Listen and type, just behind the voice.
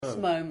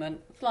Ross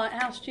moment. It's like,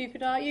 how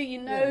stupid are you?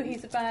 You know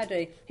he's a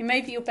baddie. He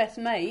may be your best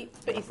mate,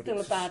 but he's still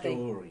a baddie.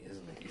 Story,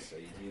 isn't it? You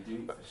say you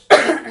do it for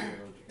story.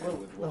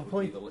 What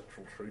would be the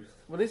literal truth?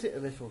 Well, is it a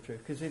literal truth?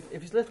 Because if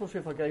it's literal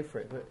truth, I go for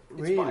it. But It's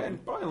really,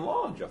 by and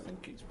large, I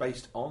think it's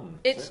based on.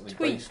 It's certainly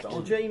tweaked. based on.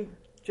 well,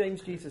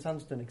 James Jesus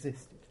Anston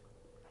existed.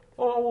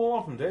 Oh, well, a lot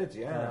of them did,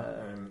 yeah.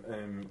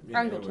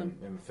 Angleton.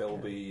 And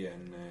Philby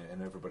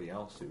and everybody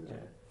else who was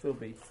there.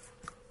 Philby.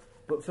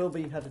 But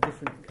Philby had a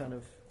different kind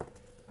of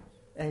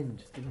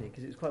end, didn't he?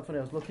 Because it was quite funny.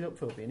 I was looking up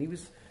Philby, and he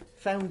was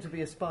found to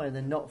be a spy, and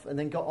then not, and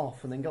then got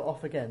off, and then got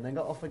off again, then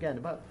got off again,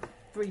 about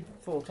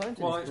 3-4 times.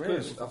 Well, in it's his career.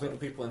 because I think the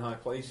people in high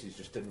places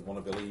just didn't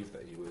want to believe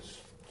that he was,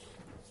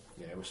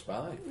 a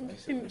spy.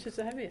 Basically. Which is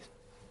the heaviest.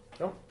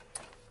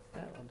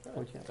 Yeah, I'm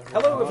pointing out.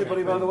 Hello,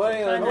 everybody, by the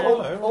way.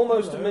 Hello.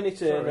 Almost Hello. a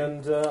minute in, Sorry.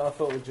 and I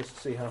thought we'd just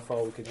see how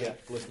far we could get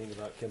listening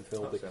about Kim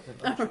Philby. That's it, I think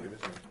that's true, isn't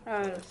it?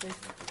 Oh, let's see.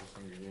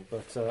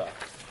 But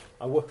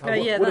I would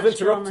yeah, have that's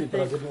John, interrupted, I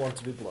but I think. didn't want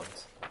to be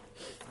blunt.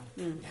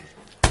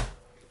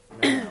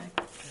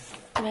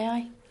 May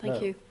I? Thank No.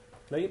 you.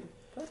 Now, you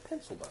put a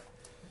pencil back.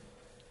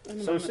 In a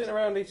So, moment. sitting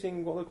around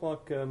eating what look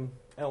like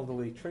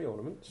elderly tree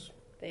ornaments.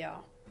 They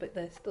are, but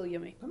they're still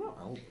yummy. They're not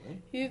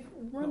elderly. You've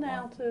run Not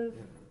out of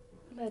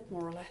lead,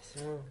 more or less.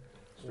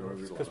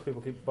 It's because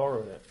people keep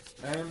borrowing it.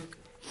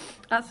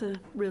 That's a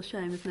real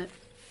shame, isn't it?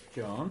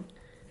 John,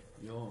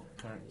 your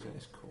character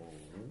is called.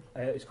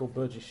 It's called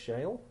Burgess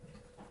Shale.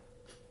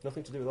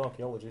 Nothing to do with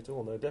archaeology at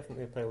all. No,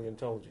 definitely a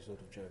paleontology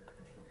sort of joke.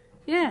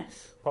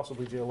 Yes,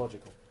 Possibly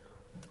geological.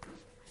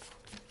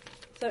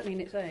 certainly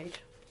in its age.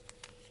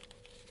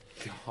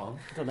 John.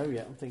 I don't know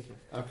yet. I'm thinking.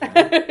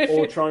 Okay.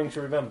 Or trying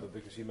to remember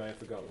because you may have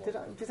forgotten Do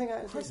one. you think I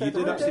actually You said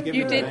did that? actually give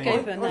You her did a name.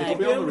 give her a It'll name.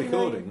 be on the Only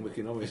recording. We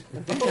can always.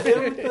 The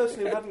only person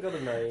who hadn't got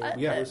a name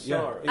Yeah, was yeah.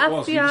 Sarah. It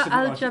was, you Afia just didn't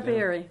Al write it down.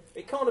 Jabiri.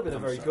 It can't have been a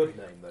I'm very sorry. good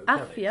name, though, can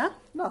it? Afia?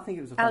 No, I think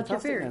it was a Al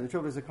fantastic Jabiri. name. The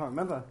trouble is I can't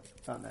remember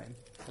that name.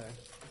 So.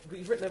 But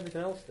you've written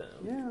everything else down.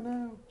 Yeah, I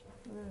know.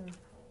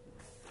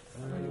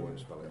 I know you won't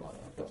spell it like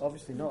that. But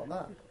obviously not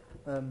that.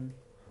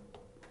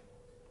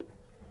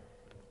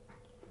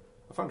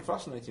 I found a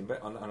fascinating bit,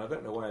 and I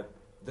don't know where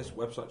this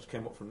website just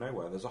came up from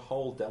nowhere. There's a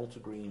whole Delta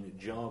Green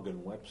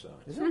jargon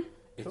website. Is it?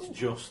 It's Cool.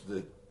 just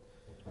the,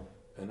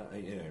 There's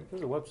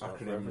a website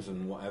for acronyms everything.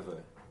 and whatever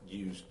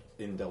used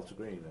in Delta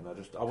Green,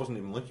 and I wasn't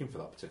even looking for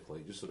that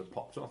particularly. It just sort of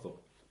popped up. I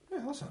thought, yeah,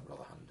 that sounds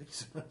rather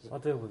handy. I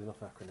deal with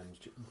enough acronyms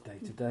day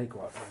to day,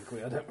 quite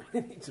frankly. I don't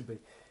really need to be.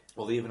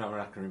 Well, they even have an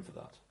acronym for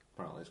that.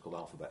 Apparently, it's called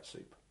Alphabet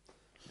Soup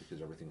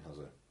because everything has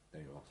a.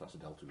 There you go. That's a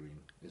Delta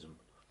Green-ism.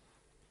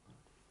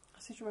 I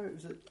seem to remember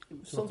it was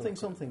It's not something a-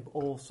 something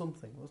or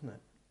something, wasn't it?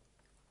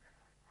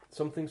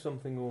 Something,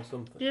 something, or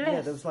something. Yes.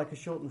 Yeah, there was like a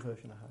shortened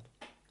version I had.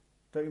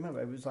 Don't you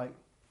remember? It was like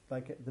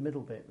the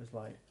middle bit was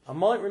like. I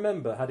might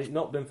remember had it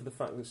not been for the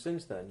fact that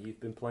since then you've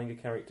been playing a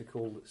character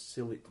called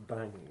Sillit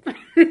Bang.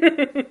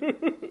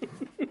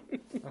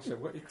 I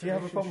said, what Do you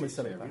have a problem with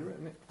Silly Silly Have you Bang?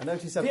 written it? I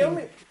noticed I've The been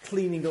only-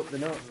 cleaning up the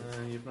notes.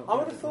 You've not I would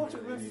written have thought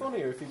it would have been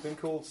funnier if he'd been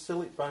called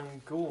Sillit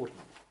Bang Gordon.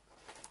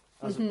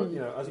 As, as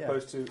Yeah.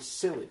 opposed to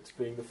Sillit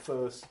being the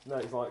first. No,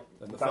 it's like.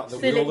 And the that's- fact that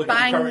Silly we all look at the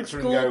Bangs character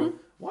and go, Gordon?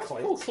 why is it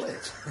Clit. called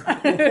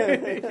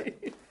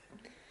Clit?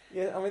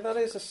 Yeah, I mean, that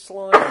is a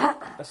slight.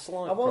 A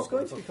slight I was problem,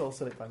 going to but be called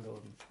Silly Bang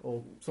Gordon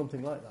or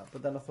something like that,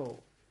 but then I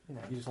thought, You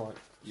just like.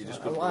 You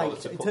just I couldn't bother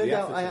liked. to It put turned the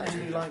out effort I in.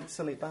 actually liked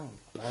Silly Bang.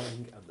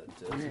 Bang and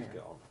the dirty's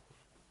Yeah. gone.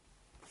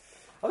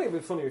 I think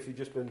it'd be funnier if you'd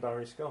just been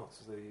Barry Scott,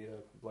 the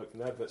bloke from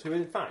the adverts, who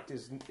in fact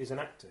is an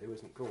actor who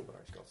isn't called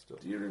Barry Scott still.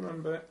 Do you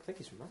remember I think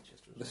he's from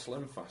Manchester. the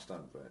Slim Fast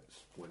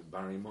adverts with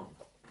Barry Munn?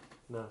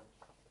 No,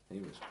 He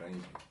was crazy.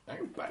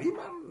 I'm Barry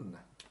Munn!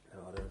 no,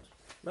 I don't.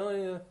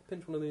 May I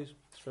pinch one of these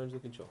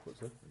strange-looking chocolates?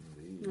 Huh?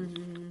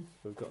 Indeed.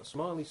 We've got a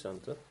Smiley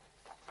Santa.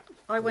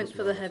 I went Yes,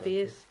 for the well,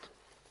 heaviest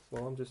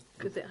Well, I'm just.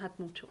 because it had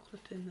more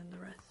chocolate in than the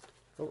rest.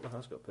 Oh, the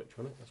house got a picture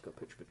on it. It's got a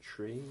picture of a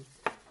tree.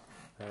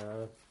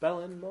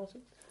 Belen,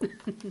 Martin.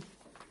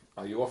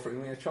 Are you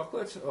offering me a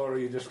chocolate, or are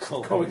you just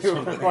calling Calling me you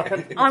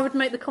something? a I would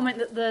make the comment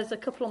that there's a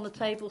couple on the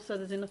table, so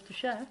there's enough to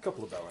share.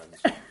 couple of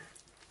Belens.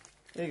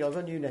 There you go, I've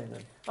got a new name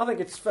then. I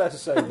think it's fair to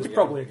say there's Yeah,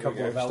 probably a here we couple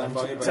go. of Stand Belens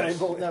by on your the bets.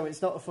 table. No,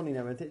 it's not a funny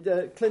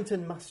name.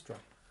 Clinton Mastra.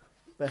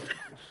 But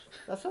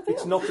that's not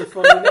It's not a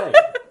funny name.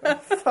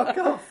 Fuck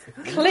off.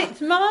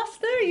 Clit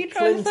Master? Are you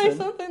trying to say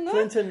something there?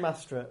 Clinton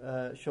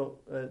Mastra.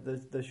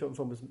 The short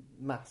form was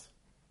Mass.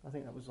 I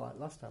think that was like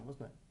last time,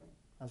 wasn't it?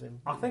 As in.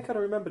 I think I'd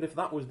have remembered if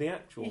that was the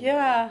actual name.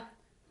 Yeah,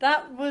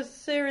 that was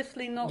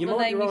seriously not You the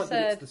might name be you right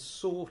that said. it's the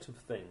sort of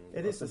thing.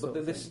 It is the but sort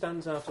of this thing.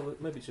 stands out a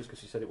little. Maybe it's just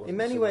because you said it wasn't. In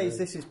many the ways, same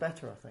this is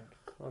better, I think.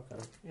 name.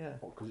 Okay. Yeah.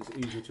 Because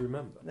it's easier to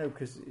remember. No,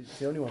 because it's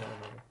the only one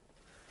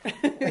I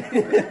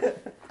remember.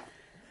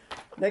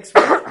 Next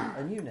week,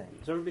 a new name.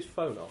 Is everybody's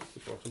phone off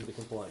before somebody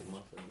complains?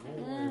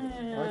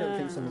 I don't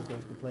think someone's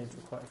going to complain for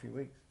quite a few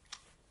weeks.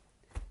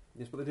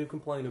 Yes, but they do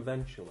complain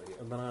eventually,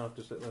 and then I have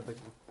to sit there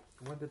thinking,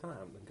 when did that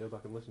happen? And go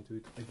back and listen to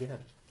it again.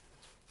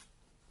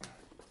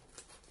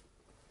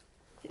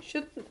 It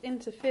shouldn't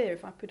interfere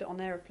if I put it on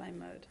aeroplane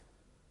mode.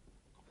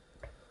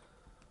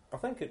 I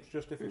think it's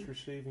just if it's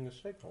receiving a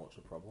signal, it's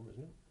a problem,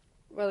 isn't it?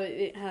 Well,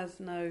 it has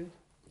no.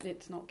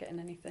 It's not getting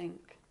anything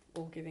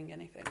or giving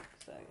anything,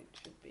 so it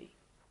should be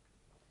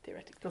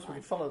theoretically. Because we fine.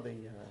 could follow the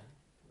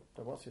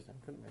what's his name,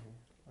 couldn't we?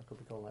 I could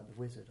be called like the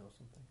wizard or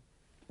something.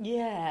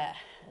 Yeah.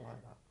 I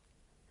like that.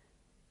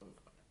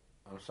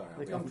 I'm sorry.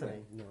 The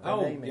company. No.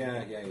 Oh, naming yeah,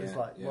 it. yeah, It was yeah,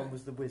 like yeah. one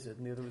was the wizard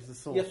and the other was the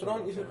sorcerer. Yes, but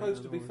aren't you or something.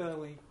 supposed to be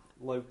fairly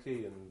low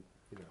key and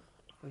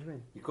What do you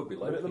mean? You could be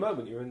But Loki. at the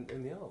moment, you're in the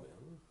army, aren't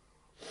you?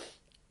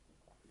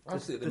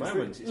 Actually, at the The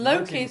moment, it's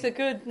Loki's a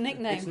good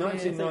nickname. It's for you.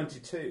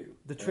 1992.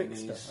 The and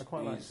trickster, He's, I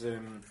quite like. he's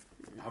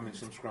having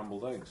some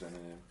scrambled eggs in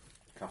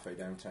a cafe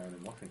downtown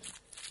in Washington.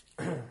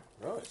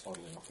 Right.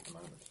 Oddly enough, at the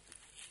moment.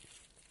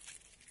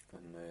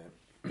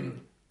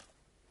 And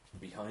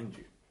behind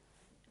you,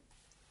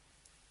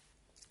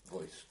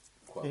 voice.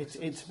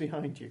 It's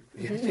behind you.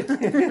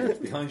 It's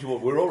behind you.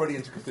 We're already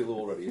into Cthulhu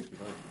already. It's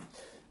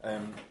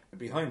behind you.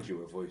 Behind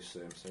you, a voice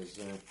says,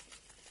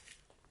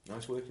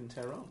 "Nice work in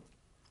Tehran."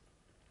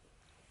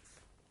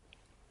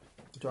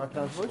 Do I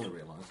recognise the I voice?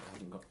 realise I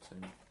haven't got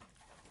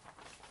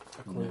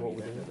I don't know what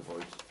we're doing. the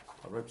voice.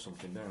 I wrote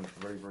something down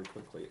very, very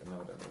quickly, and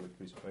now I don't know which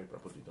piece of paper I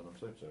put it on. I'm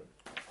so sorry.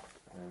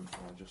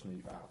 I just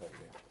need there we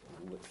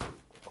go. Literally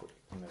a quick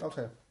note.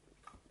 Okay.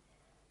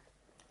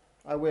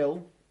 I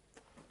will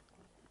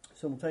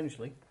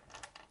simultaneously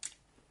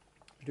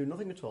do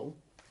nothing at all,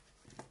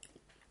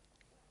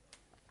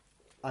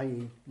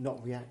 i.e.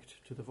 not react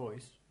to the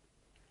voice,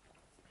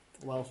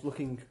 whilst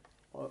looking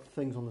at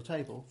things on the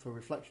table for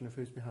reflection of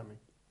who's behind me.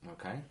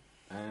 Okay.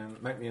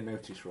 Make me a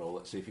notice roll.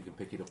 Let's see if you can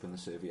pick it up in the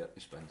serviette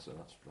dispenser.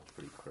 That's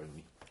pretty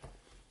crony.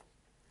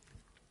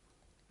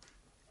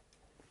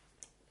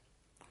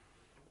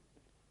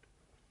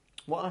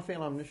 What I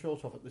feel I'm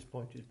short of at this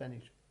point is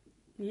Bennett.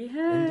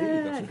 Yeah,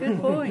 Indeed, that's a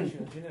good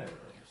point. Do you know?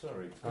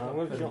 Sorry. I'm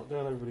going to jot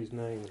down everybody's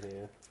name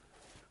here,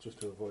 just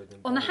to avoid them.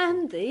 On a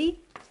handy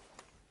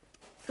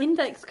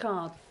index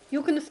card.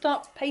 You're going to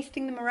start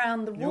pasting them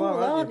around the You wall,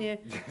 are, aren't aren't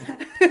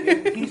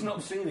you? He's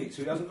not seen it,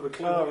 so he hasn't got a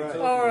clue. Oh, what you're right.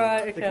 talking All about.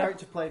 right, The okay.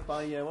 character played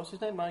by, what's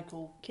his name?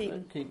 Michael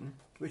Keaton. Keaton,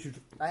 which was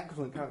an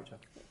excellent character.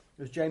 It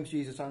was James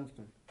Jesus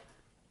Anderson.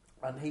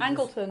 And he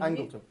Angleton. Was,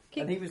 Angleton.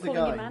 Keep And he was the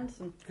calling guy. him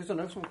Anson. Because I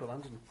know someone called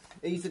Anderson.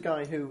 He's the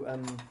guy who,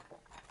 in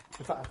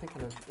fact, I think I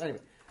know. Anyway.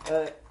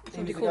 He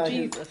Somebody was the called guy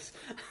who- Jesus.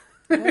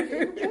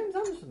 James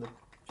Anderson,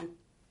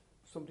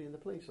 somebody in the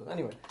police.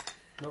 Anyway,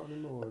 Not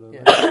anymore, though.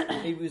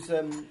 yeah. He was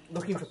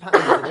looking for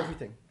patterns and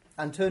everything,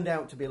 and turned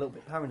out to be a little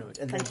bit paranoid,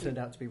 and then Thank you. turned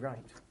out to be right.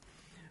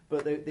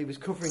 But he was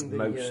covering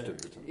Most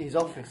of the time. his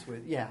office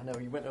with no,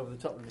 he went over the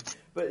top of it.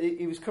 But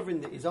he was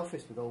covering his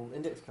office with all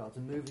index cards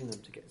and moving them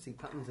to see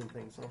patterns and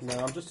things. So No,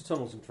 I'm just a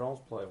Tunnels and Trolls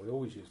player. We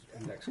always use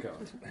index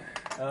cards.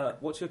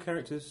 What's your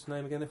character's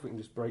name again? If we can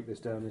just break this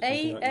down into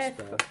something I can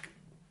spell.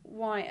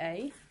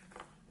 AFYA.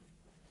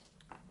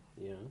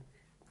 Yeah.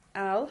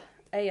 Al.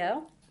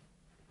 A-L.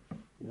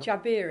 Yep.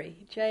 Jabiri.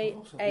 Is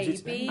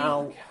J-A-B. it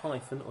Al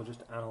hyphen or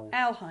just Al?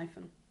 Al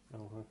hyphen.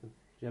 Al hyphen.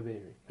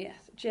 Jabiri. Yes.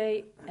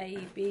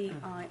 Jabiri.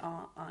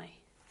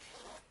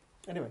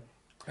 anyway,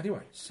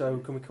 Anyway, So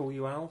can we call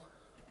you Al?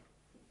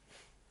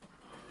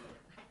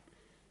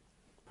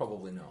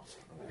 probably not.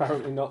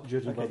 Apparently not,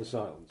 judging by Okay. the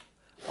silence.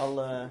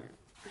 I'll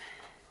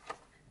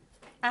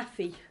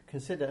Affy.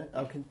 consider.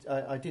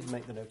 I did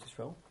make the notice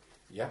roll.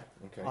 Yeah.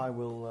 Okay. I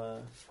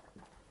will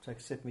take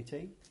a sip of my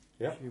tea.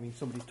 Yeah. Assuming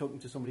somebody's talking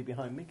to somebody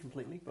behind me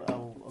completely, but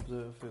I'll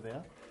observe who they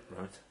are.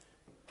 Right.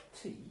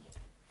 Tea.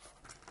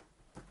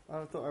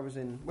 I thought I was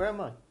in. Where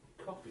am I?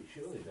 Coffee,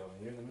 surely, darling.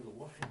 You're in the middle of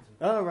Washington.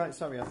 Oh, right,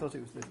 sorry. I thought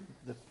it was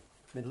the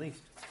Middle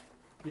East.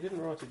 You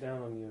didn't write it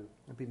down on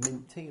It'd be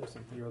mint tea or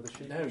something. your other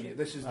sheet? No,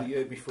 this is the Right.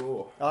 year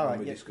before. All when right,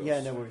 we yeah, discussed.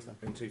 yeah, no worries then.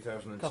 In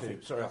 2002. Coffee.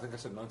 Sorry, I think I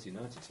said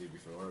 1992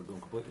 before. I've gone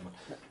completely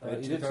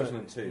mad. You did say-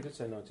 2002. You did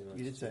say 1990.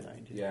 You did say that,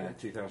 didn't you? Yeah,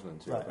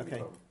 2002. Right, I beg okay.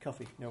 your pardon.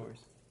 Coffee, no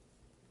worries.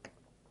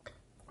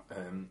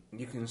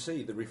 You can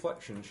see the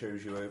reflection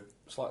shows you a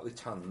slightly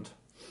tanned,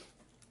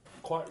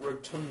 quite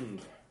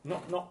rotund,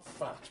 not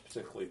fat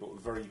particularly, but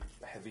very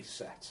heavy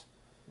set,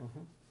 Mm-hmm.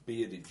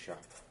 bearded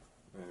chap.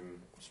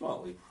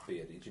 Smartly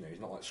bearded, you know,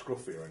 he's not like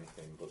scruffy or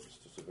anything, but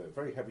just a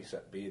very heavy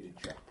set bearded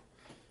chap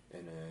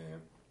in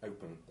a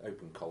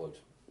open collared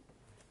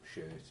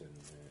shirt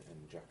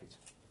and jacket.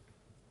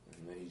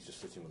 And he's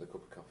just sitting with a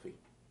cup of coffee.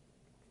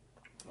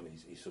 And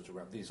he's sort of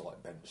around, these are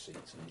like bench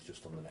seats, and he's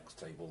just on the next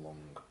table long,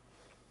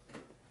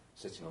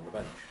 sitting on the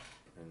bench.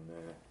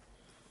 And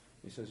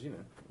he says,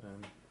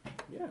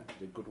 yeah,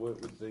 did good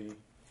work with the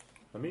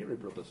Amiri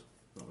brothers.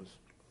 That was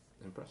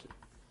impressive.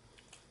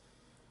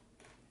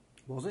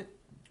 Was it?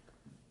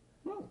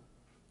 Well,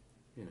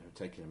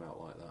 taking him out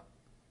like that.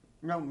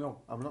 No,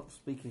 I'm not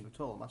speaking at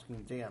all. I'm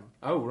asking the DM.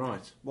 Oh,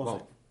 right.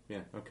 Was it? Yeah,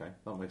 okay.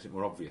 That makes it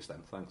more obvious then,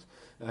 thanks.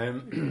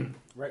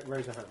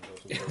 Raise a hand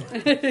or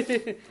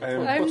something.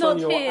 I'm Put not on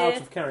your here. out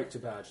of character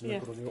badge and Yeah.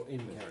 then put on your in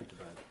character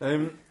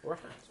badge. Or a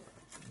hat.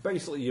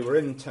 Basically, you were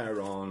in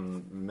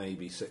Tehran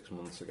maybe 6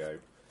 months ago,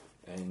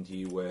 and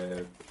you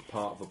were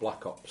part of a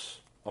Black Ops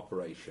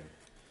operation.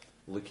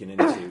 looking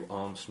into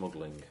arms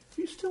smuggling.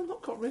 You've still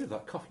not got rid of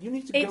that cough. You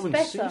need to It's go and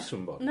better. see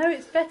somebody. No,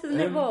 it's better than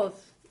it Um, was.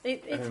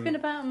 It's been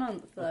about a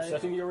month, though.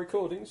 Setting your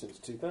recording since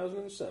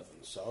 2007.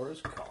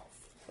 Sarah's cough.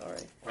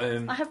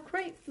 Sorry. I have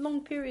great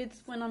long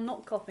periods when I'm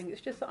not coughing.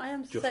 It's just that I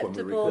am Just when we're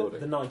susceptible. recording.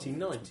 The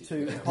 1990s.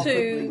 To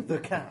possibly the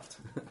cat.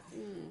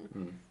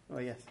 Mm. Oh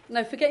yes.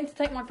 No, forgetting to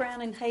take my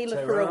brown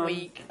inhaler for a Tehran.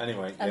 week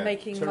Anyway, and yeah.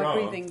 making my Tehran.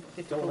 breathing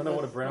difficult. Don't want to know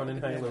what a brown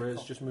inhaler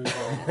is. Just move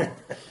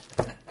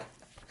on.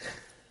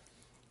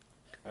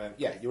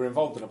 Yeah, you were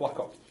involved in a black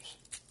ops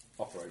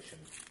operation,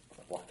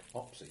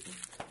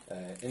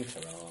 in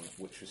Tehran,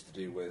 which was to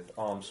do with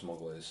arms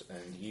smugglers,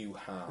 and you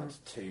had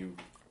two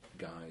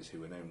guys who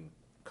were known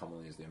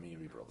commonly as the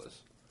Amiri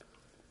brothers.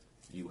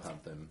 You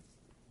had them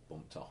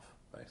bumped off,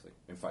 basically.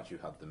 In fact, you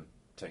had them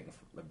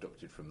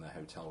abducted from their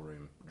hotel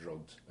room,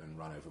 drugged, and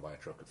ran over by a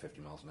truck at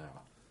 50 miles an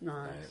hour.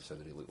 Nice. So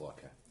that it looked like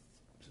a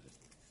sort of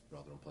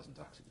rather unpleasant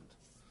accident.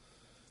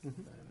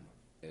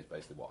 It's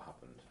basically what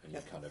happened, and you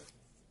kind of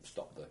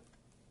stopped the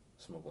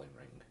smuggling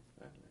ring,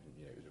 and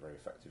it was a very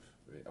effective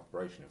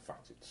operation. In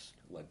fact, it's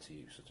led to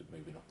you sort of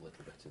moving up a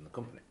little bit in the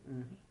company.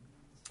 And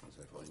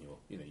so when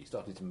you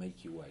started to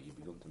make your way, you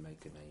begun to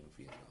make a name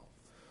for yourself.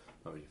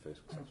 That was your first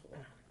successful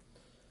one.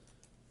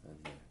 And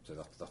so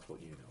that's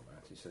what you know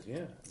about. He says,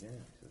 yeah. He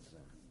says,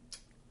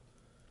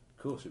 of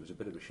course, it was a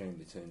bit of a shame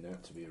they turned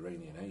out to be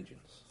Iranian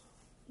agents.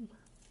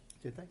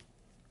 Did they?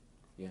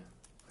 Yeah.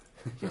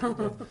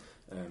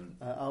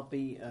 I'll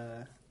be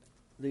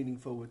leaning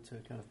forward to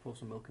kind of pour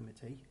some milk in my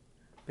tea,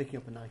 picking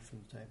up a knife from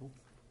the table,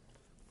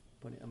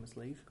 putting it on my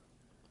sleeve.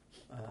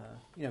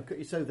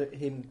 So that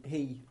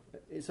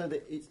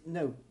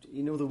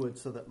in other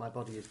words, so that my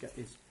body is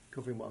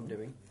covering what I'm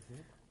doing,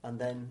 and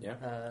then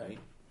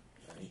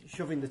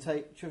shoving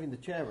the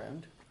chair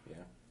round. Yeah.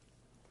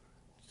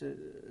 So,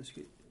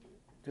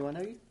 do I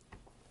know you?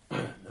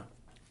 No.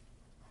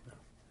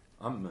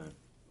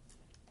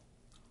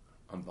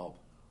 I'm Bob.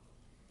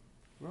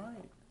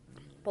 Right.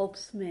 Bob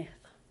Smith.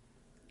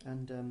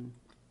 And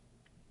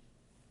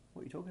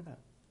what are you talking about?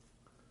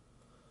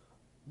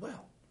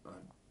 Well,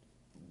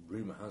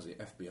 rumour has it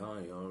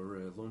FBI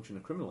are launching a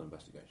criminal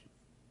investigation.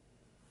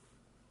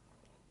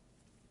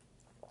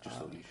 Just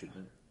thought you should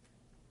know.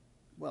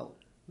 Well,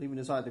 leaving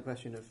aside the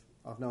question of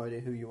I've no idea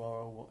who you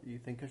are or what you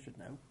think I should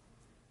know.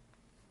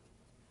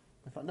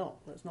 In fact,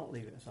 let's not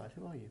leave it aside.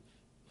 Who are you?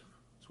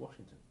 It's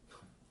Washington.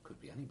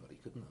 Could be anybody,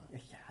 couldn't I?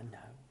 Yeah, I know.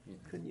 Yeah.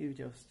 Couldn't you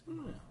just...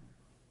 Yeah.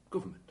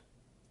 Government.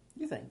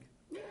 You think?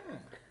 Yeah.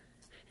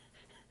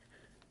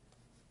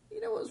 You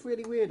know what's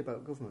really weird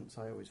about governments,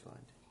 I always find?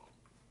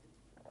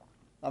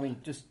 I mean,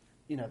 just,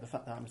 the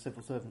fact that I'm a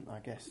civil servant, I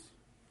guess,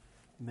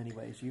 in many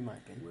ways you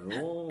might be.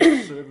 We're all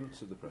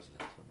servants of the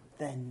president. Aren't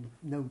Then,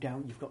 no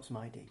doubt, you've got some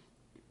ID.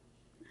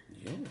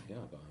 we? Yeah,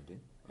 I've got ID.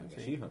 I Okay.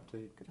 guess you have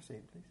too. Could I see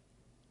it, please?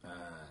 No.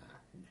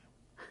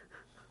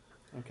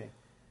 Okay.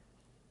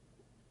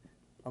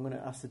 I'm going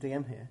to ask the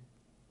DM here.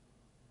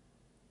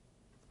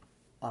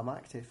 I'm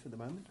active at the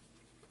moment.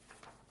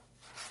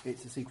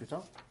 It's a secret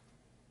op.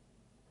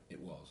 It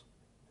was.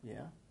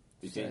 Yeah.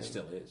 It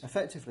still is.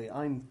 Effectively,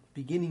 I'm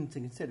beginning to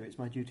consider it's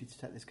my duty to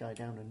take this guy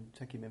down and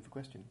take him in for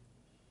questioning.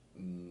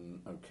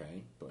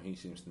 Okay, but he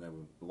seems to know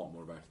a lot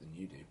more about it than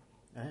you do.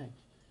 Aye.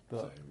 But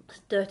So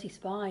Dirty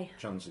spy.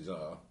 chances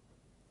are,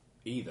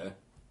 either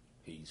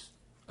he's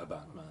a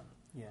bad man,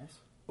 yes.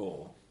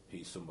 or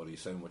he's somebody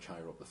so much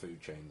higher up the food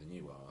chain than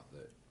you are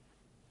that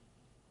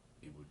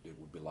it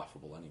would be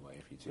laughable anyway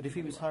if you took But if he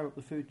him was anyway. higher up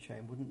the food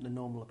chain, wouldn't the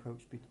normal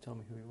approach be to tell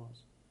me who he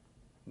was?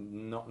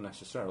 Not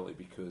necessarily,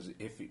 because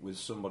if it was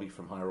somebody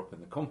from higher up in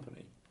the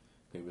company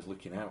who was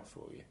looking out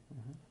for you,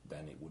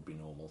 then it would be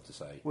normal to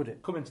say, Would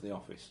it? come into the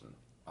office and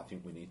I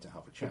think we need to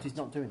have a chat. But he's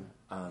not doing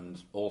that.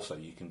 And also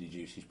you can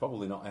deduce he's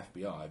probably not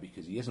FBI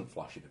because he isn't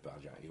flashing a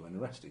badge at you and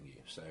arresting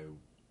you. So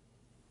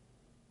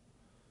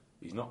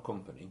he's not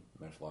company,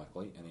 most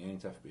likely, and he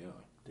ain't FBI.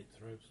 Deep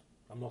throats.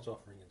 I'm not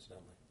offering,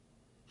 incidentally.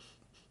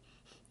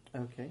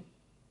 Okay.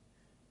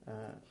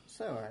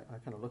 So I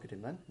kind of look at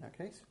him then, in that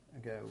case,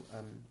 and go,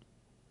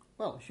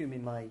 well,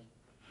 assuming my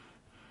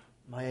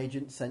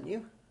agent sent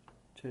you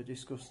to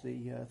discuss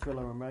the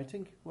thriller I'm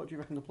writing, what do you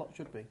reckon the plot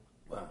should be?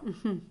 Well,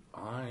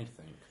 I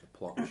think the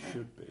plot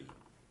should be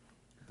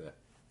that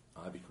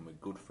I become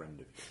a good friend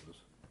of yours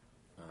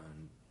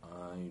and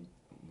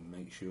I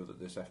make sure that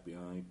this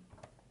FBI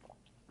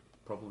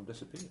problem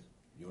disappears.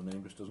 Your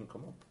name just doesn't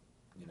come up.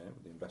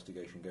 The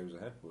investigation goes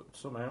ahead, but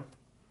somehow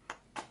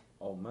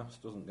old Mass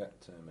doesn't get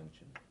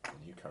mentioned, and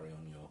you carry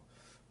on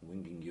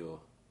winging your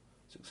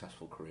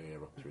successful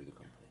career up through the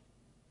company.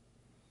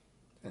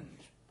 And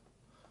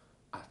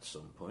at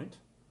some point,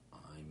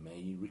 I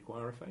may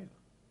require a favour.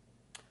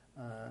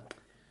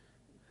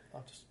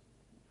 I'll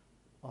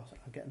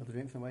get another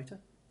drink from the waiter.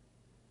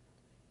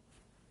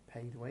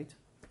 Pay the waiter.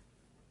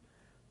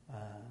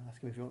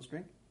 Ask him if he wants a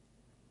drink.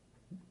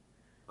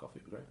 Coffee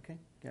would be great. Okay,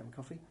 get him a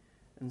coffee.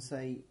 And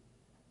say,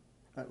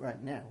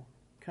 right now,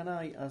 can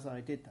I, as I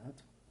did that,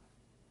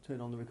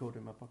 turn on the recorder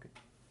in my pocket?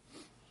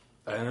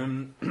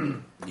 Yeah,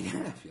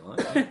 if you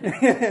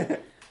like.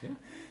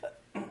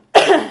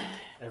 Yeah.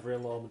 Every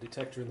alarm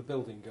detector in the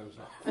building goes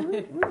off.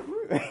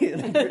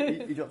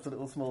 He drops a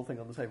little small thing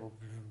on the table.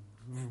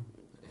 I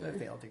don't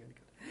think I'll do any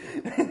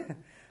good.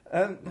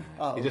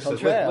 He just says,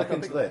 contraire, look I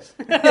into think- this.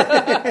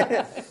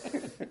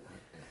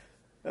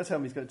 That's how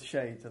he's going to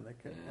shades, and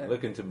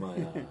Look into my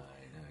eye.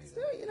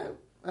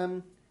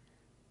 No,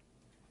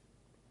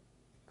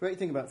 great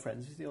thing about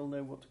friends is they all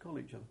know what to call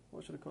each other.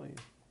 What should I call you?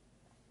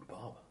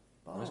 Bob.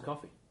 Bob. Nice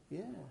coffee.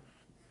 Yeah.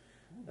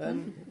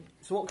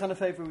 So what kind of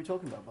favour are we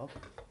talking about, Bob?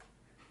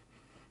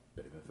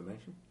 Bit of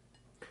information.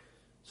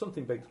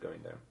 Something big's going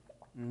down.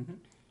 Mm-hmm.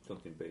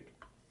 Something big.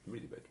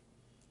 Really big.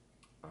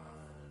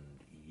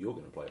 And you're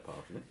going to play a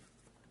part in it.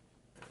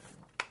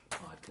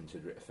 I'd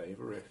consider it a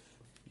favour if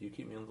you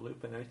keep me on the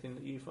loop in anything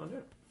that you find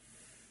out.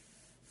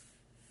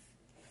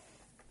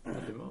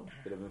 Nothing more.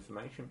 Bit of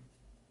information.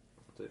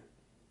 That's it.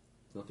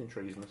 Nothing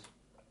treasonous.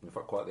 In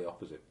fact, quite the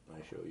opposite, I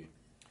assure you.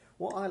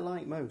 What I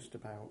like most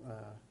about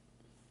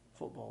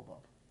football,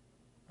 Bob,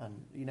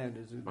 and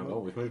there's I know,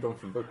 we've moved on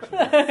from books.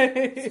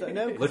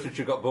 no,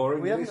 Literature got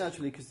boring. we haven't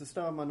actually, because the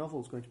star of my novel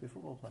is going to be a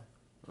football player.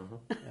 Uh-huh.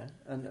 Yeah,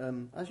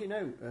 and as you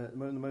know,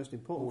 one of the most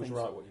important Always things.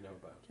 write what you know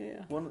about.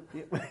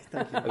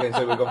 Thank you. Again,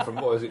 so we've gone from,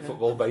 what is it,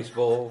 football,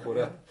 baseball,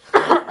 whatever.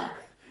 Yeah,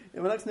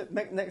 well,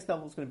 next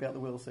novel's going to be out the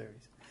World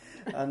Series,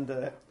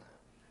 and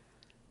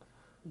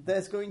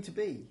there's going to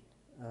be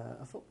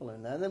a footballer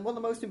in there. And then one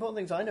of the most important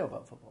things I know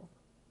about football,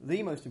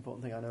 the most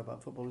important thing I know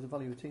about football, is the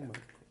value of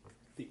teamwork.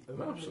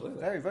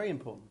 Absolutely. Very, very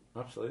important.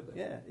 Absolutely.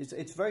 Yeah,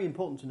 it's very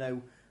important to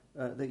know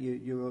that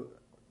your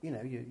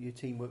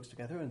team works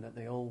together and that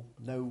they all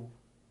know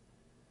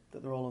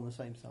that they're all on the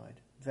same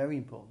side. Very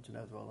important to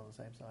know they're all on the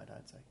same side,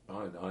 I'd say.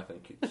 I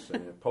think it's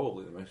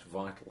probably the most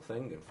vital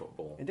thing in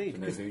football. Indeed,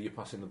 to know who you're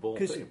passing the ball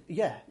to.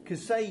 Yeah,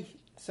 because say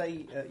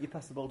you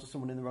pass the ball to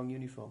someone in the wrong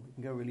uniform, it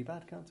can go really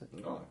bad, can't it?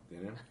 Oh,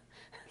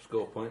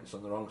 score points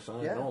on the wrong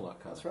side and all that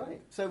kind of that's thing.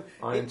 right. So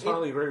I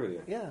entirely agree with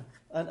you. Yeah,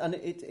 and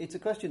it's a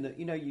question that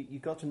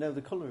you've got to know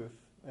the colour of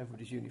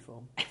everybody's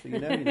uniform, so you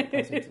know you're not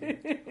passing to them.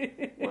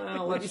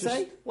 Well, What did you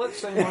say? Let's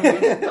say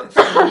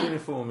my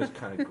uniform is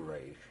kind of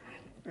grey.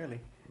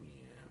 Really?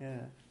 Yeah.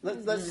 Yeah.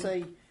 Let's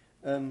say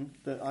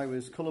that I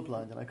was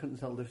colourblind and I couldn't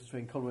tell the difference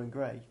between colour and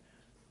grey.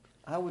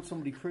 How would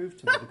somebody prove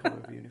to me the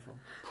colour of a uniform?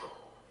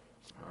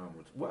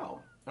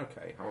 Well,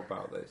 okay, how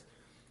about this?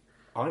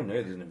 I know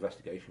there's an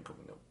investigation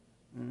coming up.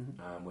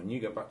 Mm-hmm. When you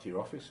get back to your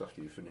office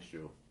after you've finished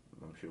your,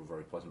 I'm sure,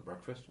 very pleasant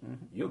breakfast,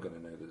 you're going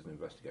to know there's an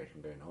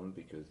investigation going on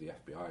because the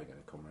FBI are going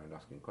to come around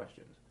asking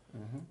questions.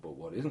 But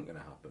what isn't going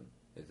to happen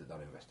is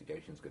that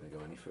investigation is going to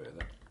go any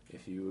further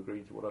if you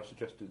agree to what I've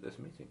suggested at this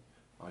meeting.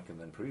 I can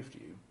then prove to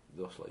you,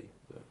 thusly,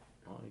 that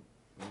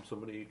I am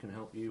somebody who can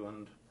help you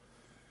and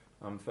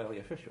I'm fairly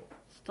official.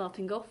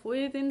 Starting off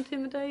with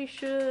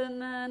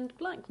intimidation and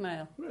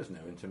blackmail. There's no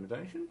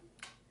intimidation.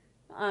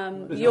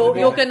 You're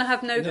going to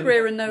have no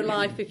career and no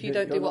life if you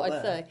don't do what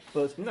I say.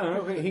 But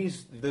No,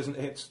 his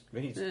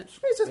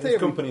theory.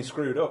 company's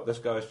screwed up. This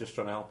guy's just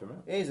trying to help him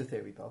out. Here's a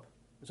theory, Bob.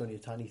 It's only a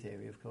tiny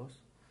theory, of course,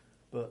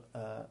 but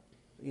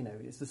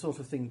it's the sort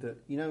of thing that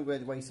where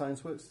the way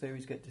science works,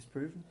 theories get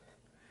disproven.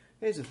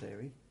 Here's a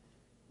theory.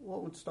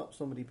 What would stop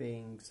somebody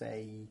being,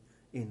 say,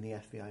 in the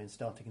FBI and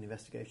starting an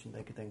investigation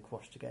they could then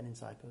quash to get an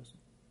inside person?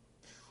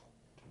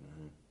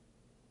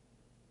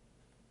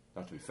 They'd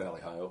have to be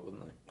fairly high up,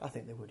 wouldn't they? I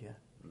think they would, yeah.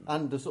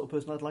 And the sort of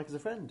person I'd like as a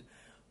friend.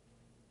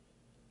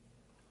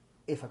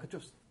 If I could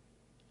trust.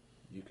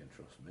 You can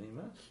trust me,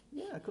 Matt.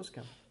 Yeah, of course I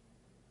can.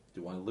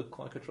 Do I look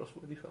like a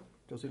trustworthy fellow?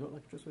 Does he look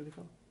like a trustworthy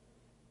fellow?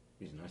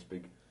 He's a nice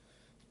big,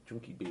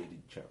 chunky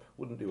bearded chap.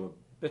 Wouldn't do a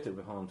bit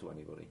of harm to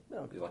anybody.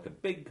 No. He's like a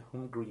big,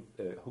 hungry,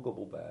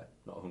 huggable bear.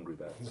 Not a hungry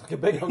bear. It's like a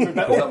big hungry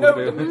bear. That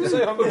would be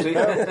say hungry.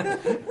 I'd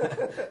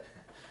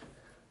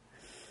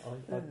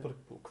put a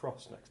little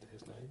cross next to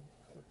his name.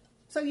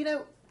 So,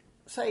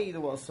 say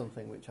there was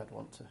something which I'd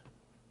want to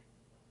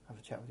have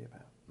a chat with you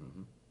about.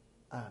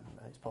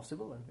 It's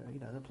possible,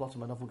 the plot of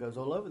my novel goes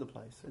all over the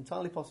place.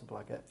 Entirely possible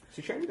I get. It's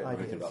a shame you don't know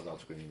anything ideas. about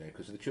that screen,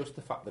 because just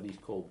the fact that he's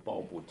called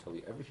Bob would tell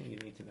you everything you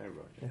need to know,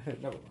 right?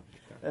 But never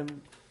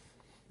mind.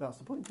 That's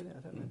the point, isn't it?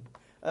 I don't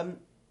know.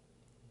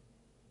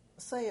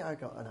 Say I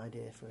got an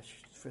idea for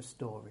a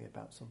story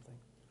about something.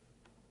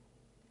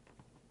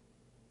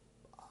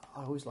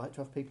 I always like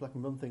to have people I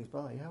can run things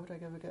by. How would I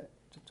ever get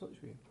to touch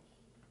with you?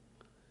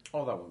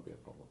 Oh, that won't be a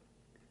problem.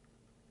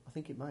 I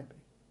think it might be.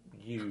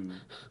 You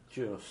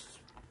just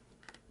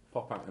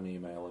pop out an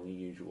email on your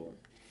usual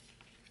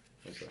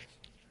address.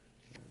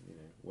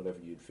 Whatever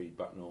you'd feed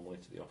back normally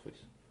to the office,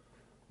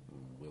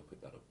 we'll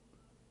pick that up.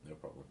 No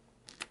problem.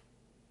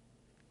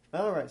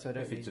 All right, so I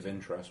don't If it's of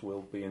interest,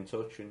 we'll be in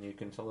touch and you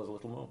can tell us a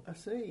little more. I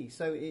see.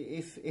 So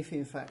if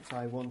in fact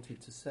I wanted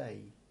to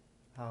say,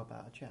 how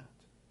about a chat?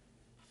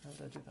 How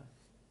would I do that?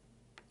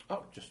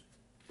 Oh, just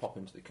pop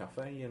into the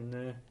cafe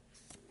and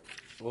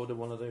order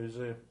one of those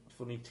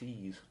funny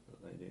teas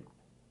that they do.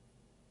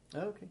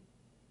 Oh, okay.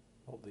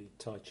 Or the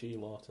Tai Chi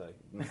latte.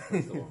 That's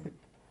the one.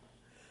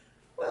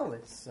 Well,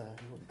 it's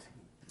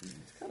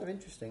kind of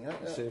interesting.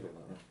 Say a bit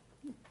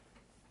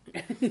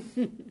like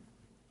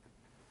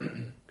that.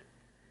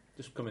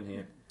 Just come in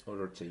here,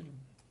 order a tea.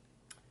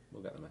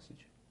 We'll get the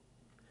message.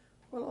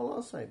 Well, all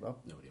I'll say, Bob.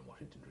 Nobody in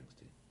Washington drinks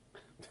tea.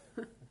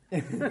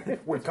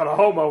 We've got a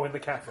homo in the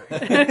cafe.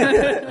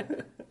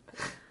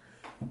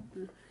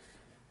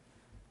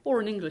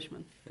 Or an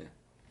Englishman.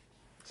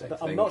 Same I'm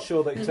thing. not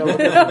sure they tell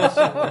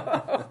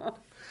them.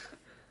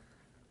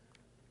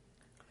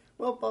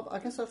 Well, Bob, I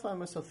guess I find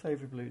myself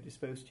favourably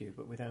disposed to you,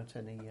 but without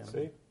any...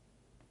 See?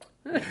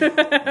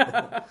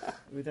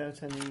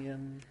 without any...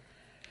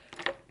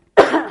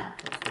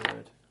 what's the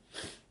word?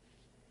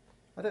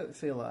 I don't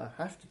feel that I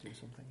have to do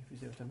something, if you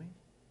see what I mean.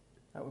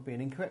 That would be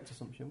an incorrect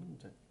assumption,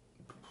 wouldn't it?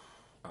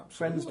 Absolutely.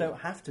 Friends don't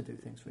have to do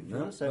things for each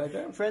No, other, so they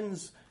don't.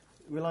 friends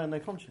rely on their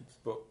conscience.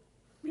 But,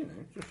 you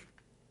know, just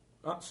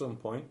at some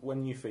point,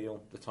 when you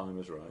feel the time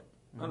is right,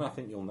 and I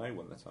think you'll know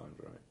when the time's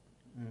right,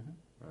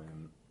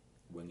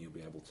 when you'll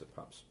be able to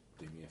perhaps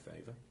do me a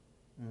favour,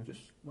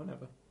 just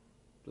whenever.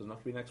 Doesn't have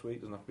to be next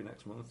week, doesn't have to be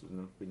next month, doesn't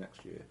have to be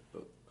next year,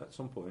 but at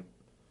some point.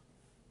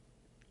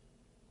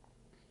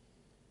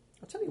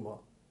 I'll tell you what,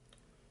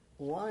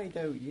 why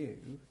don't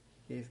you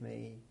give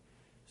me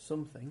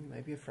something,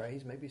 maybe a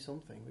phrase, maybe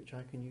something, which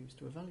I can use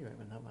to evaluate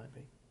when that might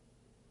be.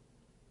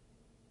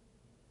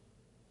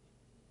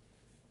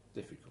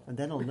 Difficult. And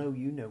then I'll know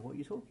you know what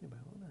you're talking about,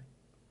 won't I?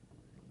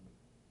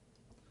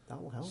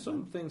 That will help.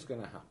 Something's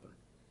going to happen.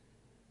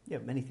 Yeah,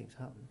 many things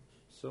happen.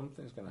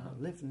 Something's going to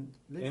happen. Live in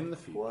the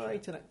future.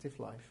 Quite an active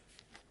life.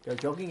 Go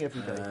jogging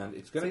every day. And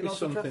it's going See to be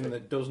lots of something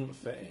traffic. that doesn't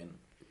fit in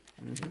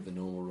with the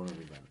normal run of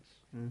events.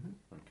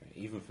 Okay,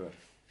 even for a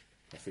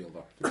field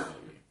operative like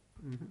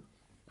you.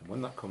 And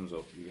when that comes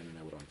up, you're going to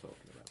know what I'm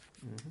talking about.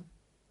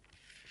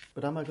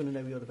 But am I going to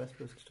know you're the best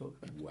person to talk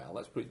about? Well,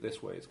 let's put it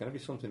this way. It's going to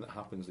be something that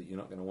happens that you're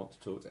not going to want to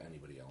talk to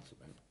anybody else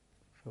about.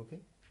 Okay.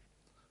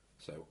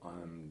 So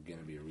I'm going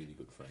to be a really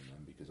good friend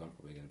then, because I'm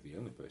probably going to be the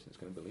only person that's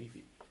going to believe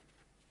you.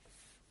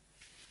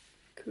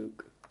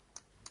 Kook.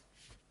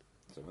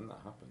 So when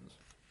that happens,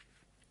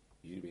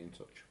 you be in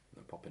touch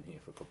and pop in here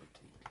for a cup of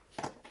tea.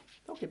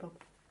 Okay, Bob.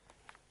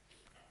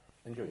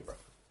 Enjoy your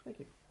breakfast. Thank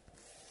you.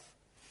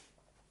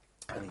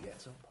 And he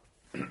gets up.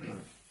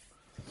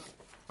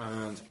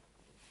 And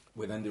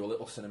we then do a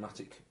little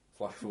cinematic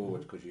flash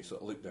forward, because you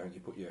sort of look down, you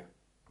put your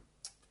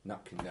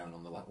napkin down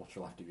on the left, what's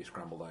left of your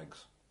scrambled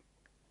eggs.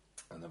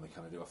 And then we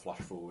kind of do a flash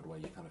forward where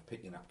you kind of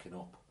pick your napkin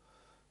up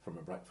from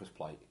a breakfast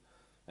plate,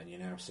 and you're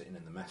now sitting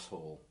in the mess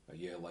hall a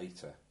year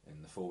later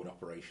in the Forward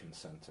Operations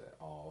Centre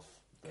of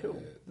the,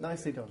 Cool.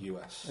 Nicely done.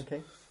 US.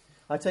 Okay.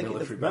 I take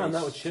Military it base. Man,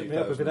 that would shit me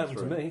up if it happened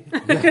to me.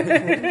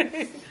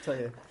 tell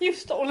you. You've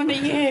stolen a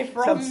year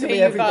from Sounds to me, me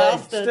you every day.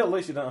 bastard. Still, at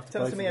least you don't have to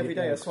Tells pay to me for every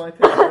the day I eggs. swipe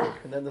it,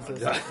 and then there's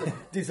a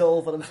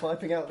dissolve and I'm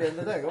swiping out at the end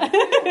of the day. Oh,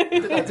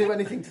 did I do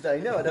anything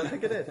today? No, I don't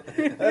think I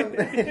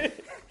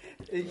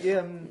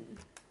did.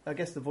 I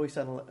guess the voice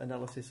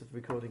analysis of the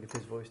recording of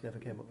his voice never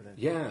came up with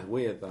anything. Yeah,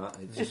 weird that.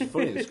 It's just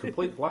funny, it's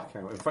complete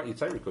blackout. In fact, your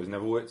tape recorder's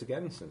never worked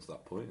again since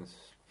that point.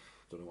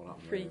 Don't know what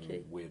happened.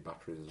 Freaky. Weird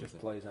batteries or Just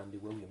something. plays Andy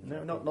Williams.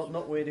 No,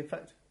 not weird. In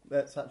fact,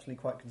 that's actually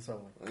quite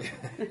consoling.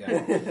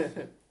 Yeah.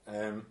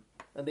 And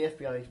the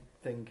FBI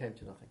thing came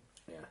to nothing.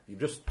 Yeah, you've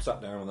just sat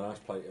down with a nice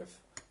plate of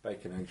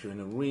bacon eggs. You're in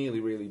a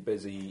really, really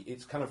busy...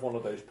 It's kind of one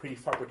of those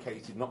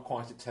prefabricated, not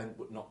quite a tent,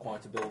 but not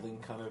quite a building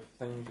kind of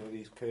things, you know,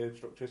 these curved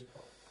structures.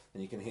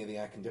 And you can hear the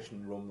air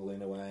conditioning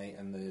rumbling away,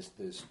 and there's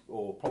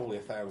probably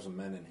 1,000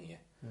 men in here.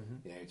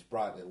 You know, it's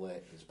brightly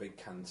lit, there's a big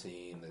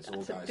canteen, there's all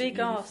That's a guys big in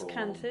arse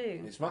uniform.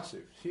 canteen. It's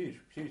massive, huge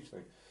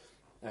thing.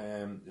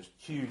 There's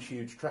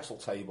huge trestle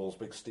tables,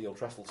 big steel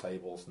trestle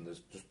tables, and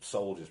there's just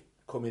soldiers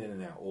coming in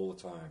and out all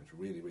the time. It's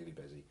really, really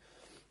busy.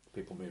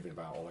 People moving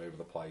about all over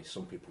the place.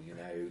 Some people you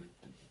know,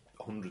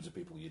 hundreds of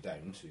people you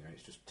don't. You know,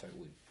 it's just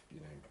totally,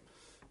 you know.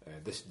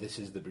 This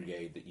is the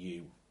brigade that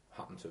you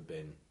happen to have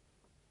been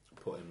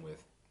put in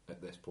with at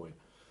this point.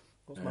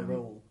 What's my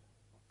role?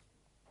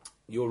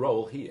 Your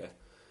role here,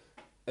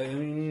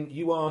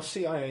 you are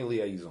CIA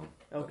liaison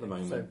at the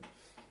moment. So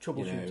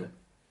troubleshooter. You know,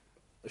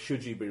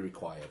 should you be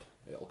required,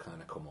 it'll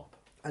kind of come up.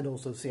 And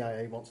also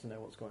CIA wants to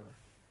know what's going on.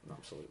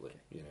 Absolutely.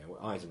 You know,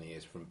 eyes and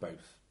ears from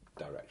both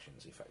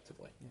directions,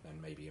 effectively, and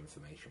maybe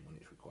information when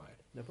it's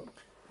required. No problem.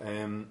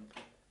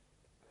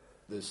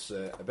 There's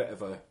a bit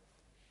of a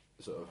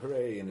sort of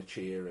hooray and a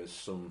cheer as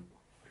some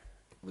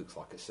looks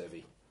like a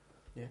civvy,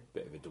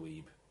 bit of a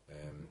dweeb,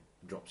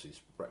 drops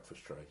his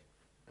breakfast tray.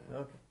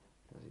 Okay.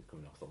 As he's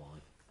coming off the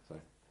line. So,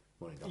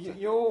 morning, Doctor.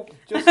 You're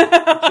just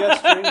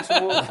gesturing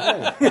towards me.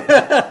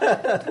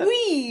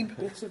 Dweeb!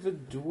 Bit of a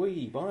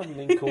dweeb. I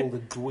haven't been called a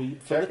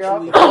dweeb for Check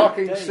out literally the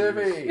fucking 8 days.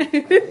 civvy!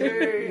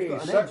 Yay!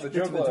 got an Sack edge, the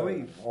bit of a juggler!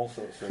 dweeb. All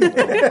sorts of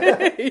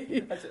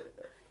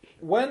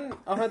When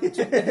I had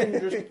to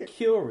him just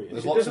curious,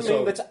 There's it lots doesn't of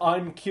mean that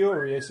I'm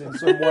curious in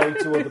some way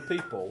to other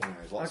people. Yeah,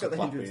 there's I lots got of the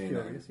hindrance clapping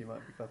and curious, you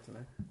might be glad to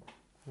know.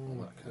 all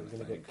that kind I'm of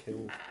going to thing. get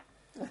killed.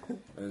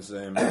 There's,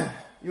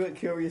 You weren't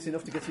curious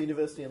enough to go to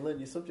university and learn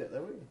your subject,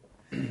 though, were you?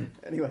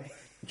 Anyway.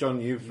 John,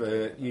 you've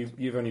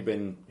only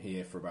been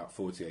here for about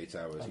 48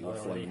 hours. And You were I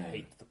already flown in.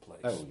 hate the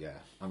place. Oh yeah,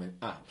 I mean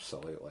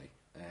absolutely.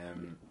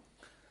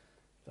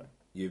 Sorry.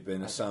 You've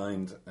been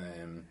assigned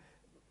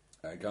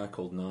a guy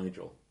called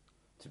Nigel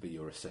to be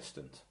your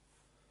assistant.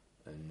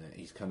 And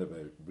he's kind of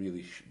a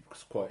really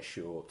quite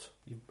short.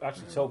 You've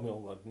actually told me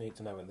all I need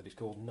to know, and that he's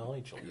called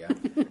Nigel. Yeah.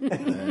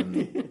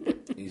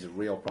 He's a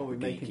real proper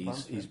geek.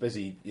 He's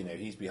busy,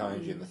 he's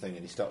behind you in the thing,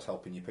 and he starts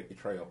helping you pick your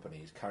tray up, and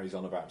he carries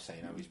on about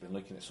saying how he's been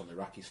looking at some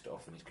Iraqi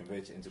stuff, and he's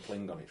converted it into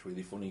Klingon. It's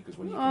really funny because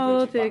when you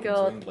convert it back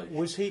into English...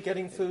 Was he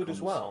getting food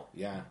as well?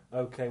 Yeah.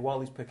 Okay, while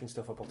he's picking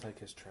stuff up, I'll take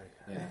his tray.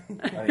 Yeah.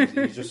 And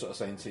he's just sort of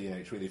saying to you,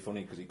 it's really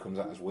funny because it comes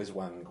out as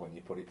whiz-wang when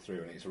you put it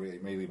through, and it's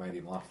really made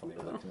him laugh when he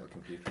was looking at the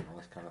computer and all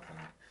this kind of thing.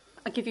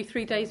 I give you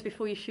 3 days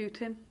before you shoot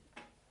him.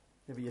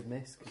 Maybe you'd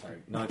miss. So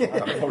Nigel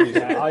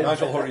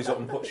hurries up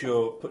and puts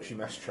your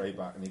mess tray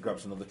back, and he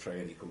grabs another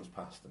tray and he comes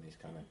past, and he's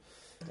kind of...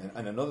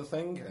 And another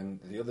thing, and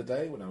the other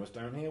day when I was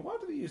down here, why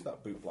do they use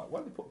that boot black? Why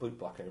do they put boot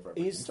black over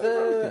everything? Is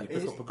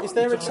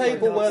there a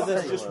table where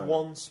there's just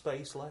one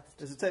space left?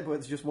 There's a table where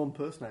there's just one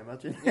person, I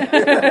imagine. No,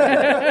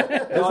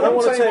 I don't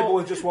want a table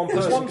with just one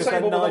person. There's one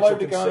table with a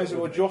load of guys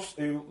who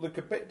who look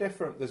a bit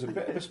different. There's a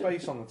bit of a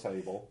space on the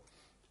table,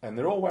 and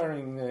they're all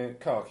wearing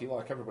khaki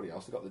like everybody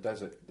else. They've got the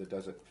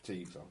desert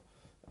fatigues on,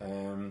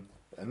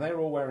 and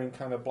they're all wearing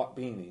kind of black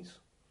beanies.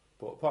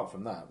 But apart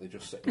from that, they're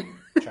just sitting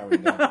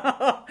chowing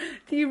down.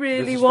 Do you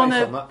really want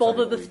to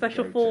bother the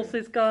Special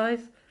Forces guys?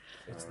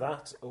 It's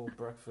that or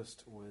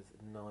breakfast with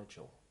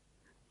Nigel.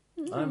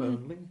 I'm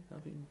only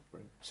having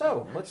breakfast.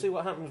 So, let's see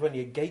what happens when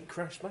you gate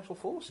crash Special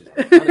Forces.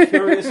 I'm kind of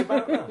curious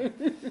about that.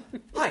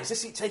 Hi, is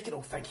this seat taken?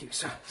 Oh, thank you.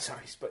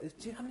 Sorry, but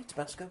do you have any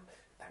Tabasco?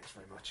 Thanks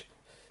very much.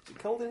 Is it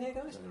cold in here,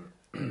 guys?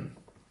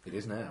 It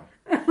is now.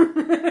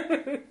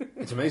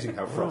 It's amazing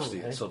how frosty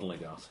it suddenly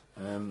got.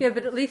 Yeah,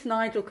 but at least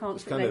Nigel can't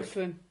sit next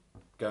to him.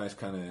 Guys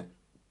kind of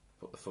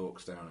put the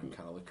forks down and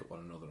kind of look at one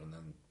another, and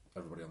then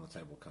everybody on the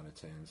table kind of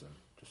turns and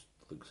just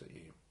looks at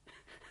you.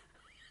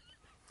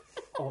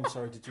 Oh, I'm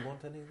sorry, did you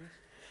want any of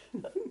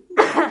this?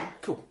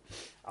 Cool.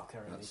 I'll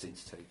carry on. That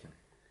seat's taken.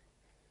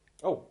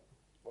 Oh,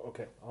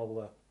 okay.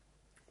 I'll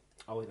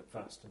eat it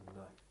fast and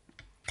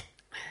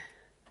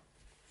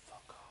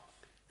fuck off.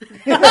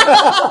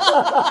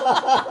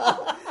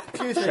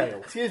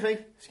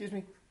 Excuse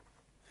me.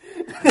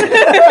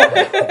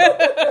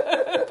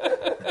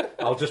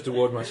 I'll just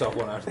award myself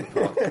one out of the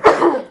park.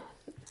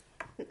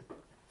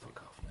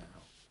 Fuck off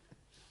now.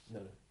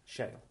 No,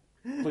 Shale.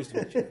 Please do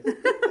meet you.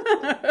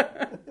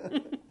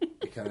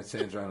 He kind of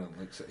turns around and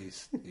looks at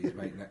his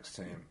mate next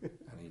to him,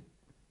 and he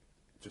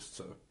just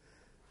sort of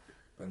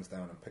bends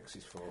down and picks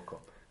his fork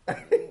up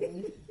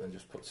and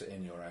just puts it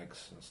in your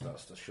eggs and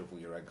starts to shovel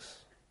your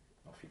eggs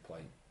off your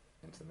plate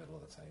into the middle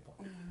of the table.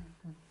 And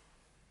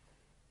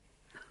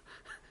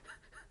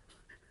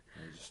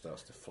he just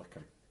starts to flick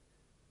them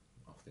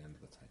off the end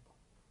of the table.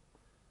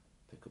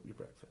 Pick up your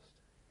breakfast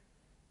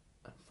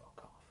and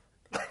fuck off.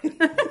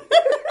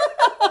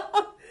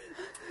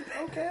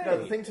 Okay. No,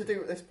 the thing to do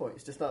at this point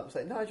is to start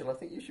saying, Nigel, I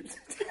think you should...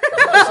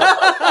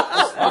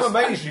 I'm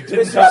amazed you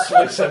didn't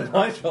actually say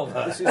Nigel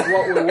there. This is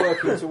what we're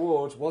working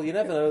towards. Well, you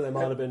never know, they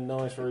might have been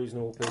nice,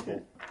 reasonable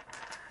people.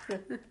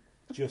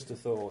 Just a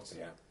thought.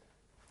 Yeah.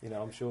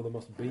 I'm sure there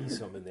must be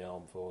some in the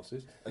armed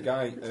forces. A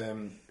guy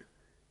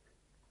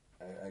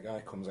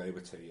comes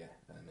over to you,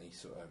 and he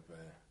sort of...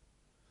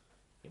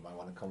 you might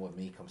want to come with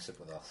me, come sit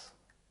with us.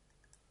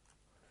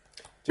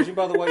 Judging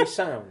by the way he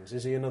sounds,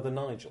 is he another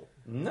Nigel?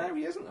 No,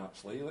 he isn't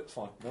actually. He looks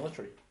like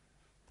military.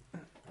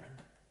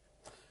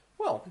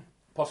 Well,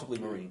 possibly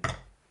Marine.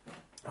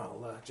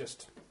 I'll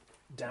just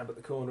dab at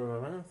the corner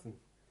of my mouth and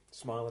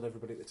smile at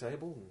everybody at the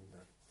table. And,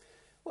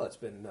 well, it's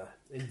been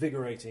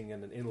invigorating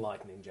and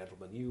enlightening,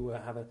 gentlemen. You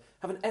have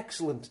an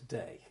excellent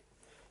day,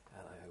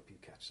 and I hope you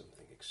catch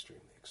something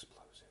extremely explosive.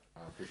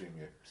 I presume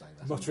you're saying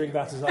that. Muttering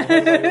that as I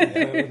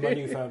with my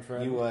newfound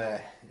friend.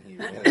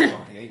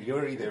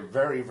 You're either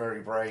very,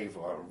 very brave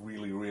or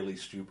really, really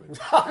stupid.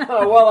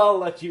 Well, I'll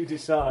let you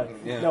decide.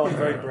 Yeah. No, I'm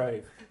very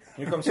brave.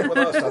 You come sit with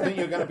us. I think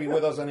you're going to be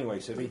with us anyway,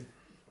 Sibby.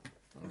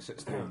 And he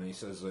sits down and he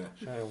says,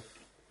 Shale.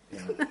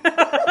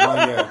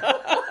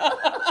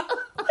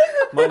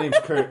 My name's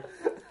Kurt.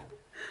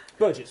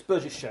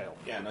 Burgess Shale.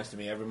 Yeah, nice to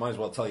meet you. Might as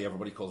well tell you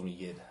everybody calls me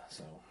Yid,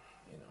 so,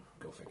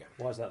 go figure.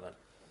 Why is that then?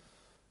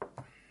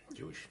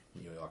 Jewish,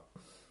 New York.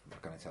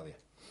 What can I tell you?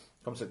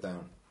 Come sit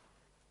down.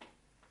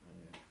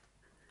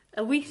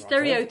 Are we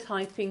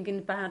stereotyping in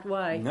a bad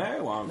way?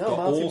 No, I've got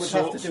all Martin would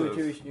sorts have to do of... a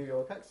Jewish New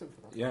York accent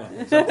for that. Yeah,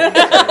 exactly.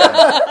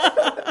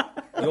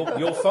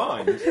 You'll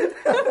find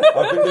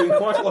I've been doing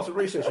quite a lot of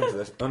research into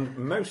this, and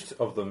most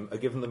of them are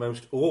given the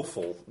most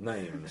awful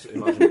names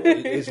imaginable.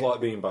 It is like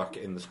being back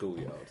in the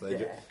schoolyard.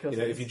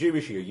 If you're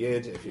Jewish, you're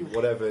Yid. If you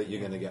whatever,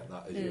 you're going to get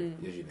that as your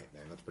nickname.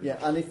 That's pretty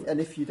much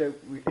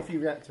if you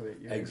react to it,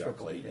 you're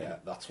exactly. in trouble. Yeah,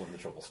 that's when the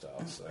trouble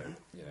starts. So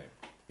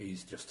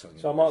he's just telling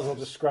you. So I might as well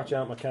just scratch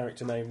out my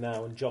character name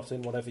now and jot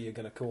in whatever you're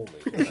going to call me.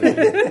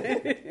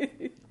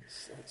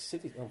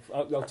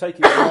 I'll take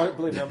it. I don't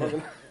believe me.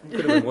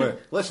 Could have been worse.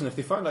 Listen, if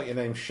they find out your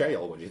name's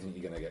Shale, what do you think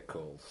you're going to get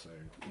called? So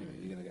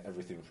you're going to get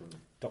everything from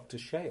Dr.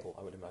 Shale,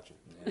 I would imagine.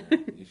 Yeah,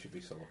 you should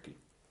be so lucky.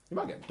 You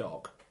might get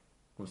Doc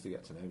once they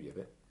get to know you a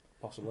bit.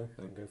 Possibly.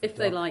 If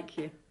they like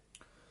you.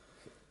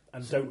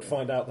 And So, don't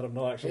find out that I'm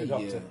not actually a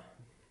doctor.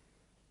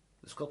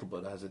 The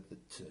scuttlebutt has it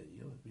that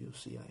you're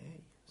CIA.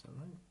 Is that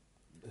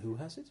right? Who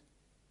has it?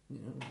 You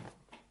know,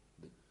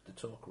 the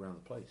talk around the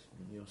place.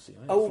 You're CIA.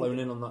 Oh. Flown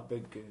in on that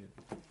big.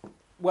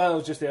 Well, it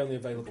was just the only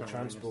available Prime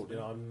transport. You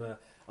Minister. know,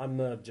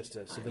 I'm just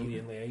a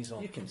civilian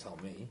liaison. You can tell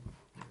me.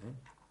 You know.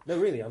 No,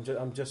 really,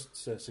 I'm just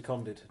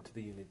seconded to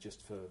the unit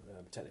just for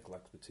technical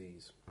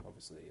expertise.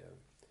 Obviously.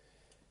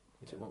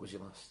 So what was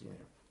your last?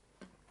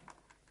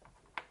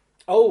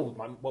 Oh,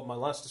 my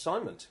last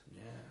assignment.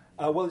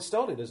 Yeah. Well, it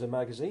started as a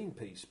magazine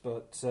piece,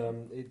 but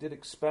it did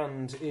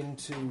expand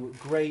into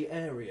Grey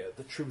Area: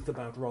 The Truth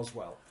About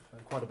Roswell.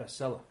 Quite a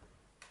bestseller.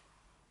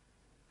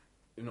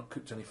 You've not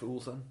cooked any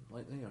fools then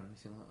lately, or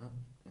anything like that.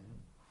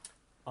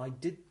 I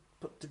did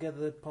put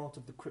together part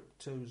of the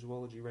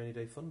Cryptozoology Rainy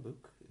Day Fun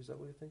Book. Is that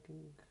what you're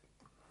thinking?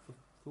 For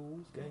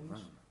fools, games?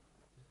 Right.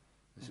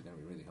 This is going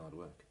to be really hard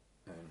work.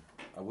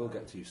 I will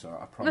get to you, sir.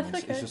 I promise.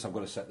 That's okay. It's just I've got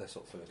to set this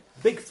up first.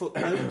 Bigfoot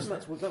Notes,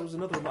 that was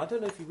another one. I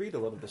don't know if you read a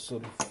lot of this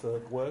sort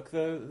of work.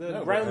 They're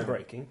No, but,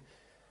 groundbreaking.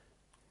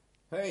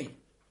 Hey,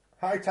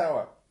 high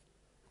tower.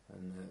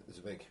 And there's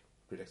a big,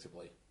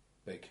 predictably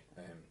big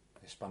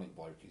Hispanic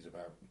bloke. He's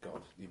about,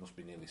 God, he must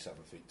be nearly 7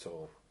 feet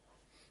tall.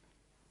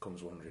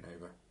 Comes wandering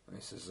over. And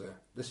he says,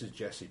 this is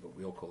Jesse, but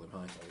we all call him High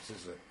Tower. He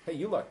says, hey,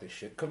 you like this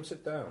shit, come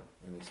sit down.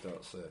 And he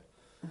starts,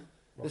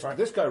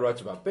 this guy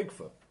writes about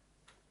Bigfoot.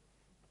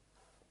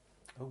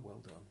 Oh,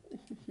 well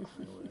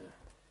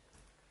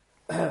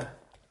done.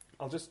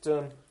 I'll just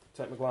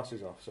take my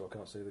glasses off so I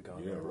can't see the guy.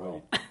 Yeah, very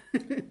well.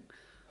 right.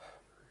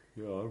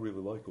 Yeah, I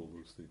really like all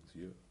those things,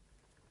 yeah.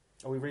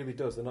 Oh, he really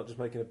does. They're not just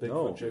making a Bigfoot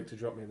No. joke to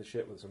drop me in the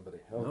shit with somebody.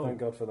 Oh, No. thank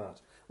God for that.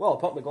 Well, I'll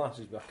pop my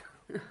glasses back.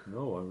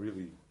 No, I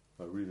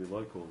really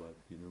like all that,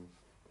 you know.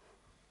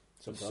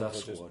 Sometimes I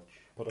just Sasquatch.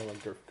 put on a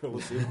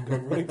gorilla suit and go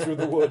running through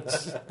the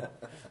woods.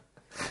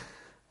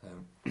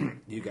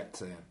 You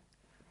get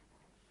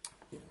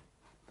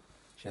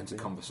into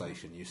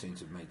conversation. You seem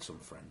to have made some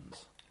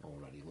friends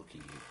already.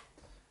 Lucky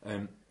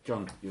you.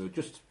 John, you're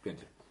just going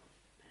to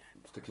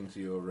stick into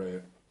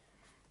your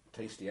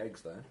tasty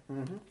eggs there.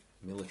 Mm-hmm.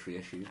 Military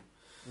issue.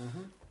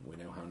 Mm-hmm. We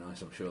know how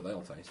nice I'm sure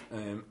they'll taste.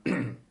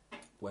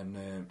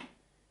 When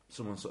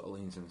someone sort of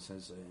leans in and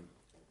says,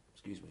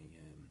 excuse me,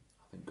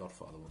 I think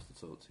Godfather wants to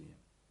talk to you.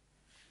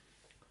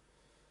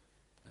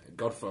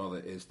 Godfather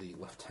is the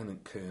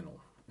lieutenant colonel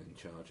in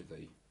charge of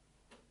the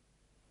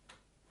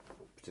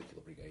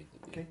particular brigade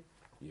that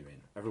you're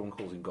in. Everyone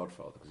calls him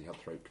Godfather because he had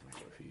throat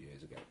cancer a few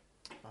years ago.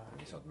 And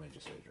he's had major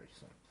surgery.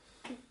 So.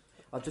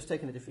 I've just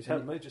taken a different. He's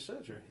had major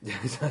surgery.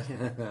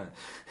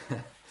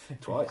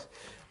 Twice.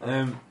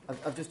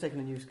 I've just taken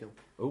a new skill.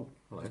 Oh,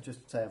 hello.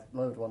 Just to say I've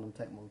lowered one and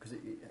taken one because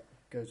it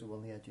goes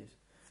along the edges.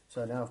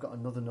 So now I've got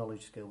another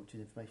knowledge skill, which is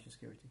information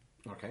security,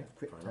 Okay.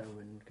 crypto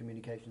and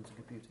communications and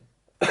computing.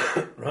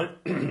 Right.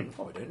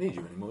 Oh, I don't need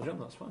you anymore, John.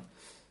 That's fine.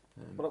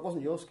 Well, that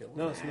wasn't your skill.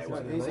 No, it's Yeah, nothing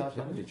well, to do he's with hard me.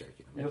 to- I'm only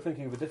joking. You're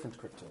thinking of a different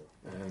crypto.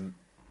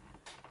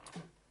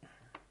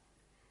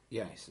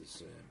 Yeah, he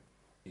says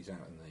he's out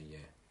in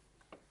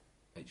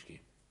the HQ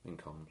in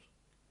comms.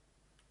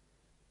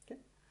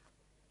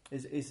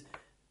 Is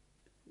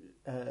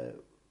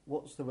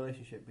what's the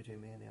relationship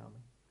between me and the army?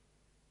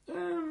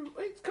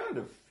 It's kind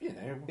of, you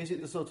know. Is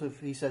it the sort of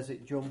he says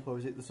it jump, or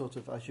is it the sort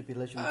of I should be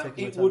leisurely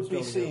taking my It time would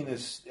be strolling seen over?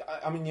 as,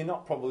 I mean, you're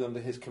not probably under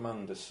his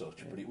command as such,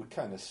 Yeah. but it would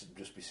kind of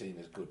just be seen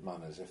as good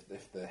manners.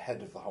 If the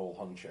head of the whole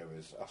honcho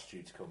has asked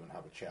you to come and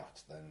have a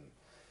chat, then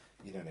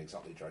you don't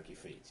exactly drag your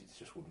feet. It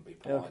just wouldn't be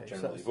polite Okay, so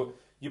generally. it's- But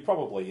you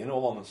probably, in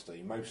all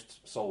honesty,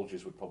 most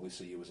soldiers would probably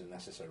see you as a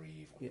necessary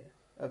evil.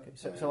 Yeah. Okay.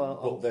 So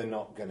I'll but they're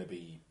not going to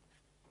be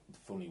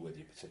funny with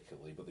you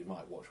particularly, but they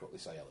might watch what they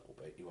say a little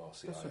bit. You are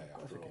CIA that's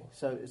after okay. all.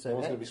 So No one's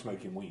going to be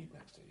smoking weed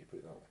next to you, put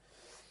it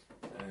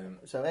that way.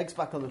 so eggs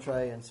back on the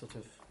tray and sort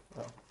of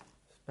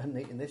spend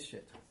eating this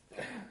shit.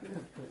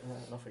 And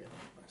off again.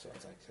 So I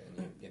take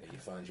it, and you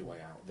find your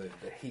way out. The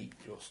heat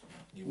just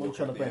you Munch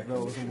walk on out a the bread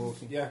roll as I'm air-conditioned-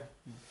 walking. Yeah.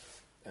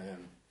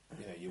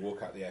 You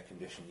walk out the air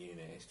conditioned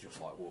unit. It's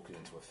just like walking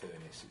into a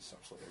furnace. It's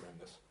absolutely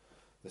horrendous.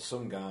 There's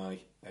some guy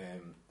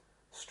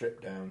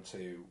stripped down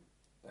to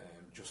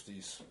just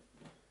his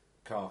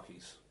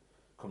khakis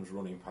comes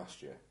running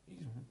past you. He's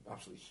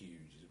absolutely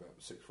huge. He's about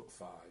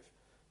 6'5",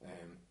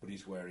 but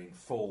he's wearing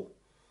full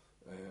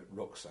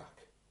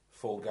rucksack,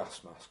 full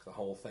gas mask, the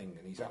whole thing,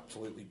 and he's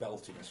absolutely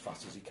belting as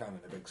fast as he can in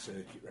a big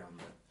circuit round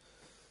there.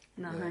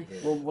 Nice.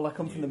 Well, I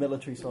come from the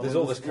military, so There's I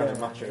all this kind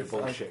of understand. macho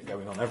bullshit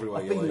going on everywhere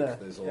I've you been look. there,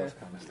 There's all yeah. this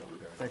kind of stuff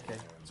going Okay. on.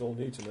 It's all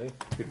new to me.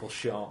 People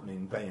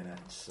sharpening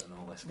bayonets and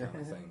all this kind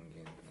of thing.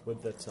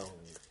 With their tongue.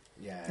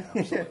 Yeah,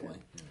 absolutely.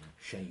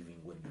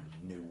 Shaving women,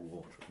 no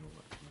water and all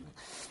that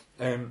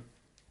kind of thing.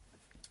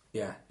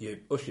 Yeah, you're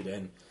ushered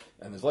in,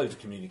 and there's loads of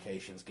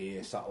communications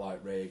gear,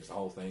 satellite rigs, the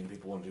whole thing.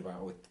 People wondering about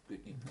all the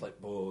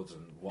clipboards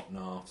and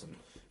whatnot, and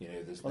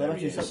there's Well, I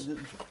imagine various.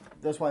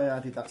 that's why I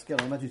added that skill.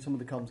 I imagine some of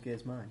the comms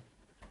gear's mine.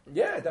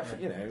 Yeah,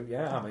 definitely.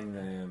 I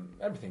mean,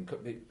 everything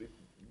it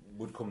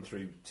would come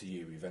through to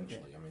you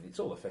eventually. I mean, it's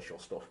all official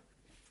stuff.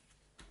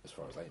 as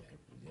far as they know.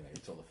 You know,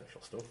 it's all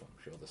official stuff. I'm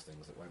sure there's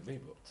things that won't be,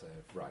 but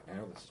right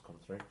now this has come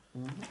through.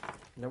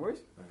 No worries.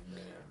 And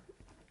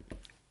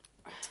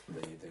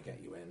they get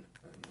you in,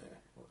 and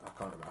I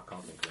can't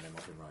think of the name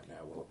of him right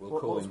now. We'll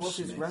call him what's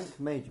his Smith. rank?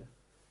 Major?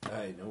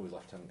 No, he's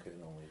Lieutenant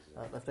Colonel. He's,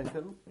 Lieutenant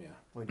Colonel? yeah.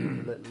 Or do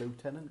you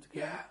Lieutenant?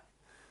 Yeah.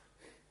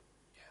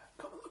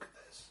 Come and look at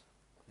this.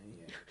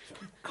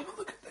 Come and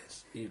look at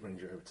this. He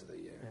brings you over to the...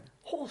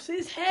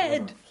 Horse's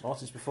head!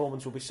 Marty's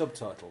performance will be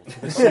subtitled for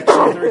this section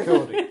of the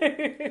recording.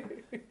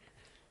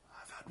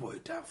 I've had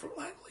word down from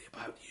Langley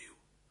about you.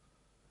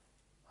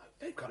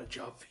 They've got a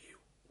job for you.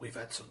 We've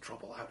had some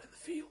trouble out in the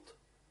field.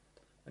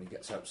 And he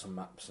gets out some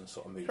maps and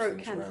sort of moves Throat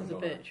things cancer's around a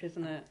on bitch,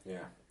 isn't it?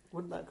 Yeah.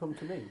 Wouldn't that come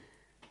to me?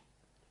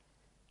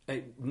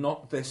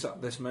 Not this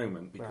at this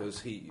moment,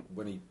 because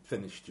when he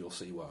finished, you'll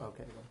see why.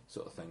 Okay.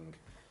 Sort of thing.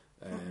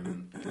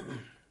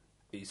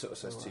 He sort of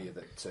says to you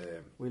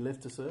that... we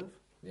live to serve?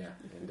 yeah,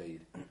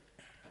 indeed.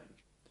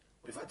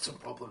 We've had some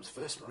problems.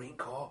 1st Marine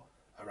Corps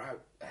are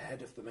out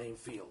ahead of the main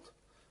field.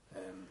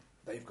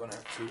 They've gone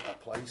out to A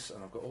place,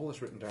 and I've got all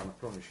this written down, I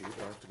promise you,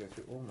 but I have to go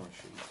through all my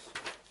sheets.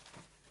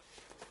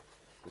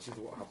 This is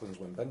what happens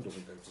when Ben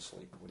doesn't go to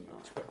sleep when you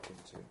expect him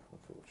to,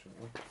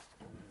 unfortunately.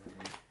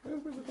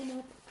 Where's my little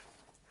map?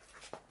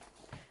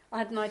 I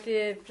had an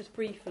idea, just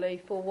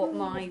briefly, for what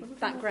my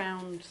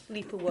background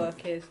sleeper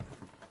work is.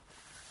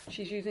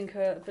 She's using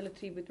her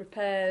ability with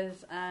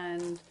repairs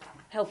and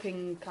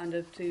helping kind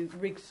of to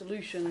rig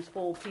solutions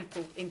for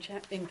people in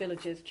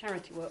villages,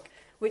 charity work,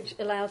 which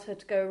allows her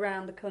to go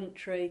around the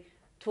country,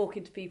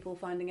 talking to people,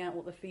 finding out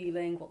what they're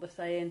feeling, what they're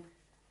saying.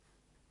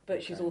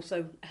 But she's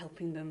also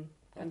helping them.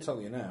 I'll tell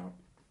you now,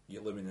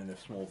 you're living in a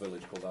small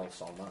village called Al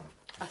Salman.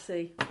 I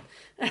see.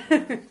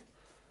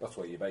 That's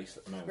where you're based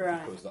at the moment,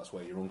 Right. because that's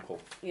where your uncle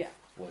Yeah.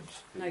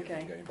 lives, who Okay.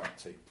 you're going back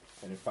to.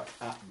 And in fact,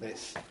 at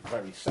this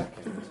very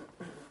second,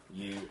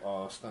 you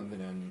are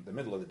standing in the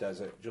middle of the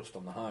desert, just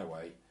on the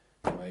highway,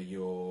 where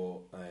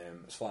your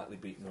slightly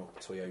beaten up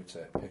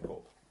Toyota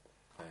pickup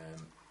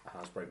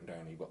has broken down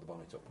and you've got the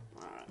bonnet up.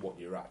 Right. What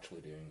you're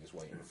actually doing is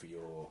waiting for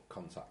your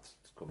contact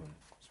to come and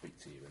speak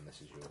to you, and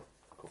this is your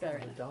couple. Very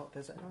The nice. dark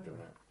desert highway. Doing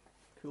it.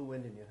 Cool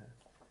wind in your hair.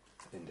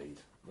 Indeed,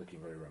 looking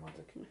very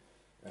romantic.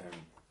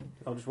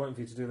 I'm just waiting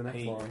for you to do the next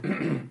He-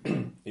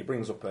 line. He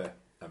brings up a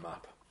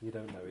map You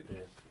don't know it, do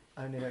you?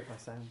 I only make my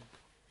sound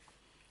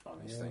on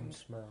his thing.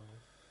 Smell.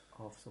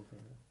 of something.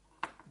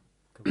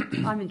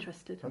 I'm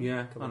interested.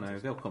 Yeah, I know,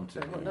 they'll come to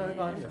No, you. no,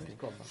 no, no.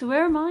 Go on, So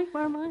where am I?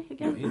 Where am I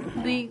again?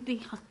 The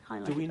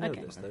highlight. Do we know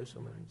okay. this though?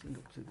 Somewhere?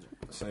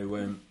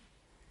 So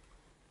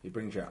he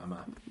brings you out a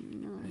map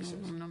and he says,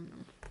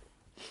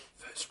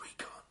 1st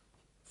Recon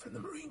from the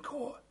Marine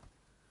Corps.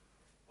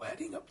 We're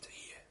heading up to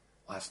here.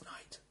 Last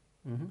night,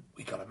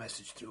 we got a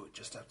message through it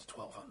just after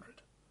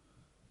 1200.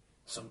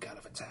 Some kind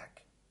of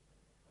attack.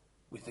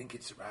 We think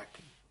it's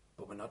Iraqi,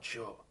 but we're not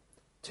sure.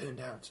 Turned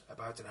out,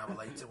 about an hour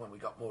later, when we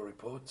got more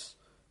reports,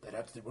 they'd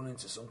had to run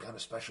into some kind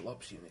of special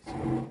ops unit.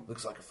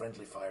 Looks like a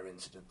friendly fire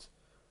incident.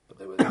 But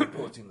they were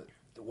reporting that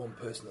the one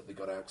person that they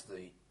got out to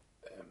the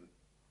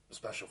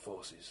special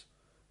forces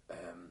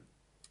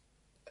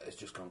has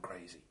just gone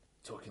crazy,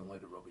 talking a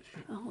load of rubbish.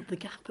 Oh, the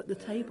gap at the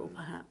table,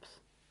 perhaps.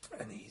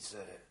 And he's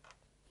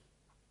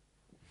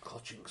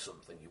clutching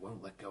something. He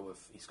won't let go of.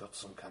 He's got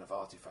some kind of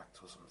artifact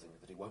or something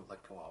that he won't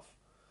let go of.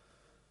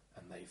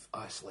 And they've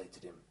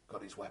isolated him,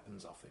 got his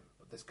weapons off him,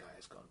 but this guy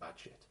has gone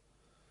batshit.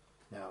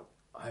 Now,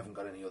 I haven't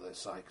got any other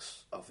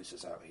Sykes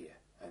officers out here,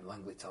 and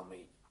Langley tell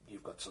me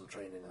you've got some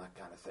training in that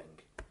kind of thing.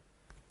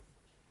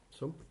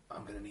 Some?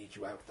 I'm going to need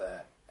you out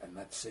there, and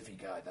that civvy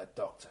guy, that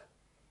doctor,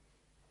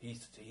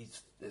 he's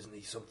isn't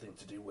he something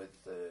to do with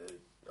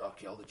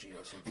archaeology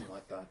or something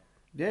like that?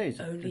 Yeah, he's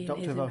Only a in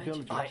doctor his of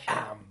archaeology. imagination.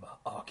 I am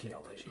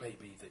archaeology. It may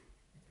be that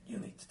you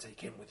need to take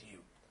him with you.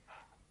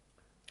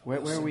 Where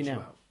We'll are we send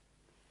you now? out.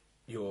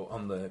 you're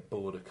on the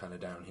border kind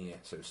of down here,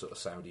 so sort of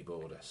Saudi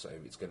border, so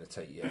it's going to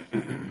take you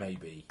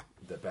maybe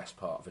the best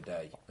part of a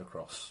day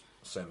across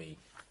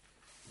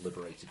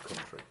semi-liberated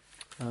country.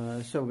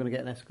 So we're going to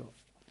get an escort.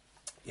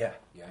 Yeah,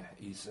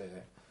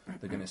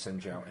 they're going to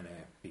send you out in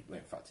a...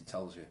 In fact, he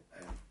tells you,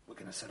 We're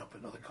going to set up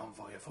another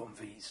convoy of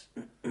Humvees.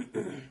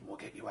 And we'll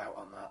get you out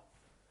on that.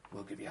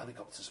 We'll give you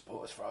helicopter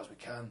support as far as we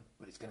can,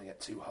 but it's going to get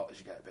too hot as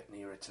you get a bit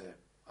nearer to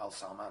Al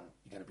Salman.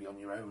 You're going to be on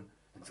your own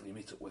until you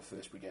meet up with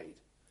 1st Brigade.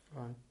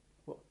 Right.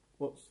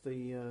 What's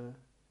the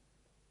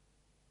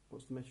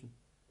mission?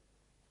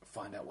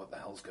 Find out what the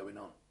hell's going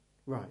on.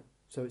 Right.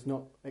 So it's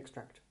not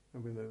extract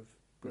and remove.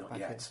 Put it Not back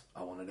yet.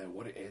 I want to know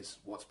what it is,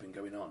 what's been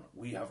going on.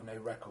 We have no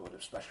record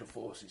of special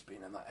forces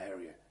being in that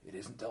area. It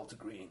isn't Delta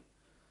Green.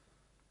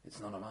 It's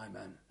none of my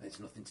men. It's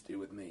nothing to do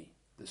with me.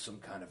 There's some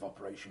kind of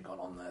operation gone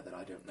on there that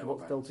I don't know in. What's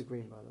about. Delta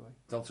Green, by the way?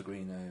 Delta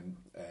Green,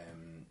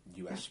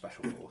 US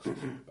Special Forces,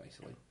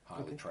 basically.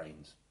 Highly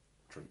trained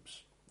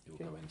troops who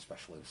will go in,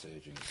 special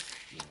insurgents,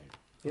 you know.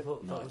 I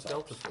thought that was Night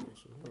Delta Ops. Force.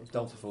 wasn't it?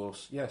 Delta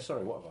Force, yeah,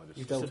 sorry, what have I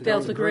just Delta said?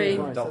 Delta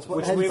Green. Right, that's what-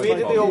 Which hence we the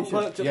immediately all confusion.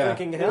 perked up Yeah.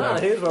 thinking, Yeah.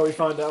 here's where we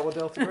find out what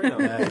Delta Green are.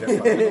 No, you don't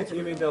find Delta You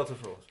Green. mean Delta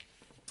Force?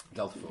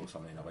 Delta Force, I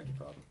beg your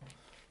pardon.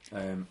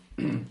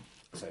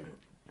 So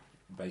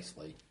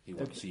basically, he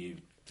wants you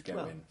to go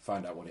Well- in,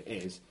 find out what it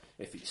is.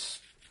 If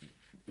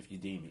you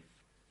deem it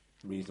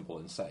reasonable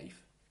and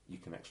safe, you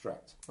can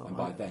extract. Oh, And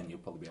by right. then, you'll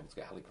probably be able to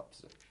get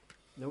helicopters in.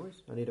 No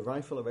worries. I need a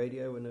rifle, a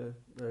radio, and an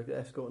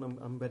escort, and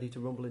I'm ready to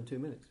rumble in 2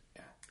 minutes.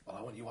 Yeah. Well,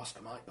 I want you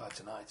Oscar Mike by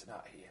tonight and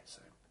out of here.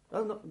 So.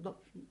 Oh, not.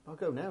 I'll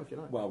go now if you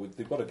like. Well,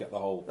 they've got to get the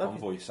whole Okay.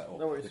 convoy set up.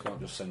 No worries. They can't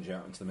just send you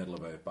out into the middle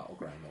of a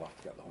battleground. They'll have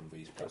to get the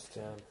Humvees Just,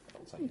 prepped.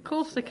 That'll take Of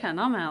course they can.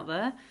 I'm out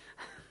there.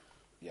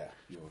 Yeah,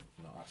 you're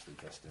not actually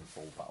dressed in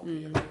full battle gear.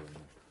 You're in the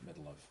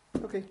middle of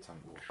Okay. tank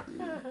war.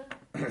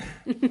 I'm going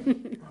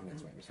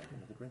to make myself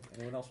another drink.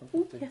 Anyone else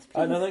want to? Yes,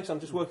 No, thanks. I'm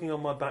just working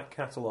on my back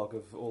catalogue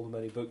of all the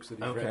many books that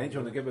he's Okay, written. do you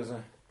want to give us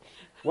a...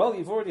 Well,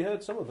 you've already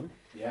heard some of them.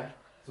 Yeah,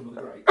 some of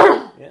the great.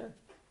 Yeah.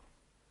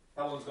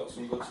 Helen's got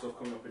some good stuff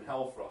coming up in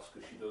Hellfrost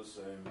because she does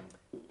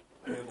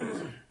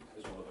herbalism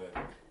as one of her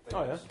things.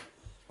 Oh, yeah.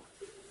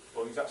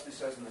 Well, it actually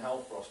says in the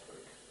Hellfrost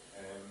book,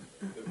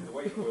 the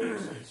way it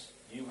works is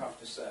you have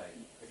to say,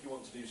 if you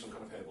want to do some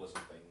kind of herbalism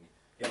thing,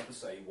 you have to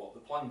say what the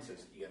plant is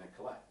that you're going to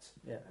collect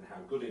and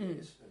how good it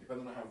is. And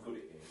depending on how good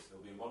it is,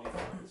 there'll be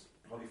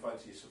modified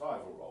to your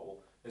survival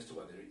roll as to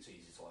whether it's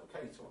easy to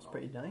locate or not. It's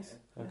pretty nice.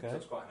 Yeah. Okay. So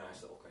it's quite a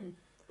nice little thing.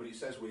 But it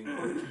says we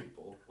encourage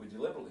people, we're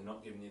deliberately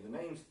not giving you the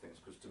names of things,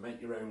 because to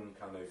make your own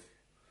kind of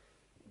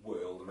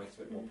world and make it a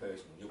bit more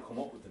personal, you'll come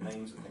up with the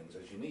names of things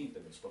as you need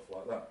them and stuff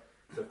like that.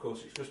 So of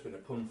course it's just been a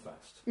pun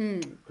fest,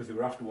 because they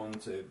were after one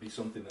to be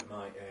something that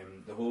might,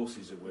 the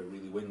horses were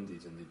really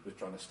winded and they were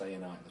trying to stay a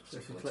night in a So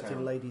she's particular collecting a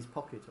town. lady's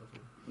pocket or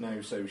something.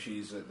 No,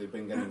 so they've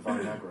been getting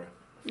Viagra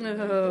from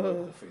the Oh.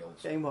 local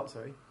fields. Getting what,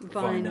 sorry?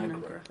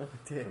 Vinegar. Oh,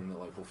 dear. From the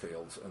local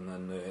fields, and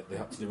then they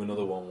had to do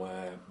another one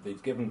where they'd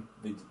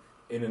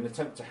in an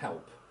attempt to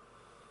help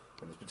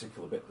in this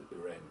particular bit that they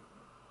were in,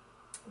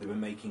 they were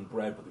making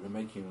bread, but they were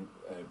making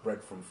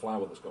bread from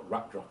flour that's got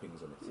rat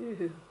droppings in it.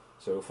 Ew.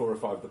 So 4 or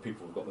 5 of the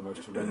people have got the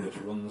most horrendous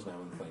runs now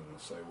and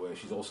things. So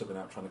she's also been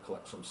out trying to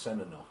collect some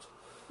senna knot.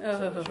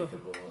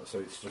 So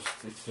it's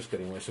just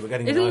getting worse. So we're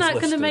getting. Isn't a nice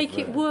that going to list make of,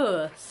 it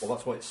worse? Well,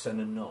 that's why it's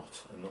senna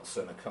knot and not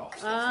senna cot.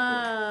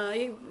 Ah,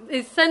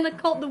 is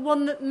Senecot the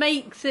one that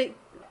makes it?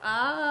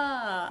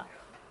 Ah,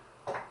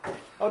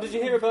 Oh, did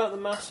you hear about the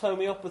mass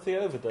homeopathy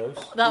overdose?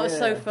 that was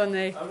so Yeah.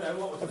 funny.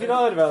 Have you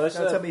not heard about this?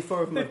 Now tell me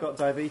 4 of them have got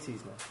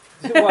diabetes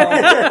now.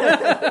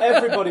 Well,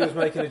 everybody was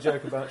making a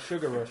joke about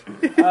Sugar Rush.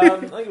 I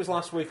think it was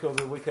last week or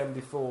the weekend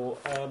before.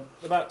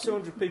 About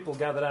 200 people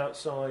gathered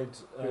outside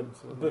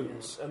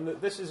Boots, and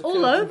this is All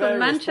in over various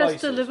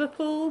Manchester, places.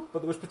 Liverpool. But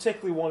there was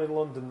particularly one in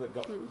London that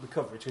got the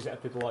coverage because it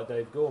had people like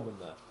Dave Gorman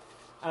there,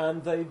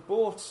 and they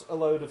bought a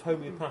load of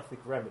homeopathic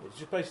remedies,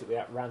 just basically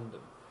at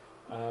random.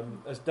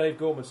 As Dave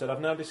Gorman said, I've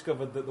now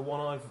discovered that the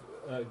one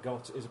I've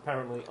got is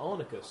apparently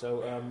arnica,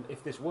 so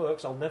if this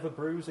works, I'll never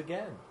bruise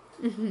again.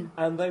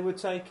 And they were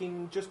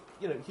taking just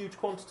huge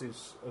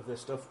quantities of this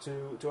stuff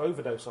to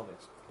overdose on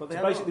it, But they to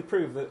have basically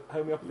prove that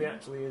homeopathy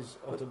actually is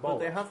utter But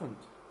they bollocks. haven't.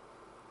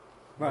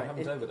 They Right.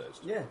 haven't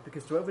overdosed. Yeah,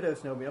 because to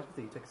overdose in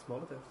homeopathy, you take a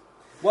smaller dose.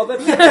 Well,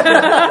 they've said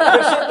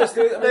this.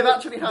 I mean, They've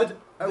actually had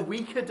a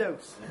weaker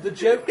dose. the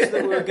jokes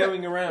that were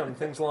going around,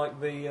 things like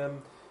the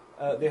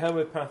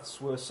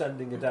homeopaths were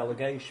sending a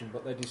delegation,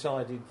 but they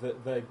decided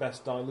that they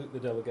best dilute the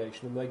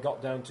delegation, and they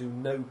got down to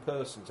no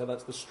person. So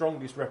that's the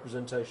strongest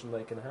representation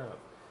they can have.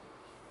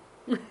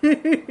 And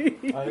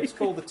it's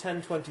called the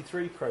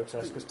 1023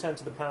 protest because 10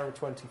 to the power of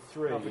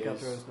 23 is.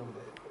 Avogadro's number.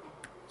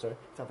 Sorry?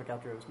 It's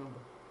Avogadro's number.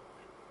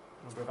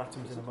 Number of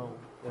atoms in a mole.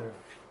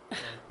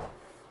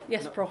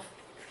 Yes, No. Prof.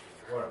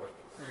 Whatever.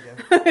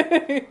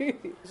 There we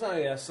go. So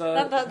yes,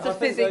 That's I a think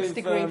physics they've,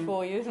 degree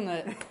for you, isn't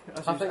it?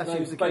 I think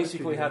they've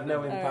basically had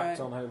no impact Alright.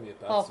 on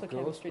homeopaths, Half a of course.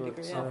 chemistry But,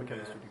 degree, Half a yeah.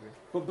 chemistry degree.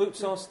 but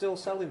Boots are still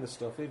selling the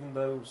stuff, even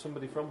though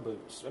somebody from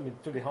Boots,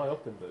 pretty high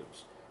up in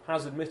Boots,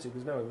 has admitted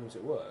there's no evidence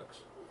it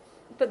works.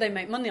 But they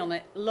make money on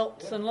it.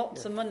 Lots and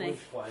lots of money.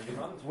 Supply and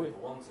demand. We-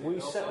 People want it. we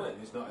They'll set- sell it.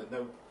 It's not,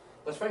 no,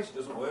 let's face it, it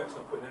doesn't work. It's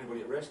not putting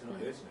anybody at risk. It's not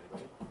hurting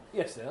anybody.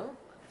 Yes, they are.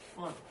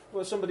 Fine.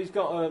 Well, somebody's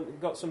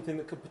got something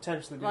that could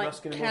potentially be Like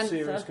masking a more cancer.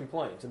 serious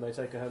complaint, and they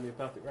take a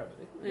homeopathic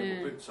remedy. Yeah,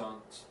 Yeah. but boots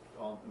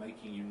aren't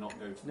making you not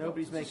go to the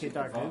Nobody's doctor to making seek a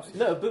diagnosis.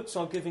 advice. No, Boots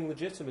are giving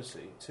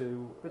legitimacy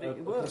to But a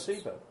it works.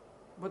 placebo.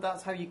 But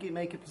that's how you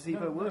make a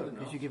placebo No, work, they're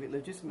because not. you give it No,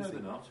 legitimacy. they're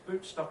not.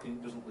 Boot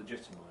stocking doesn't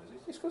legitimise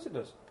it. Yes, of course it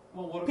does.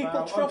 Well, what People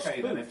about, trust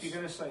okay, then, Boots. if you're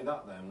going to say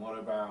that, then what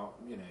about,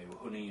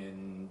 honey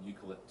and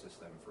eucalyptus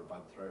then for a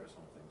bad throat or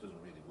something? It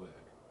doesn't really work.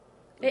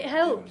 It Doesn't do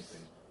helps.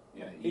 anything.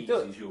 Yeah, it It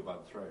does. eases your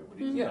bad throat, but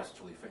it doesn't Yeah.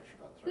 actually fix your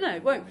bad throat. No,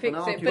 it won't fix An it,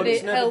 argument- but But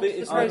it's it never helps been-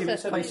 the it's Argument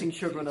process of placing it.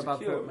 sugar on a It's a bad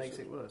cure, throat makes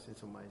so- it worse in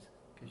some ways,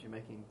 because you're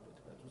making...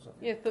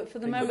 Yeah, but for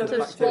the Think moment of of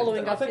the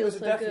swallowing, I I think feel there's a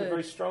so definite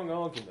very good. strong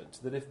argument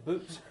that if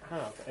Boots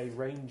have a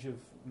range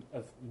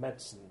of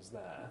medicines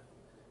there,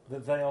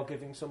 that they are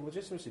giving some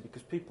legitimacy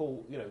because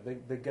people,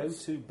 they go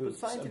to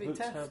Boots and scientific Boots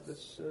tests- have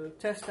this.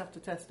 Test after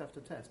test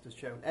after test has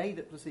shown, A,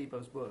 that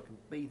placebos work, and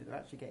B, that they're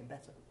actually getting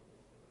better.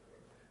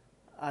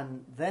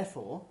 And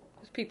therefore...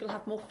 Because people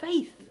have more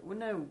faith. Well,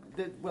 no,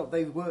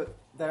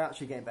 they're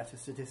actually getting better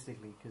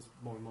statistically because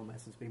more and more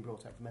medicine's being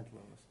brought out for mental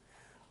illness.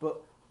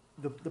 But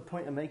the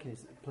point I'm making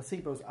is that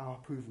placebos are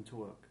proven to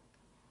work.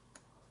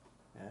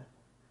 Yeah.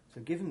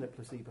 So given that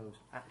placebos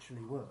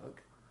actually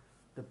work,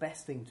 the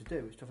best thing to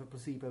do is to have a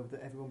placebo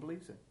that everyone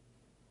believes in.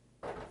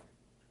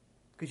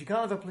 Because you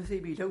can't have a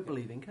placebo you don't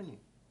believe in, can you?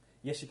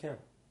 Yes, you can.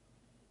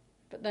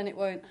 But then it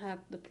won't have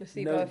the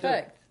placebo No,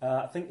 effect.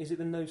 I think, is it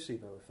the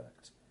nocebo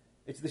effect?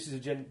 This is a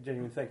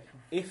genuine thing.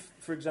 If,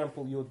 for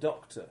example, your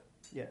doctor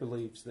Yeah.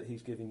 believes that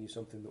he's giving you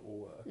something that will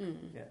work,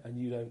 Yeah. and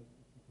you don't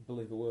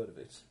believe a word of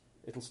it,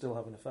 it'll still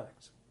have an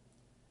effect.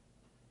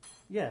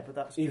 Yeah, but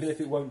that's Even just-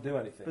 if it won't do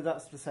anything. But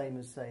that's the same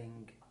as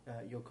saying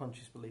your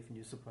conscious belief and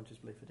your subconscious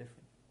belief are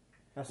different.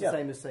 That's the Yeah.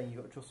 same as saying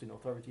you've got trust in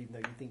authority even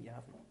though you think you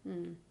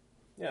haven't.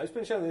 Yeah, it's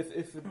been shown that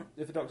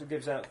if a doctor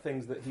gives out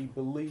things that he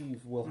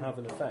believes will have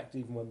an effect,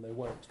 even when they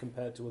won't,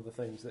 compared to other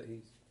things that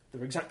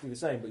they're exactly the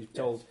same, but you've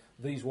told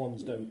these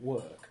ones don't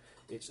work,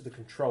 it's the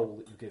control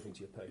that you're giving to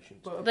your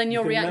patient. But Then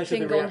you're You can measure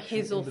reacting the on reaction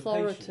his in the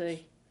authority.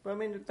 patient. But I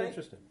mean, It's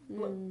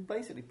interesting.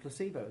 basically,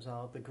 placebos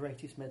are the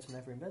greatest medicine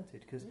ever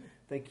invented because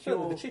they Certainly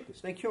cure the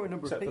cheapest. they cure a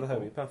number Except of for the people.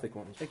 homeopathic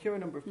ones. They cure a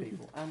number of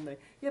people, and they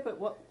But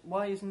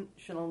why isn't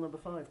Chanel No.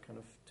 5 kind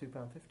of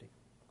 £2.50?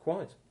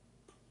 Quite.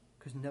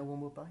 Because no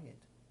one will buy it.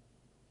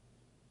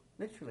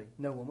 Literally,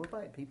 no one will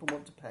buy it. People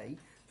want to pay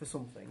for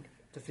something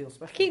to feel I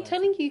special. keep about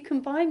telling it. you can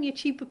buy me a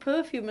cheaper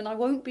perfume and I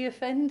won't be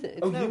offended.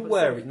 Oh, No, you but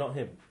wear sorry. it, not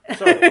him.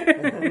 Sorry,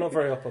 I'm not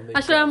very up on these.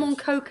 Actually, I'm on guys.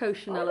 Coco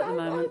Chanel at the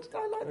moment.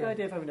 I like the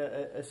idea of having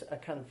a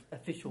kind of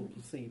official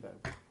placebo,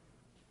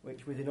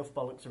 which with enough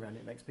bollocks around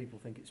it makes people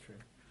think it's true.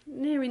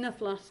 Near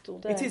enough lasts all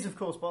day. It is, of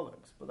course,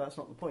 bollocks, but that's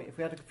not the point. If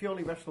we had a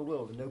purely rational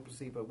world and no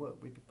placebo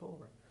worked, we'd be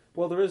poorer.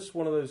 Well, there is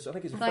one of those, I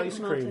think it's a Thanks,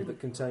 face cream Martin. that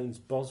contains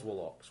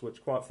Boswellox,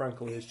 which quite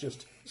frankly is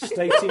just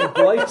stating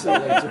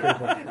blatantly to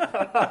people.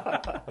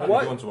 I don't know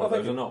if you want to want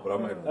those or not, but I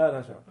made them.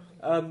 That's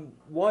right.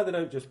 Why they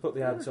don't just put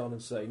the ads on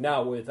and say,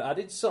 now with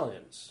added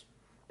science.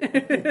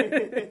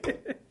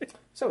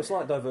 So a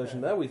slight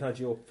diversion there. We've had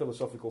your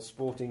philosophical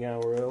sporting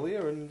hour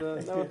earlier, and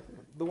now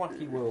the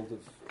wacky world of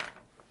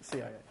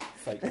CIA.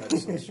 fake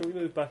medicine. Shall we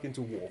move back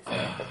into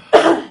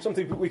warfare?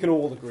 Something we can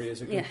all agree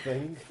is a good Yeah.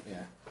 thing.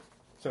 Yeah.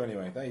 So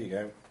anyway, there you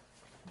go.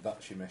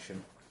 That's your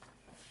mission.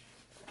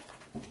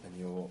 And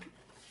you're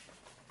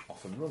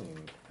off and running.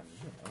 And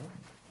you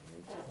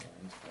need to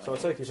find So I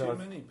take it too I've-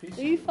 many pieces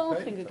Are you of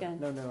farting paper. again?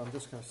 No, I'm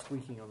just kind of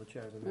squeaking on the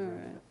chairs. All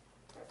right.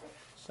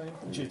 Same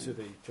thing. Due to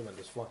the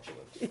tremendous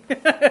flatulence.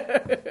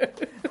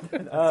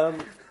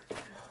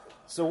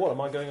 So what,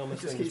 am I going on this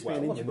It just thing as keeps me well?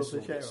 an I inch mean, above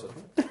this the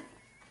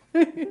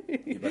will chair.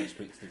 be You better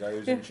speak to the guy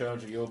who's in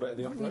charge of your bit of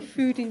the operation.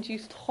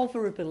 Food-induced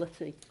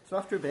hoverability. So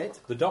after a bit,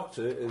 The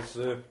doctor is...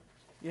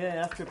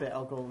 after a bit,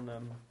 I'll go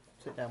and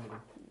sit down with him.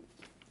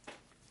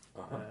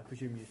 uh-huh. I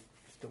presume you're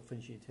still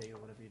finishing your tea or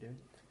whatever you're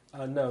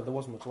doing. No, there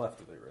wasn't much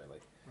left of it, really.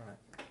 Right.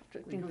 We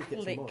Dripping can always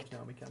get some more. flick. It's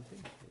now in my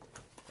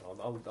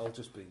canteen. I'll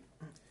just be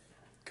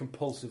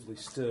compulsively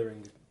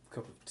stirring a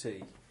cup of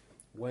tea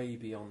way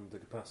beyond the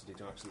capacity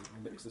to actually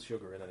mix the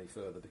sugar in any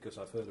further, because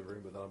I've heard a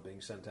rumour that I'm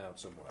being sent out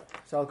somewhere.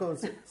 So I'll go and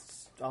sit.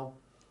 I'll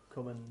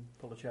come and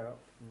pull a chair up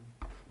and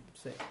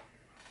sit.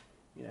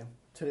 You know,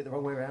 turn it the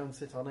wrong way around,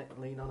 sit on it,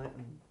 lean on it,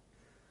 and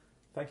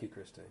Thank you,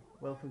 Christine.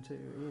 welcome to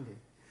India.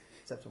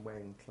 Except I'm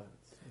wearing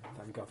clothes.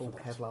 Thank God Full for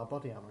that. Kevlar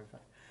body armour, in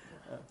fact.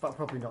 But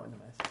probably not in the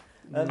mess.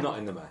 Not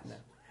in the mess.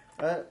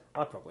 No.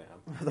 I probably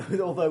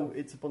am. Although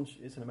it's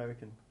an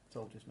American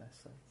soldiers' mess,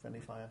 so friendly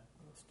fire,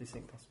 it's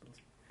distinct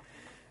possibility.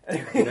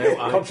 You know,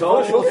 I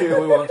told you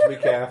we want to be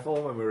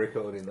careful when we're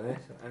recording this.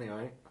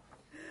 Anyway,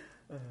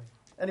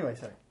 Anyway,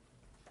 sorry.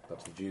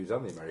 that's the Jews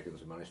and the Americans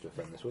who managed to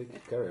offend this week.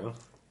 Carry on.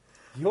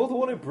 You're the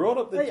one who brought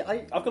up the...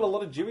 Hey, I've got a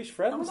lot of Jewish I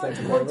friends. would like thank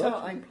to you very point much.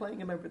 out I'm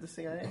playing a member of the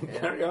CIA.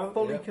 Carry on.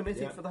 Fully Yeah,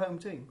 committed yeah. for the home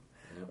team.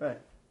 Yeah.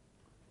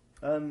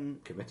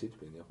 Right. Committed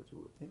being the operative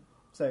word.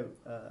 So,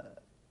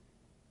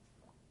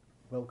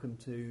 welcome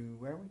to...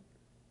 Where are we?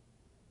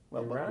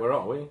 Well, Iraq? Where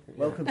are we?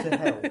 welcome to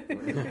hell.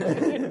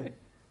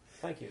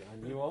 Thank you.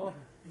 And you are?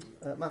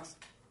 Mas.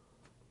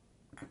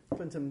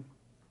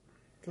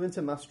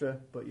 Clinton Mastra,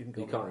 but you can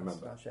call You me can't Mas.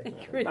 remember. I'll shake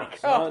my Really hand.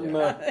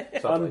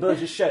 can't. I'm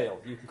Burgess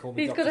Shale. You can call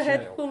me He's Dr. got a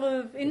head Shale. full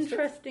of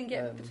interesting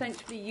yet Um,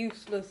 potentially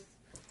useless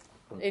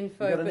You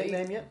info, got a but he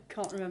nickname yet?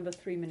 can't remember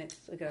 3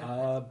 minutes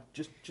ago.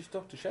 Just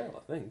Dr. Shale,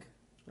 I think.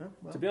 Oh,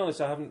 well. To be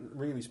honest, I haven't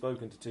really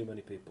spoken to too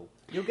many people.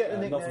 You'll get a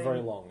nickname. Not for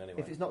very long, anyway.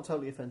 If it's not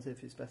totally offensive,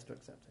 it's best to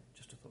accept it.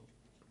 Just a thought.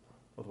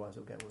 Otherwise,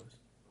 it'll get worse.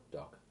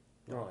 Doc.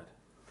 Right.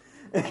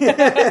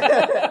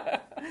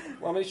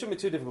 Well, I mean, it shouldn't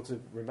be too difficult to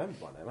remember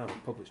my name. I'm a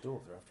published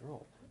author, after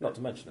all. Not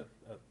to mention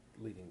a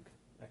leading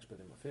expert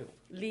in my field.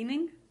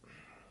 Leaning?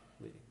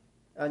 Leading.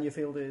 And your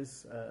field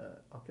is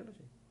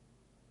archaeology.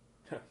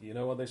 You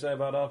know what they say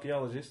about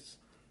archaeologists?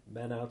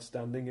 Men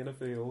outstanding in a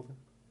field.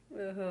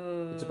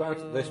 It's about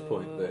at this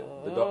point that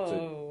the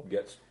doctor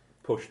gets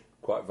pushed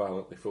quite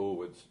violently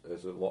forwards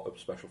as a lot of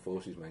special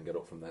forces men get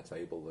up from their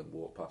table and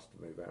walk past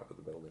and move out of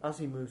the building. As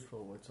he moves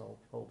forwards, I'll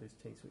hold his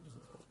tea so it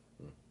doesn't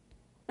spill.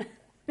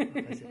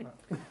 Face it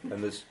back.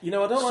 And there's You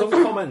know, I don't some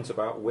like... comment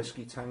about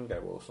Whiskey Tango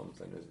or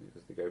something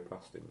as they go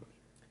past him.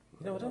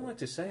 You know, I don't like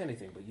to say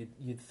anything, but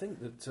you'd think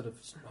that sort of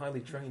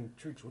highly trained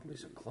troops wouldn't be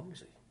so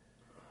clumsy.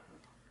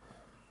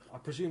 I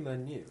presume they're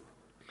new.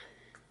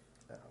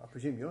 I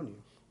presume you're new.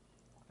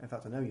 In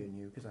fact, I know you're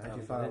new because I had I your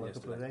was file in a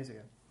couple of days ago.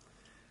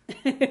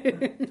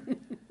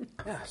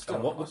 Yeah, still,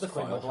 And what would that's the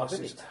quite file my have in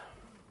blast. it?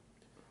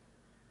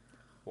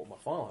 What my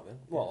file have in?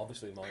 Well,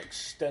 obviously my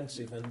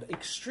extensive and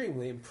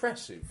extremely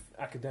impressive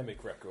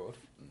academic record.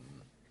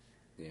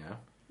 Yeah.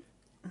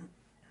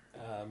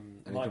 My-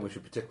 Anything we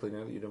should particularly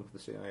know that you've done for the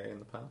CIA in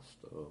the past,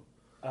 or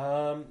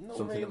not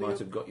something really. that might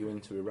have got you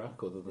into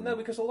Iraq, other than No,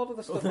 because a lot of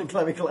the stuff. Other than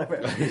clerical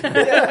error.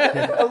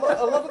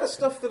 a lot of the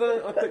stuff that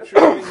I picture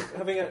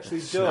having actually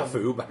done.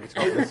 snafu back at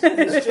home.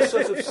 It's just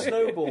sort of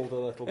snowballed a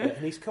little bit,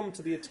 and he's come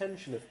to the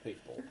attention of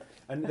people,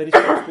 and then he's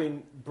perhaps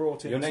been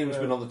brought into. Your name's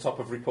been on the top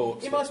of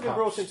reports. He might have been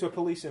brought perhaps- into a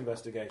police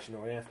investigation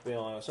or an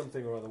FBI or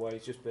something or other way.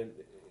 He's just been,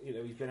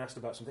 he's been asked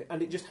about something,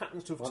 and it just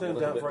happens to have Well, turned a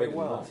little out bit very bigger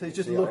than well. that. So he's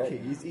just CIA. lucky.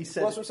 He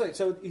said, Well, that's what I'm saying.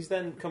 So he's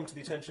then come to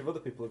the attention of other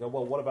people who go,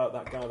 well, what about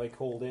that guy they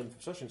called in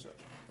for such and such?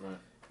 Right.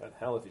 And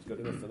hell, if he's good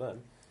enough for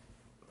them.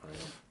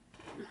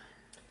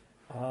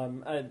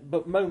 Right.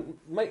 But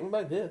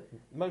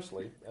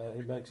mostly,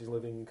 he makes his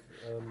living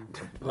I'm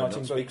writing not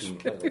books speaking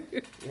clearly.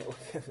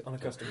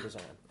 unaccustomed as I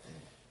am.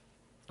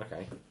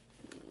 Okay.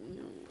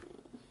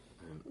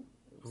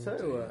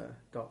 so,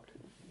 Doc,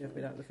 you ever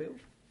been out in the field?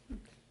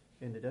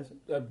 In the desert?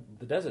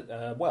 The desert,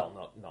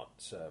 well, not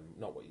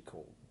what you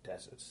call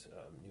desert.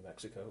 New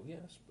Mexico,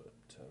 yes, but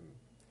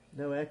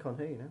No aircon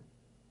here, you know?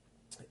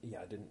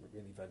 yeah, I didn't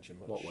really venture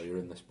much. What, while you're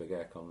in this big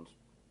aircon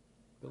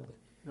building?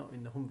 Not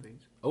in the Humvees.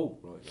 Oh,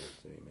 right, yeah,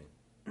 so you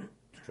mean.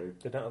 It's true.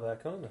 They don't have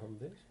aircon in the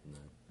Humvees. No.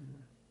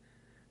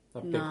 They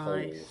have big Nice.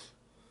 holes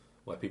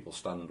where people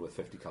stand with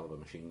 50 caliber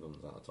machine guns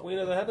at the top.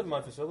 Well, the head of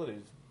my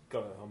facility's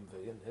got a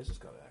Humvee, and his has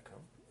got aircon.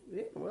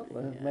 Yeah, well,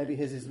 maybe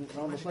his isn't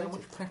on the Imagine how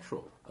plate. much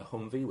petrol a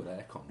Humvee with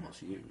aircon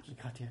must use.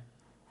 God, yeah.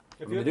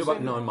 I mean, they do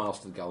about 9 miles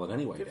to the gallon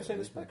anyway. Have you ever seen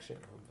don't the they? spec sheet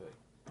on Humvee?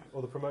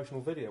 Or the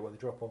promotional video where they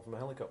drop one from a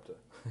helicopter?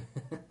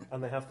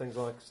 And they have things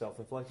like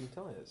self-inflating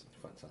tyres.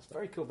 Fantastic.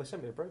 Very cool. They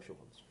sent me a brochure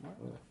once.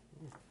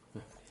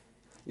 Yeah.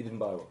 You didn't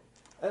buy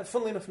one?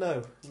 Funnily enough,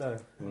 no.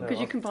 Because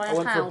you can buy I a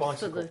went for a house for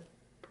bicycle. the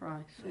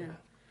price. Yeah.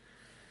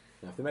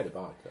 Now, if they made a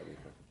bike, that'd be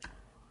impressive.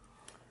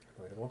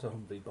 I don't want a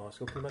Humvee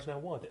bicycle. Can you imagine how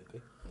wide it'd be?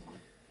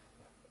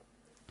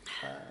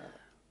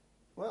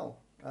 Well,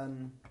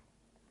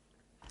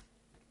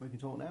 we can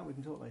talk now, we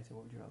can talk later.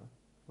 What would you rather?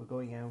 We're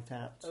going out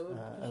at...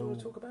 What do you want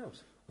to talk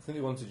about? I think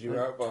they wanted you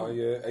out by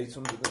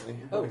 800,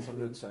 didn't they? Oh.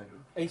 800, so.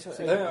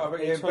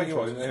 800. Beg your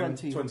pardon,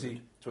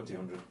 2000.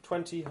 2000.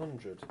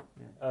 2000.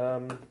 Yeah.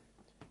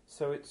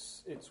 So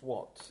it's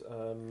what?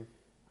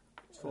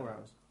 It's 4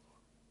 hours.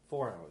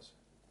 4 hours.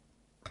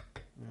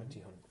 Mhm.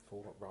 2000.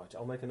 Right,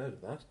 I'll make a note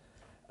of that.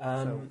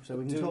 So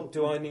we can talk...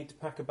 Do I need to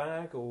pack a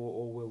bag,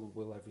 or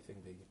will everything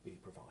be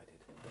provided?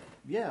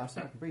 Yeah, I'll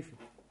start to brief you.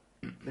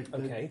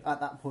 Okay. At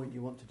that point,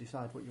 you want to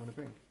decide what you want to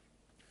bring.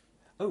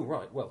 Oh,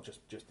 right. Well,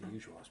 just the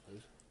usual, I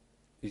suppose.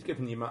 He's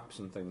given you maps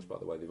and things, by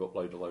the way. They've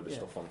uploaded a load of Yeah.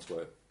 stuff onto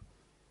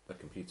a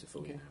computer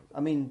for you now. I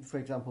mean, for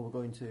example, we're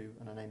going to,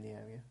 and I name the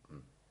area, Mm.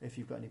 if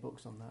you've got any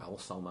books on that. Al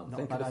Salman. Not a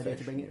Think bad of the idea fish,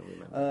 to bring it. you'll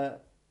remember.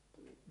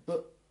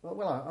 But,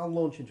 well, I'll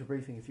launch into a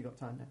briefing if you've got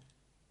time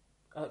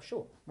now.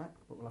 Sure. Right,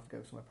 but we'll have to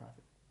go somewhere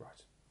private.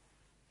 Right.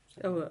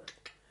 Oh,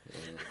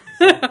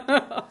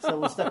 Yeah. So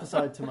we'll step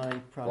aside to my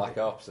Black private,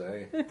 Ops,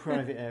 eh?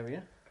 private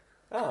area,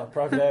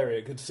 Private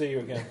area. Good to see you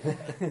again.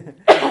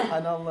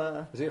 and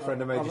I'll... Is he a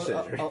friend of Major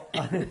Surgery?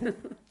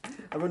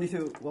 I'll run you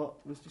through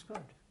what was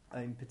described.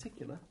 In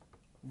particular,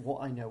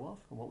 what I know of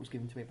and what was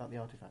given to me about the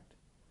artefact.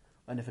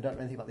 And if I don't know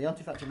anything about the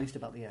artefact, at least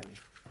about the area.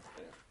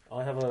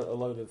 I have a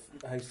load of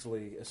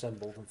hastily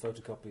assembled and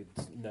photocopied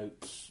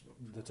notes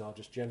that are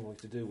just generally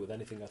to do with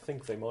anything I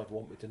think they might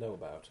want me to know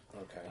about,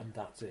 Okay. and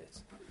that's it.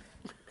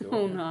 Cool.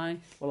 oh nice.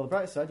 Well, on the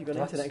bright side, you've got an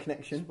That's- internet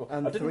connection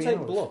and I didn't 3 take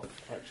hours.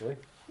 bluff, actually,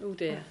 Oh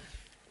dear.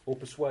 or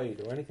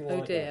persuade, or anything Oh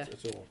like dear.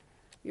 that at all.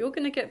 You're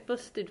going to get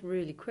busted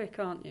really quick,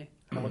 aren't you?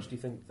 How much do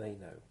you think they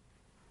know?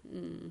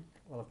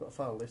 Well, I've got a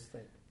file list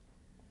thing.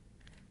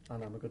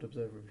 And I'm a good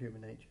observer of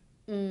human nature.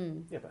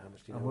 Yeah, but how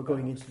much do you And know? we're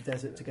going about? into the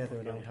desert together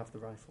and I have the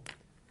rifle.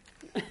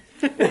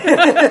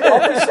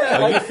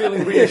 Are you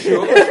feeling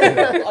reassured?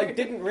 I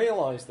didn't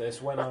realise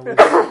this when I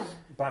was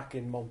back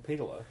in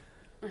Montpelier.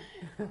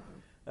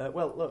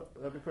 Well, look,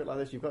 let me put it like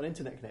this. You've got an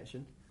internet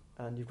connection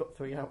and you've got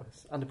 3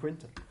 hours and a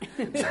printer.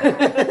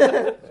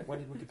 When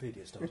did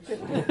Wikipedia start?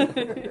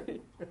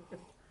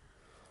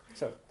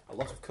 So, a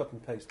lot of cut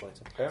and paste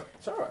later. Yeah,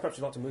 it's all right. Perhaps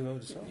you'd like to move over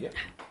to Sam? Yeah.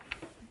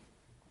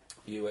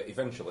 You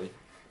eventually,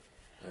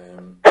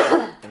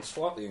 and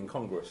slightly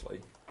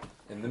incongruously,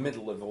 in the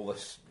middle of all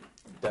this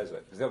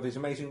desert, because they have these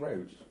amazing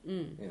roads,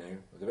 you know,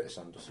 with a bit of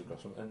sand dust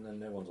across them, and then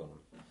no one's on them.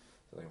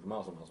 So they have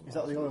miles and miles and Is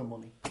miles. that the oil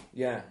money?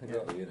 Yeah,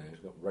 exactly. You know,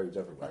 it's got roads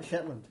everywhere. Like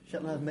Shetland.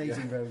 Shetland has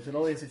amazing roads and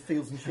all it is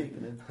fields and sheep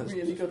and then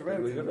really good roads.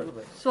 Really good in the middle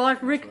of it. So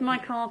I've rigged my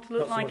car to look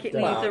Not so like much it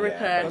desert. needs a Well,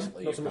 repair.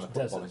 basically, Not so you much kind of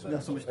put on desert. its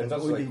Not so own. much And desert.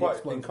 that's We like need quite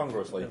explosives.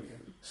 incongruously, There we go.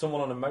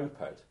 someone on a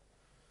moped,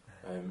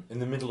 in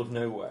the middle of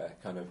nowhere,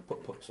 kind of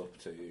puts up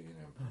to you, you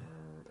know,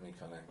 and he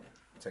kind of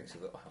takes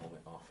his little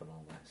helmet off and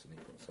all this, and he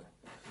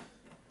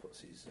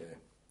puts his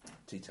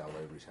tea towel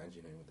over his head,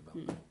 with the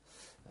belt.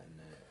 And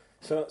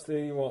so that's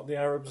the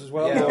Arabs as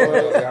well? Yeah,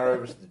 well, the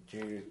Arabs, the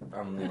Jews,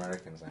 and the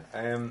Americans.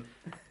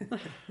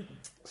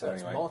 So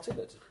That's anyway, Martin.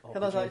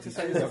 Can I like to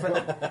say,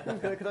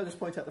 could I just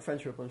point out the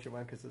French are a bunch of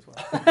wankers as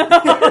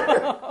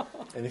well?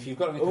 and if you've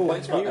got any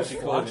complaints about this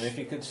recording, if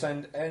you could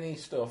send any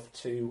stuff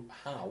to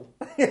Hal.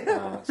 He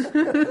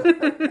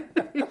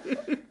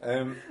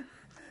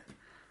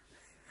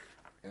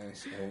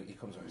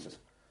comes over and says,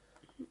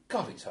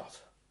 "God, it's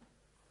hot."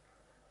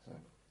 So,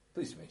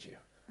 pleased to meet you.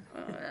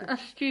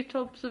 Astute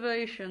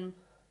observation.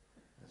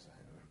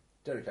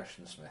 Derek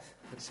Ashton Smith.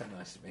 It's so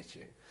nice to meet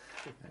you.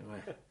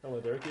 Anyway,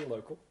 Hello, Derek. You're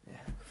local. yeah,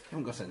 you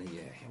haven't got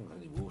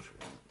any water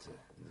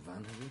in the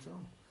van, have you,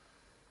 Tom?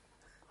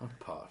 I'm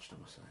parched, I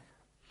must say.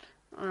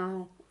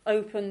 I'll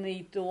open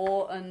the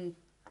door and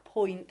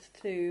point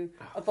to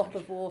a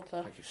bottle of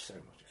water. Thank you so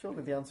much.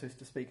 Surely the answer is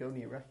to speak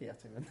only Iraqi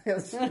at him and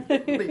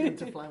leave him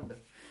to flounder.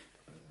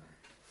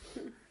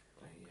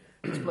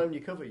 It's blown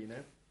your cover,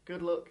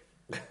 Good luck.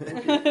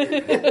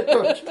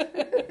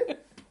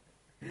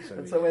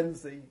 And so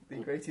ends the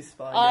greatest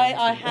spy.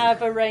 I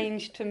have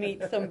arranged to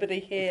meet somebody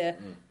here.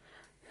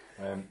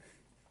 Yeah,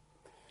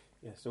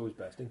 it's always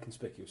best.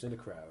 Inconspicuous, in a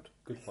crowd.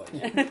 Good place.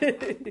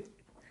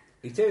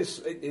 It is,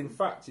 in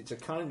fact, it's a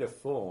kind of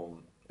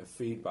form of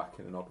feedback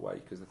in an odd way,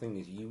 because the thing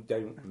is, you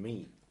don't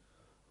meet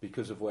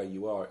because of where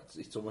you are.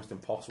 It's almost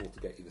impossible to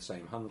get you the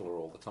same handler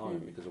all the time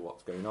because of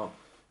what's going on.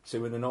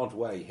 So in an odd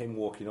way, him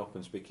walking up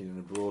and speaking in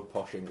a broad,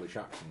 posh English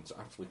accent is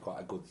actually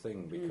quite a good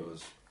thing,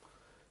 because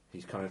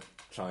he's kind of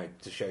trying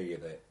to show you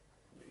that,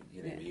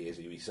 he is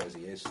who he says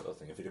he is, sort of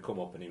thing. If he'd have come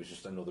up and he was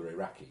just another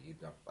Iraqi,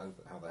 you'd have,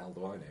 how the hell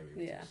do I know who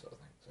he is, sort of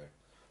thing. So,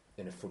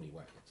 in a funny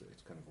way,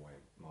 it's kind of a way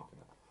of marking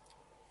it.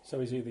 So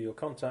he's either your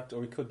contact,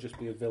 or he could just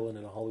be a villain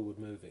in a Hollywood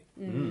movie.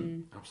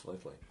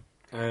 Absolutely.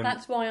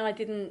 That's why I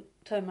didn't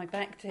turn my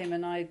back to him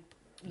and I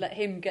let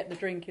him get the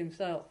drink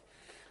himself.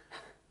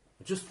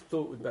 I just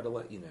thought we'd better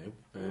let you know.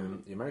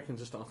 The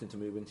Americans are starting to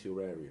move into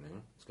your area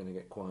now. It's going to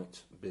get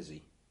quite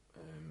busy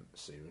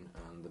soon,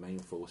 and the main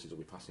forces will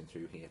be passing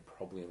through here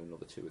probably in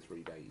another 2 or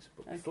 3 days.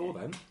 But before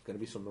then, there's going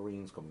to be some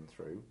Marines coming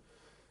through,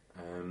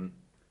 and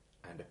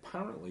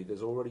apparently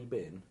there's already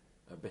been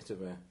a bit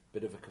of a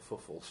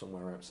kerfuffle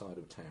somewhere outside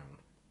of town.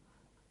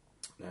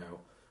 Now,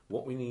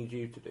 what we need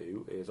you to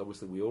do is,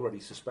 obviously, we already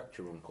suspect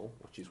your uncle,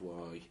 which is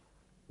why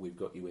we've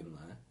got you in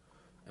there.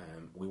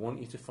 We want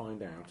you to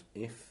find out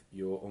if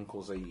your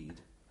Uncle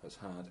Zaid has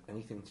had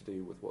anything to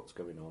do with what's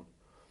going on,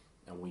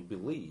 and we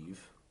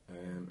believe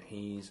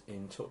he's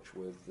in touch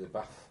with the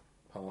Bath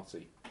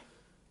Party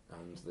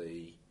and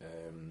the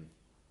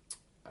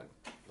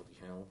bloody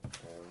hell,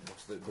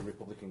 what's the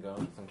Republican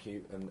Guard? Thank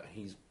you. And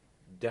he's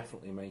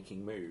definitely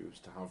making moves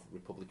to have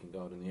Republican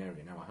Guard in the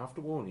area. Now, I have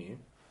to warn you,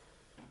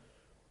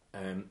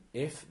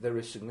 if there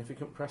is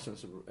significant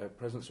presence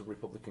of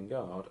Republican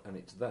Guard and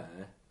it's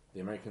there, the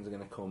Americans are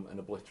going to come and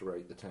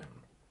obliterate the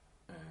town.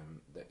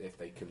 If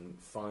they can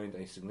find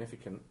a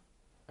significant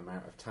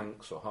amount of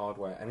tanks or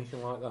hardware,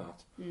 anything like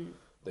that,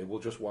 they will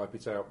just wipe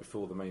it out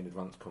before the main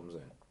advance comes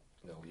in.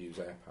 They'll use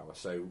air power.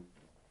 So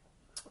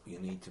you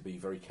need to be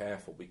very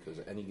careful, because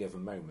at any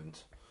given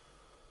moment,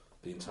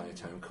 the entire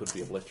town could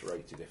be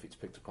obliterated if it's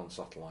picked up on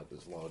satellite.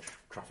 There's large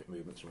traffic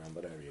movements around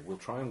that area. We'll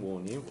try and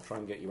warn you. We'll try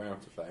and get you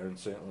out of there, and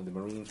certainly the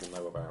Marines will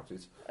know about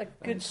it.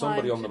 And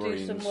somebody on the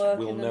Marines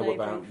will know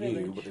about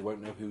you, but they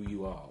won't know who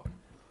you are.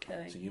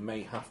 Okay. So you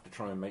may have to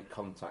try and make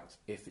contact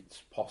if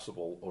it's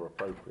possible or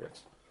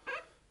appropriate.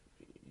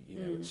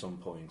 At some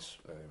point,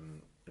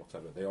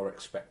 whatever. They are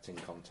expecting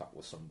contact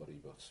with somebody,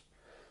 but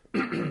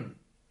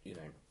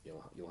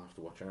you'll have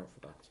to watch out for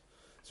that.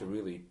 So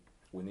really,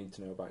 we need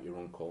to know about your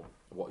uncle,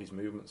 what his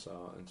movements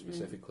are, and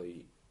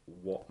specifically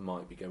what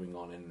might be going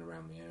on in and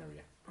around the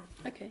area.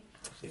 Okay.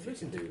 If you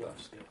can do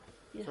that.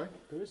 Yeah. Sorry?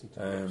 There isn't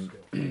a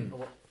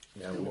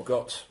Now, we've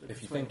got,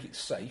 if you think it's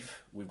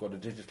safe, we've got a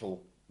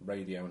digital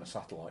radio and a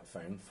satellite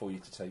phone for you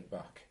to take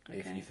back,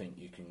 if you think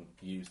you can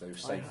use those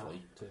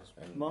safely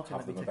and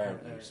have them about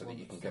you, so that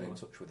you can get in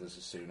touch with us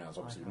as soon as.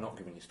 Obviously, we've not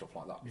given you stuff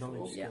like that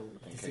before,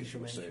 in case you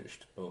were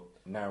searched. But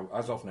now,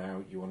 as of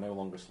now, you are no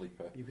longer a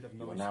sleeper. You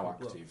are now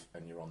active,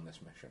 and you're on this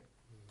mission.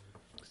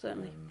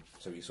 Certainly.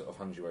 So he sort of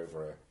hands you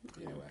over a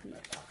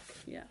pack.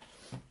 Yeah.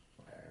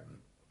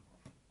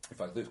 In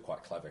fact, it's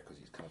quite clever, because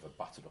he's kind of a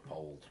battered up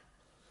old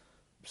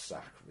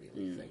sack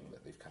thing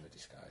that they've kind of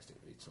disguised it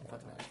with something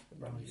like nice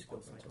brand new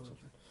equipment or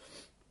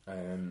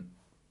something.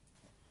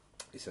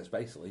 He says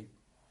basically,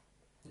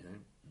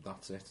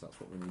 that's it. That's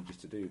what we need you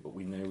to do. But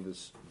we know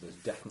there's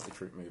definitely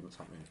troop movements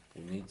happening.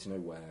 We need to know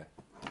where,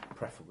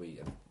 preferably,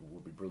 and it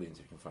would be brilliant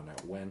if you can find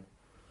out when,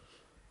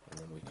 and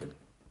then we can.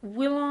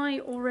 Will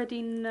I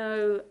already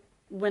know,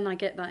 when I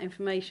get that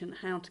information,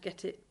 how to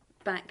get it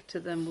back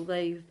to them? Will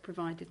they have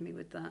provided me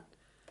with that?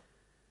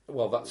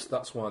 Well,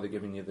 that's why they're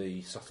giving you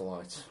the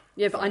satellite.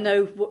 Yeah, but I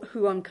know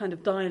who I'm kind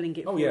of dialing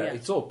it for. Oh yeah,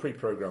 it's all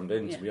pre-programmed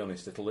in. Yeah. To be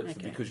honest, it'll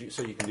literally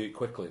so you can do it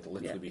quickly. It'll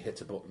literally be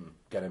hit a button,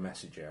 get a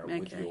message out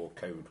with your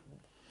code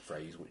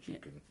phrase, which you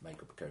can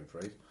make up a code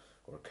phrase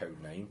or a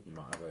code name. You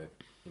might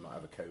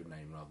have a code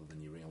name rather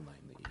than your real name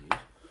that you use.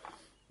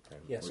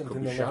 Yeah, Or it something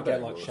could be they'll never get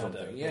Shadow like or Shadow.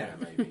 something. Yeah,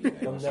 maybe. You know,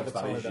 They'll never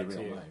that tie is your that to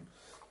real you.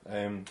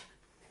 name.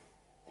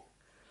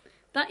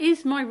 That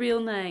is my real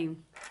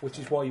name. Which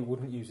is why you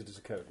wouldn't use it as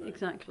a code name.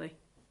 Exactly.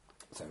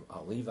 So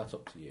I'll leave that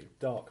up to you.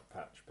 Dark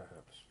patch,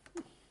 perhaps.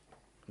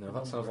 Now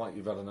that sounds like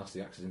you've had a nasty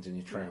accident in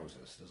your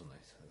trousers, doesn't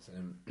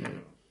it?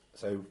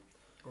 So,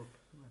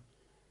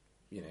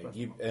 you know,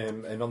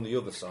 and on the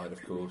other side,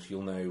 of course,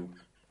 you'll know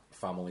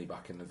family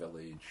back in the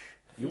village.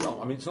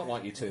 I mean, it's not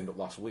like you turned up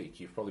last week.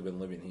 You've probably been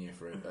living here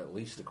for at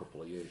least a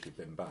couple of years. You've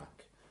been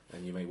back,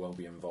 and you may well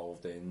be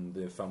involved in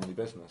the family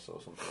business or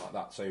something like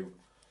that. So,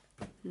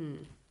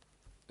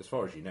 as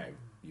far as you know,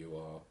 you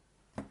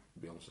are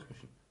beyond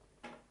suspicion.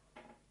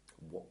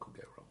 What could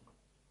go wrong?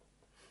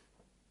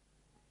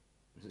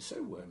 So,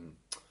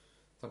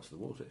 thanks for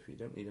the water. If you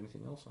don't need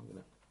anything else, I'm going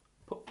to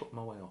put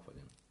my way off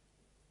again.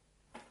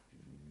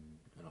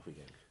 And off we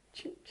go.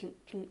 Chink, chink,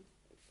 chink.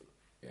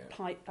 Yeah.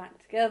 Pipe back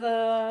together.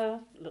 A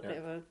little bit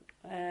of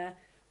a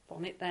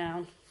bonnet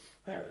down.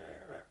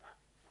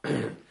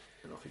 And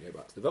off you go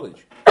back to the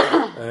village.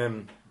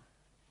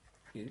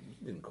 You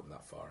didn't come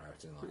that far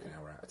out, in like an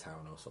hour out of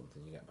town or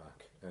something. You get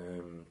back.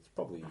 It's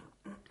probably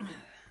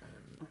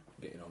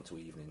getting on to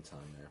evening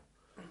time now.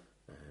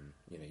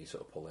 You know, you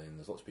sort of pull in.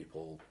 There's lots of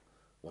people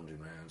wandering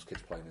around,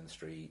 kids playing in the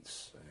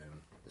streets.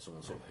 There's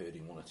someone sort of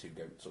herding one or two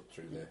goats up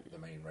through the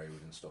main road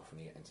and stuff. And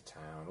you get into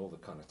town, all the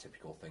kind of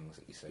typical things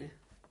that you see.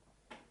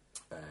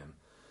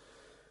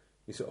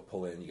 You sort of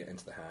pull in, you get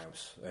into the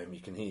house. You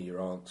can hear your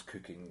aunt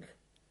cooking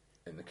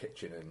in the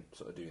kitchen and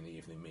sort of doing the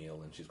evening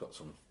meal, and she's got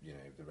some, you know,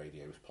 the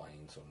radio's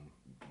playing some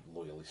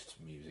loyalist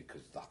music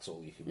because that's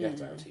all you can get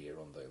out here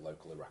on the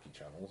local Iraqi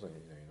channels, and you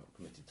know, you're not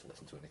permitted to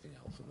listen to anything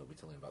else, and they'll be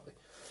telling about the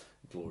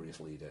glorious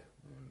leader,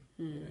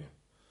 you know,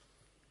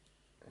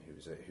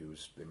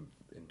 whose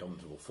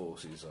indomitable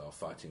forces are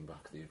fighting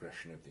back the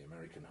aggression of the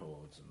American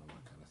hordes and all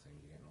that kind of thing.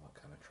 You're getting all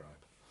that kind of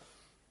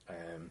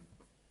tribe.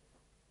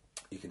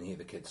 You can hear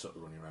the kids sort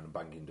of running around and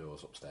banging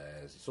doors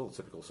upstairs. It's all the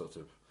typical sort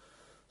of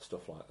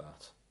stuff like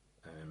that.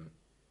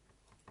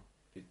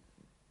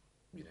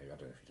 You know, I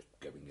don't know if you're just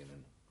going in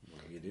and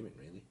what are you doing,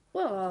 really?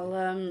 Well,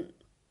 I'll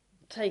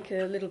take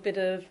a little bit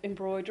of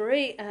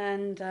embroidery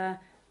and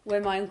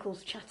where my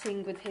uncle's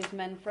chatting with his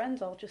men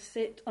friends, I'll just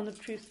sit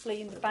unobtrusively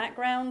in the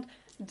background,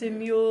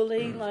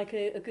 demurely, like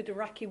a good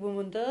Iraqi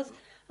woman does,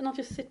 and I'll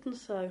just sit and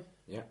sew.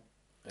 Yeah.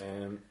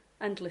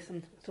 And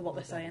listen to what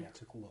they're saying. I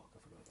took a look, I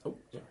forgot that. Oh,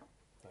 yeah.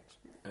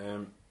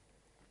 Thanks.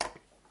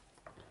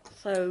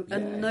 So a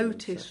Yeah,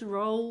 notice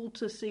roll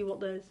to see what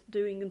they're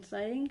doing and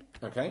saying,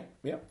 Okay,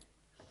 yeah.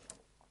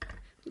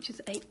 which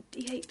is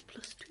 8d8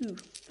 plus 2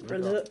 for Oh, God.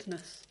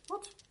 alertness.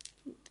 What?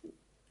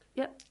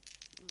 Yep.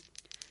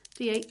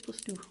 D8 plus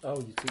 2. Oh,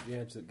 you took the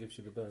edge that gives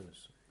you the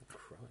bonus.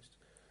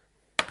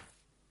 Christ.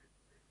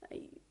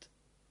 8,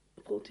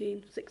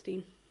 14,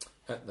 16.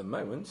 At the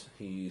moment,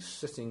 he's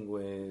sitting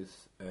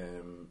with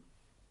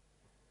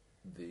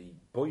the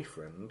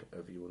boyfriend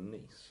of your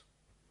niece,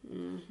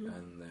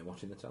 and they're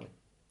watching the telly,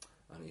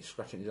 and he's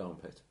scratching his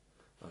armpit,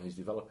 and he's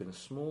developing a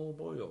small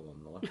boil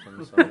on the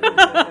left-hand side of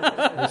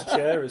the His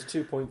chair is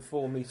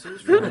 2.4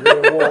 metres from the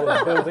rear wall of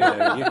the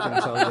building. you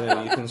can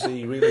tell, you can see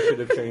he really should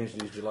have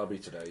changed his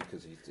jalabi today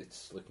because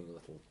it's looking a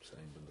little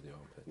stained under the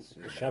armpits.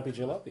 Shabby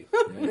jalopy.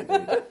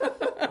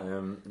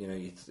 Yeah, you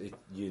know,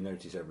 you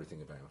notice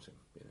everything about him.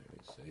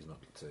 You know,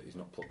 he's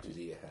not plucked his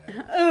ear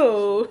hair.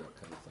 Oh.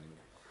 That kind of thing.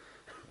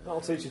 I'll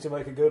teach you to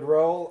make a good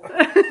roll.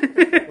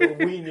 We'll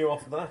wean you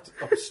off that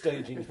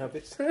upstaging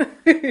habit. So,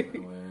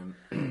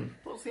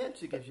 What's the edge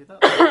that gives you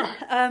that? so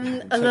that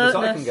I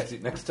Alertness. can get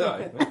it next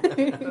time.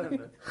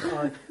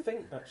 I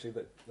think actually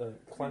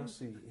that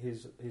Clancy,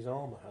 his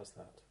armour has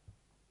that.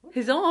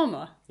 His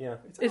armour Yeah.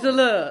 is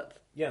alert.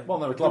 Yeah. Well,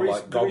 no, it'd the have,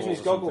 reason, like, the reason his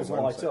goggles or goggles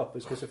something, light won't it? up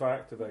is because if I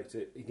activate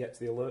it, he gets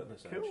the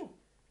alertness edge. Cool.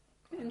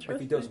 Interesting.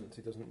 If he doesn't,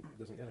 he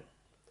doesn't get it.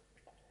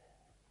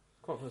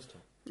 Quite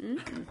versatile. You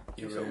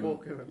You, sort of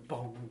walk over and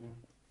bong.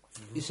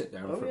 you sit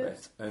down Oh, for a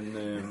yes. bit, and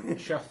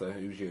Shatha,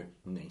 who's your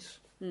niece,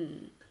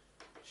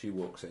 she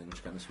walks in,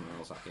 she kind of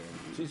smiles at you.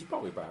 She's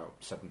probably about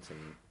 17.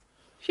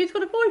 She's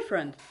got a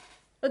boyfriend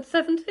at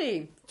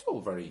 17. It's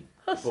all very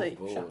Hussy, above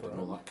board chaperone. and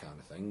all that kind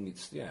of thing.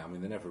 It's I mean,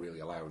 they're never really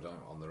allowed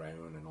out on their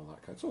own and all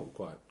that kind. It's all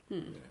quite, you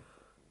know,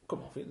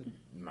 come off it,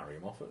 marry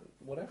him off at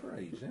whatever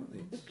age, don't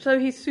they? So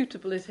he's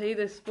suitable, is he,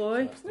 this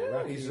boy? That's the Yeah,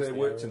 Iraqis, he's the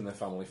worked Arabs. in the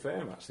family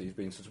firm. Actually, he's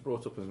been sort of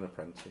brought up as an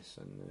apprentice,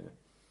 and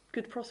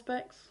Good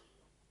prospects.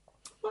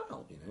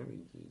 well, you know,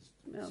 he's.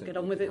 I'll certainly get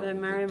on with it can then,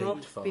 help marry him date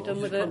off, farms. be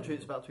done with This it. country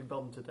is about to be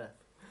bombed to death.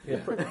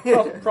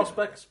 Yeah.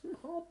 Prospects,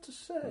 hard to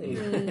say.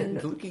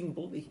 Looking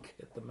bleak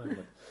at the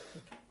moment.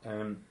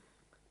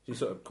 She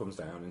sort of comes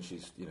down and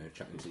she's, you know,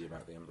 chatting to you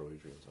about the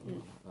embroidery and something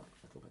like that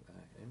little bit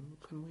there.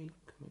 Can we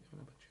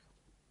have a chat?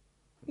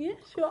 Yeah,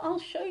 sure, I'll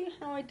show you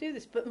how I do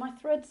this, but my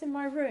thread's in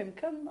my room.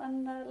 Come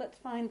and let's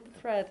find the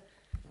thread.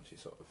 And she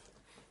sort of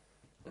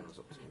goes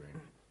up to your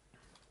room.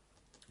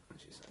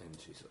 And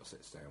she sort of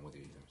sits down with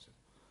you and says,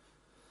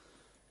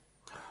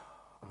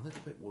 a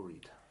little bit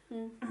worried.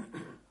 Mm.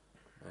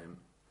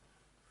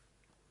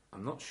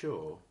 I'm not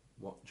sure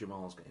what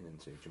Jamal's getting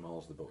into.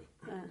 Jamal's the boy.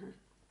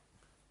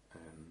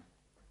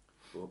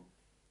 But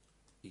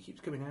he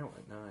keeps coming out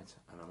at night,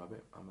 and I'm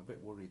a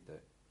bit worried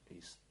that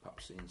he's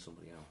perhaps seeing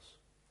somebody else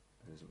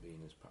and isn't being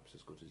perhaps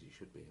as good as he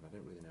should be. And I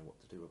don't really know what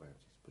to do about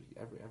it.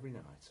 But every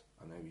night,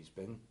 I know he's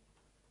been.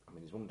 I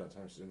mean, his mum and dad's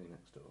house is only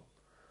next door,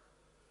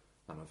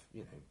 and I've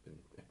been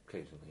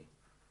occasionally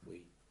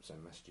we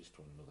send messages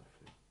to one another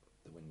through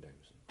the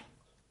windows and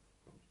things.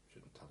 I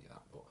shouldn't tell you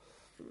that, but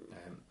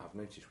I've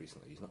noticed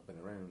recently he's not been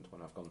around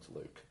when I've gone to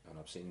look,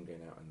 and I've seen him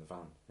going out in the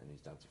van, in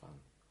his dad's van,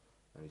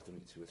 and he's done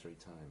it 2 or 3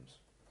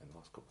 times in the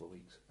last couple of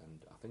weeks,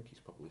 and I think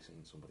he's probably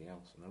seen somebody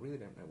else, and I really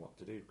don't know what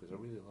to do, because I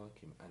really like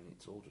him, and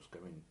it's all just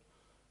going.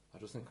 I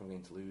just think I'm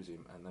going to lose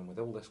him, and then with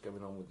all this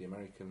going on with the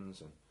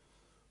Americans, and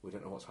we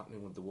don't know what's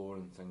happening with the war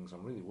and things,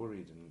 I'm really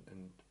worried,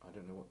 and I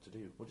don't know what to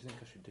do. What do you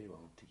think I should do,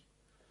 Auntie?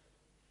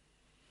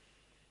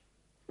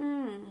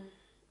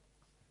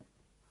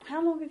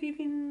 How long have you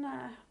been,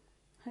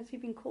 has he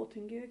been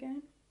courting you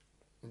again?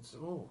 It's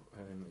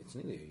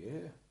nearly a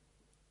year.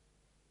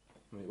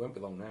 I mean, it won't be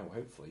long now,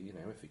 hopefully,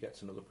 if he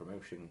gets another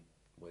promotion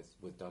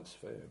with Dad's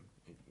firm,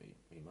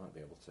 he might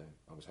be able to.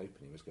 I was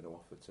hoping he was going to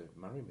offer to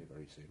marry me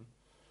very soon.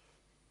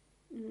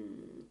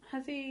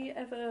 Has he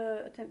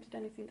ever attempted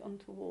anything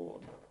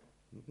untoward?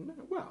 No,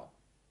 well,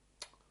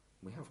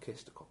 we have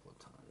kissed a couple of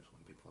times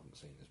when people haven't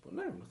seen us, but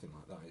no, nothing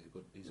like that.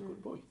 He's a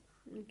good boy.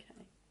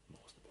 Okay.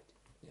 Lost a bit.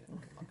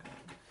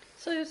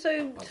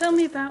 So tell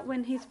me about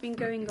when he's been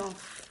going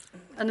off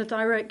in a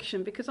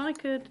direction, because I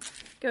could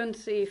go and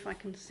see if I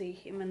can see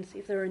him and see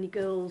if there are any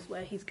girls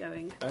where he's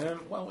going.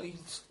 Well,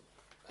 he's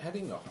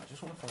heading off. I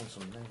just want to find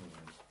some names.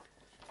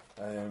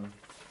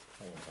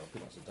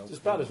 It's as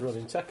bad as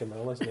running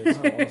Tekamel, isn't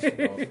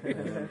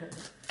it?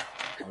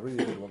 I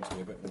really did want to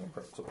be a bit more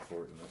prepped up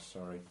for it than this,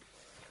 sorry.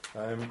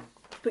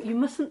 But you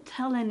mustn't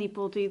tell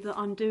anybody that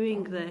I'm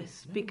doing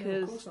this,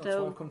 because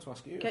they'll come to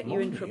ask you. get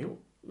you in trouble.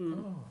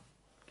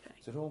 Okay.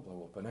 So it'll all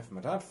blow up, and if my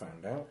dad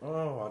found out,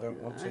 I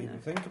don't want to even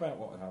think about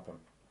what would happen.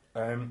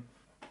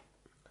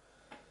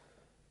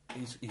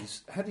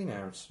 He's heading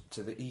out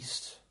to the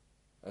east,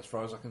 as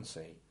far as I can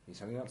see. He's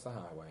heading out to the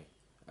highway.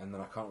 And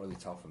then I can't really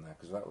tell from there,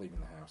 because without leaving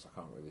the house I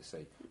can't really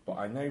see. But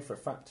I know for a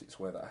fact it's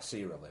where the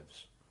Asira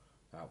lives,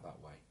 out that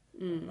way.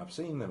 And I've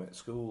seen them at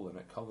school and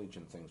at college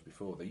and things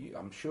before.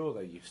 I'm sure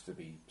they used to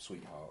be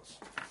sweethearts.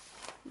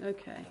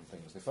 Okay. And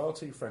things. They're far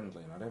too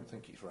friendly, and I don't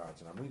think it's right,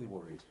 and I'm really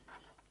worried.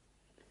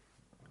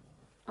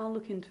 I'll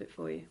look into it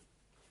for you.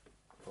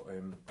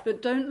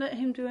 But don't let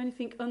him do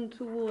anything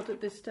untoward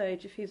at this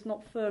stage if he's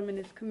not firm in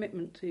his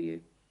commitment to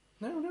you.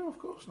 No, of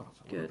course not.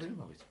 Good.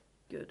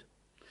 Good.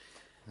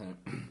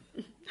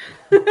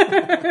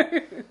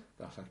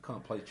 Gosh, I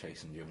can't play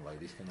chasing young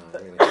ladies, can I,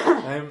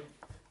 really?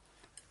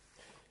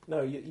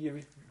 No, your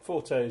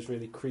forte is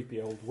really creepy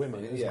old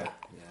women, isn't it?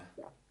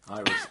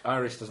 Yeah.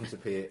 Iris doesn't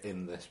appear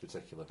in this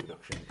particular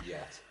production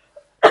yet.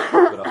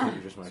 But I think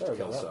you just managed to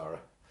kill Sarah.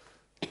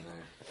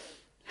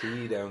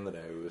 Tea down the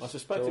nose. I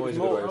suspect it's it was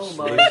always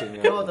more... a Oh good way my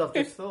of God, I've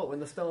just thought, when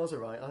the stars are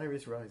right,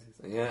 Iris rises.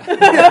 Yeah.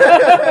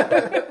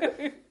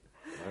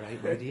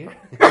 Alright, my dear.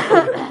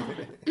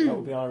 That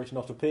would be Irish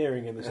not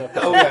appearing in this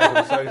episode. Oh, yeah,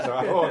 I'm so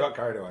sorry. I got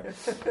carried away.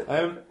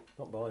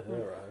 Not by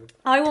her, I hope.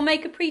 I will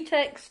make a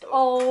pretext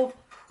of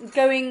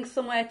going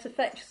somewhere to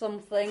fetch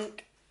something,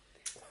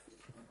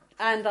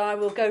 and I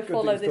will go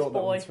follow this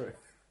boy.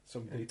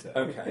 Some detail.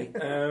 Okay.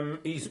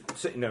 He's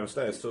sitting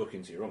downstairs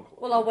talking to your uncle.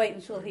 Well, I'll wait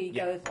until he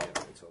goes.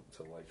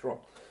 Until later on.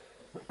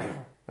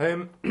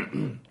 I'm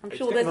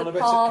sure there's a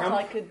part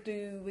I could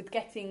do with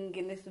getting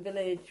in this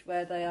village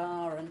where they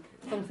are, and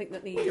something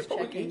that needs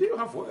checking. You do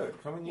have work.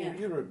 I mean, Yeah.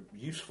 you're a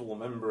useful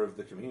member of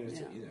the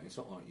community. Yeah. It's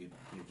not like you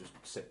just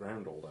sit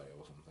round all day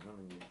or something. I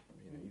mean,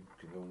 you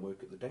can go and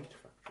work at the data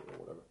factory or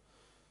whatever.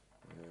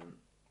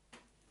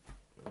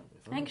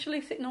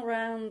 Actually, sitting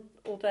around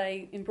all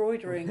day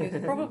embroidering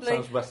is probably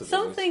Sounds better,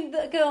 something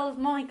that a girl of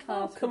my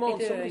class Come could on, be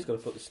doing. somebody's got to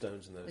put the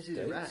stones in those This is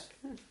dates. Iraq.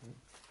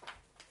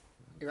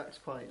 Iraq's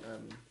quite,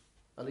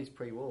 at least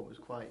pre-war, was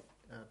quite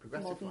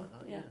progressive Modern, like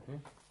that. yeah.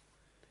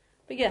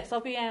 But yes, I'll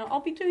be out.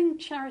 I'll be doing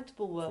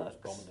charitable work.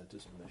 Prominent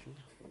as a mission.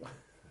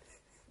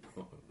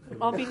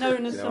 I'll be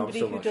known as I'm somebody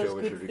still who not does sure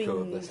we good should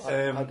record things. this.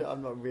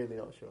 I'm not really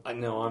not sure. I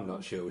know I'm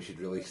not sure we should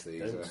release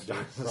these.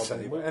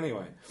 But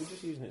anyway, We're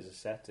just using it as a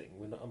setting.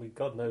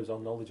 God knows our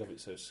knowledge of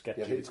it's so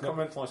sketchy. yeah, it's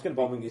comment like gonna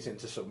bombing it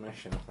into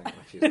submission. I think,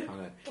 which is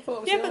kind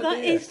of Yeah, but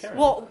that is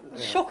what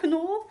shock and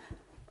awe.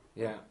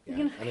 yeah.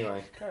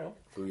 Anyway, Carry on.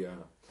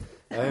 booyah.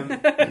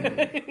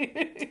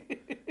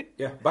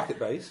 Yeah, back at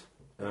base.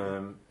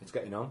 It's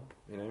getting on.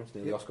 It's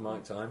nearly Oscar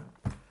Mike time.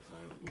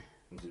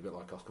 It's a bit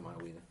like Oscar Mike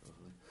Wiener.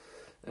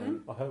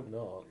 I hope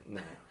not.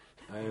 No,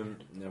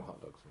 no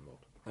hot dogs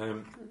involved.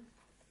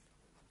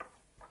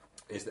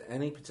 Is there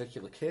any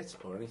particular kit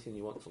or anything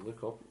you want to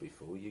look up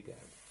before you go?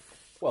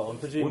 Well, I'm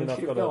presuming Once I've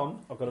you've got gone,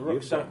 a you've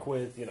rucksack gone.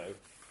 with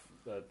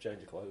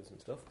change of clothes and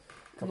stuff.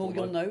 And all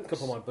your notes. A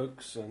couple of my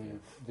books and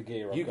the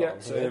gear. You I've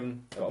got get on here.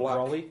 a Got black.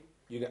 brolly.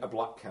 You get a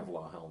black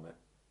Kevlar helmet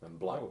and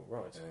black Oh,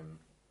 right.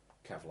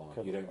 Kevlar.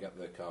 Kevlar. You don't get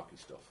the khaki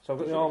stuff. So I've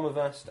got the armour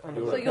vest and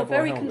You're So a you're Kevlar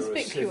very helmet. You're a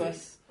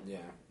conspicuous. Yeah,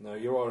 no,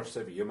 you are a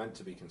civvy. You're meant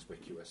to be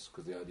conspicuous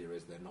because the idea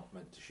is they're not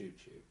meant to shoot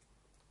you.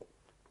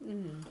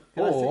 Can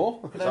I Or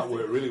think- Because that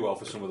worked really well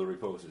for some of the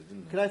reporters,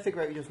 didn't Can it? I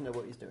figure out he doesn't know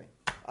what he's doing?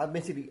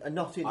 Admittedly,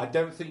 not in. I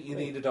don't think you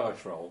need a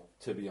dice roll,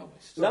 to be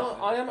honest. no,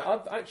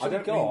 I've actually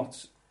don't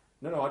got.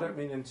 No, I don't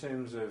mean in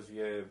terms of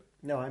your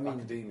No, I mean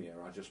academia.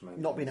 I just meant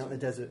not being out in the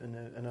desert and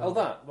Oh,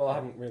 that. Well, I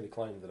haven't really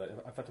claimed that. In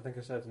fact, I think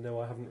I said no.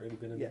 I haven't really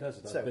been in Yeah, the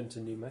desert. so- I've been to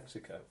New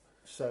Mexico.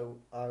 So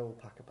I'll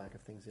pack a bag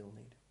of things he'll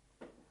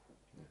need.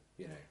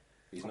 You know,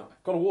 he's not.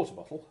 Got a water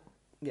bottle.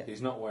 Yeah,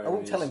 He's not wearing. I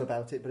won't his, tell him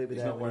about it, but it'll be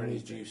He's there not when wearing he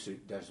his needs it. juice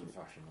suit desert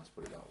fashion. Let's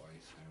put it that way.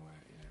 So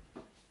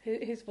you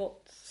know. Here's what.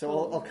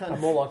 So I'll kind I'm of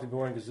more likely to be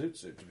wearing a zoot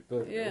suit to be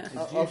perfect. Yeah.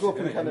 I'll go up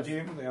and kind of They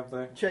have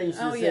the change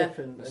the Oh, yeah. zip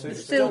and suit.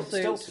 Still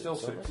still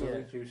suits. suits. Yeah.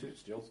 Juice suits.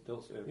 Still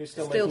suits. You're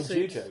still Still making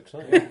Jew suits. jokes,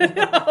 aren't you?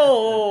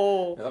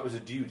 Oh. No, that was a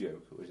Jew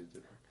joke. Was it?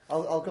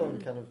 I'll go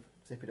and kind of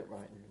zip it up right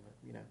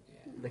and Yeah.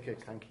 lick a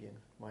hanky and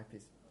wipe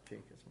his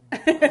cheek as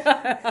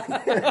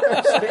well.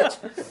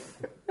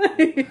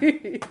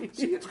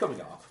 See, it's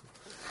coming off.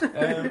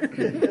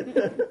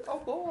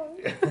 Oh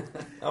boy!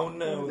 Oh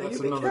no, that's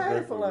you be another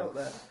careful great out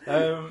there.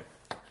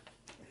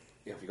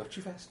 Yeah, have you got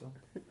your vest on?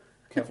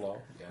 Kevlar.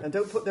 Yeah. And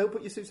don't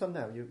put your suits on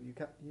now. You'll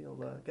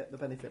get the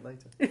benefit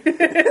later.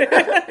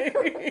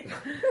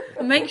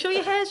 And make sure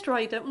your hair's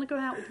dry. You don't want to go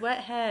out with wet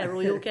hair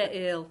or you'll get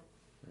ill.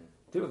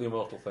 Do the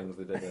immortal things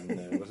they did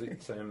in was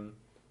it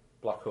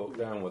Black Hawk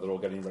Down, where they're all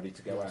getting ready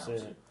to go That's out,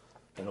 it.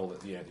 and all the,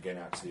 they're going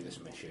out to do this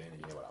mission, and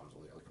you know what happens,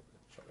 all the helicopter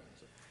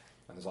shotguns.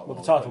 And there's like Well,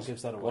 one the of title those-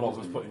 gives that away, One of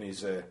doesn't them's it? putting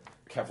his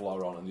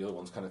Kevlar on, and the other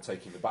one's kind of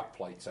taking the back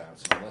plates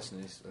out and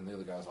listening. And the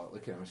other guy's like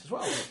looking at him. He says,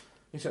 "Well,"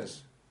 he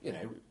says, "you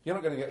know, you're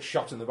not going to get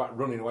shot in the back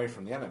running away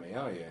from the enemy,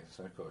 are you?"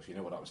 So of course, you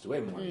know what happens to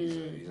him when he's out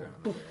in the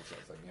field, sort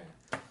of thing.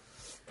 Yeah.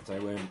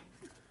 So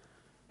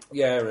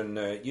yeah, and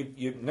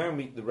you now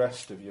meet the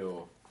rest of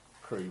your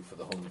crew for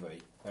the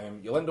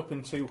Humvee. You'll end up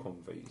in two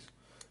Humvees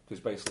because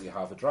basically you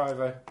have a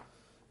driver,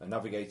 a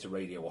navigator,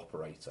 radio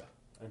operator.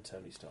 And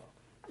Tony Stark.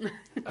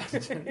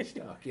 And Tony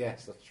Stark,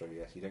 yes, that's true,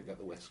 yes. You don't get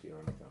the whiskey or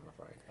anything, I'm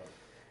afraid.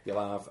 You'll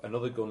have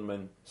another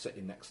gunman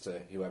sitting next to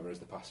whoever is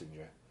the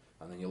passenger,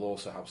 and then you'll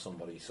also have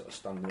somebody sort of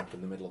standing up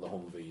in the middle of the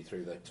Humvee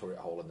through the turret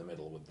hole in the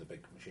middle with the big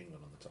machine gun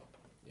on the top.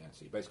 Yeah,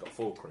 so you've basically got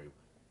full crew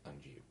and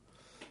you.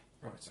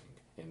 Right.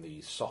 In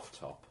the soft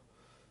top,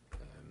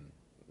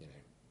 you know,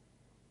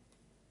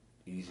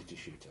 easy to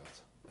shoot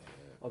at.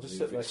 I'll just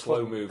moving- sit there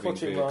slow-moving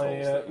clutching vehicles my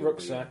that you'll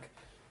rucksack.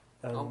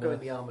 And, I'll go in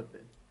the armoured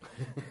bin.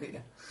 yeah.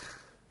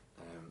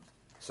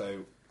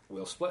 So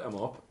we'll split them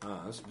up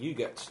as you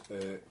get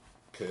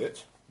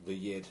Kurt, the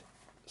Yid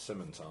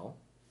Simmental.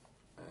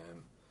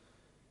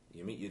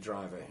 You meet your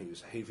driver,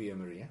 who's Javier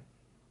Maria.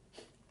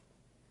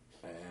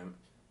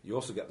 You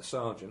also get the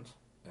sergeant,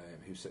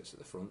 who sits at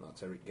the front.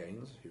 That's Eric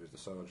Gaines, who is the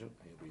sergeant.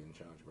 He'll be in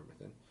charge of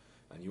everything.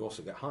 And you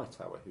also get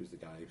Hightower, who's the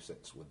guy who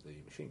sits with the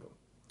machine gun.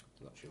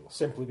 So that's your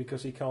Simply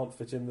because he can't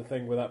fit in the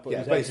thing without putting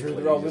yeah, his head basically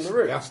through the hole in the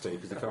roof. He has to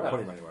because they can't put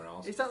him anywhere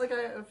else. Is that the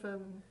guy out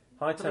of?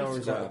 Hightower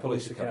Police is at the Academy.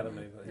 Police Police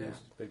Academy, Academy. but he's Yeah.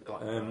 a big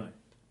black Um, guy.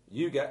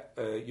 You get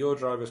your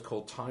driver's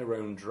called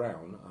Tyrone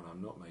Drown, and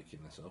I'm not making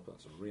this up.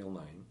 That's a real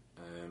name.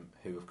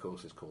 Who, of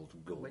course, is called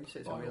Gulp. When you say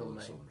it's a by real all and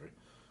name. sundry.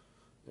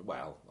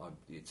 Well,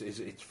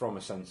 it's from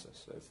a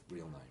census of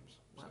real names.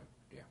 So,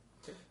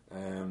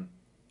 yeah.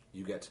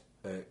 You get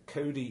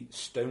Cody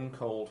Stone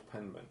Cold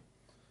Penman,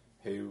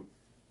 who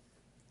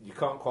you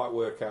can't quite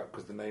work out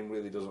because the name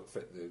really doesn't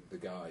fit the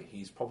guy.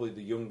 He's probably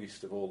the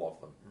youngest of all of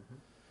them. Mm-hmm.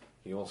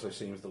 He also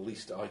seems the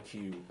least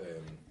IQ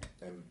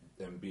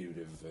imbued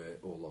of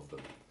all of them.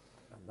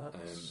 And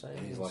that's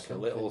saying He's like something. a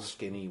little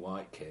skinny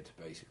white kid,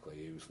 basically,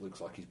 who looks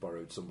like he's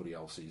borrowed somebody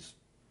else's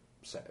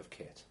set of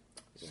kit.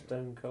 Yeah.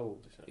 Stone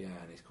Cold. Is it? Yeah,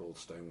 and he's called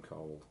Stone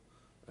Cold.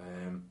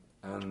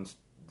 And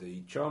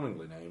the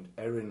charmingly named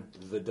Erin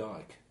the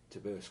Dyke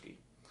Taberski.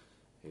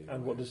 who,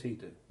 And what does he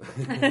do?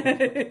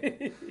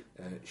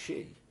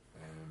 she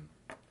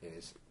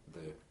is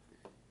the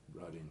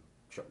riding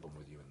shotgun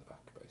with you in the back,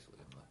 basically.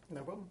 In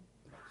No problem.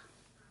 the back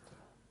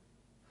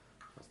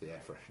seat. That's the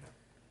air freshener.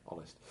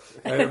 Honest.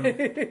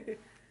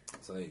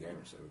 So there you go.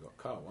 So we've got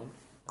car one.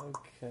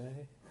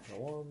 Okay. Car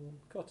one,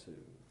 car two,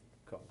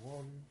 car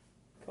one,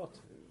 car two,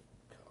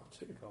 Car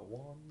two. car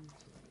one,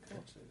 car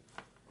two.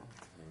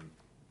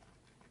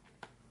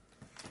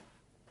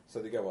 So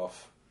they go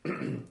off.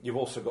 You've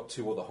also got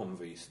two other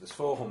Humvees. There's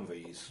four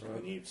Humvees, Right.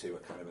 and you two are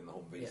kind of in the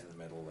Humvees Yeah. in the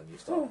middle, and you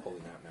start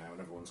pulling out now, and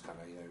everyone's kind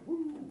of,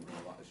 woo, and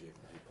all that as you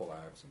pull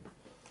out. And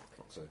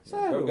lots of, So,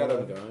 go get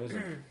them, guys.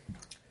 And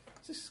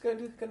Is this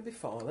going to be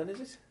far then, is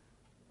it?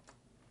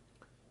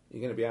 you're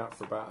going to be out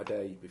for about a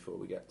day before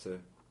we get to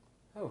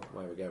Oh,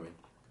 where we're going.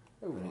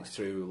 oh And right. it's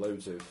through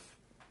loads of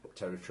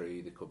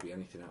territory. There could be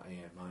anything out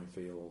here,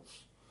 minefields,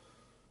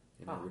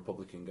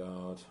 Republican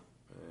Guard,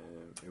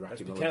 Iraqi Let's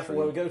be military. careful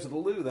where we go to the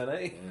loo then,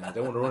 eh? Yeah, I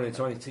don't want to run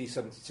into any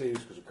T-72s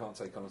because we can't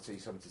take on a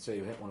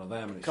T-72. Hit one of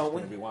them and it's Can't just we?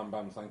 going to be wham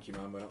bam, thank you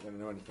man, we're not going to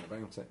know anything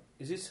about it.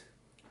 Is it?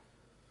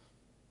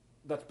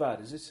 That's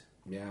bad, is it?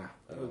 Yeah.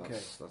 Okay.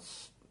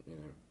 That's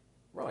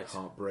Right.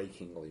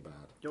 heartbreakingly bad.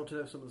 Do you want to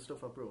know some of the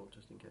stuff I brought,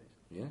 just in case?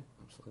 Yeah,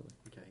 absolutely.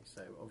 Okay,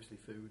 so obviously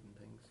food and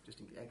things, just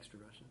in extra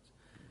rations,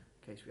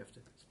 in case we have to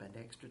spend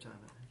extra time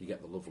at home. You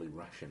get the lovely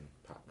ration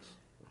packs,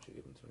 which are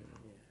given to me.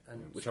 Yeah,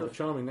 and Which have a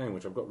charming name,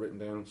 which I've got written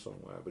down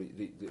somewhere. But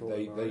Called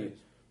they MREs.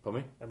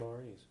 pardon me?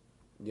 MREs.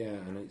 Yeah,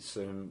 and it's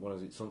what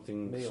is it?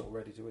 Something Meal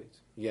ready to eat.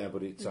 Yeah,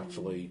 but it's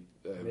actually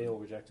Meal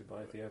rejected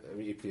by Ethiopia.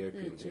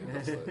 Ethiopians. Yeah,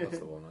 that's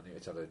the one. I knew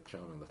it's had a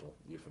charming little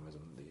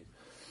euphemism.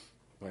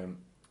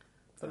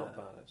 They're not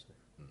bad, actually.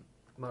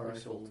 my very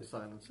rifle, salty.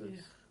 silencers,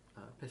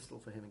 pistol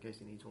for him in case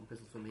he needs one,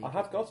 pistol for me. I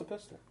have got a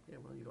pistol. Yeah,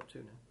 well, you've got two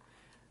now.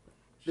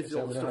 Should This is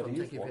all the say we know stuff how I'm to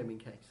use taking for one. him in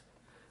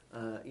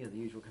case. The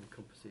usual kind of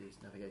compasses,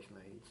 navigation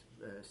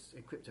aids,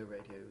 crypto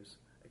radios,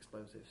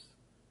 explosives,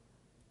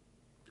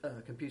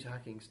 computer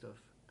hacking stuff,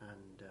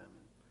 and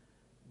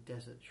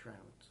desert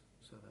shrouds,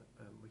 so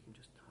that we can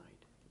just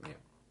hide.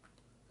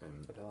 Yeah.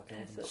 But I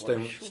like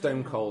it.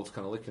 Stone Cold's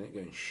kind of looking at it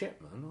going,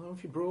 shit, man, what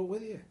have you brought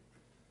with you?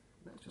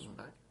 That's just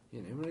back. You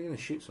know, we're going to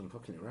shoot some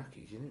fucking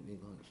Iraqis. You don't need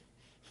like...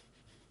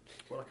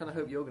 Well, I kind of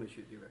hope you're going to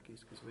shoot the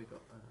Iraqis because we're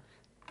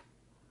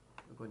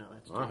going out there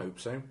to talk. I hope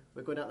so.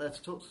 We're going out there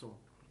to talk to someone.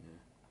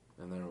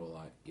 Yeah. And they're all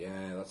like,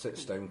 yeah, that's it,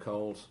 Stone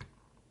Cold.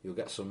 You'll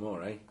get some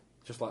more, eh?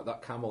 Just like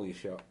that camel you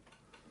shot.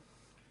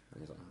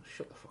 And he's like, oh,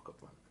 shut the fuck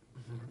up, man.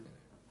 You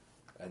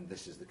know. And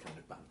this is the kind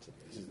of banter.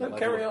 This is the No, level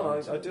carry of on.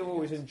 banter I that do you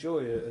always get. enjoy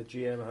a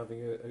GM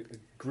having a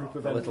group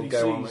of A little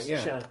go on, NPCs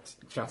yeah. chat.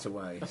 Chat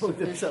away. Among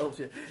themselves,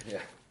 yeah.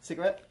 Yeah.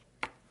 Cigarette?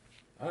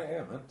 Oh,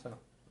 yeah, man. Tell.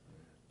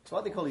 That's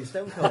why they call you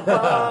Stone Cold.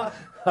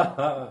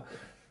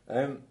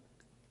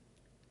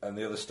 And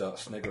the others start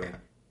sniggering.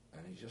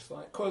 And he's just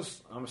like,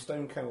 cause I'm a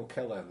Stone Cold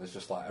killer. And there's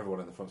just like everyone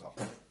in the front's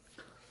like,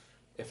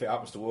 if it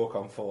happens to walk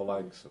on four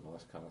legs and all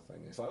this kind of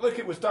thing. It's like, look,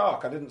 it was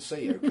dark. I didn't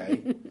see,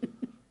 okay?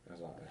 I was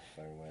like,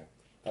 so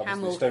obviously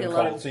Camel Stone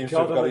killer. Cold seems to God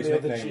have got only his the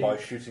other nickname G. by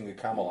shooting a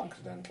camel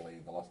accidentally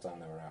the last time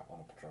they were out on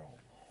a patrol.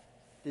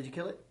 Did you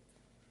kill it?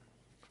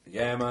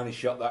 Yeah, man, he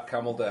shot that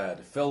camel dead,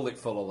 filled it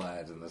full of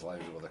lead, and there's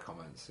loads of other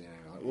comments. You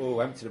know, like, whoa,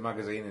 emptied a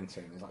magazine into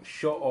him. He's like,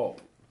 shut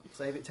up.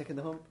 Save it, taking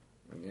the hump?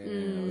 Yeah,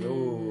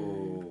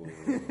 ooh.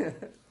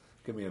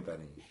 Give me a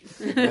Benny.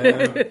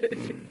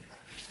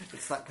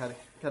 It's that kind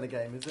of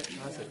game, is it?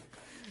 I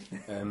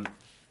see.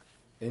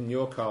 In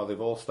your car,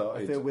 they've all I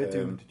started feel we're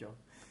doomed, John.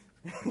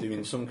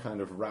 doing some kind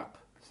of rap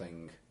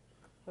thing.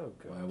 Oh,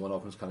 Where God. one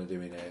of them's kind of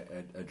doing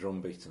a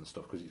drum beat and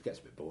stuff, because it gets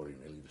a bit boring,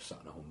 really, just sat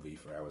in a Humvee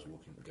for hours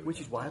walking. going Which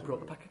is down why I the brought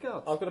the road. pack of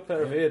cards. I've got a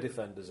pair of ear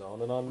defenders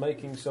on, and I'm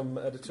making some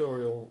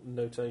editorial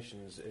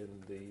notations in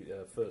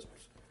the first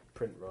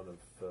print run of,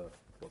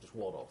 just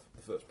one of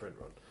the first print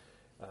run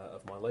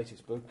of my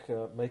latest book,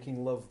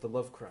 Making Love the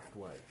Lovecraft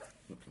Way.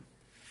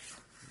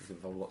 Does it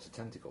involve lots of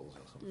tentacles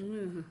or something?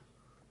 Mm.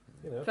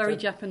 You know, Very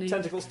Japanese.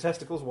 Tentacles,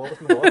 testicles, Wallace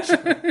and Hodge.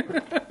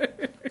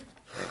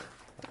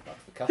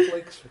 That's the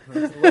Catholics.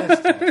 That's the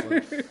list,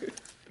 actually.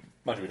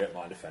 Imagine we don't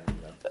mind offending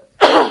them. So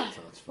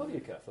that's What are fine.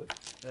 you Catholic?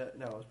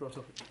 No, I was brought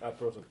up. I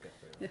brought up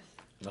Catholic. Yes.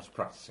 That's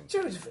practicing. Do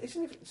you know,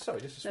 isn't it,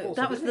 sorry, just a No, small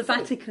that thing, was isn't the it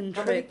funny? Vatican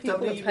How many trip. people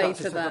We you paid got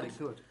for to that. Somebody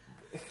good.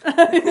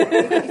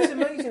 It's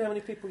amazing how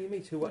many people you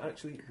meet who are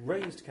actually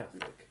raised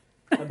Catholic,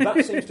 and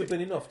that seems to have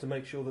been enough to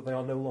make sure that they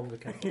are no longer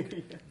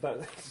Catholic. All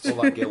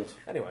that guilt.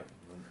 Anyway,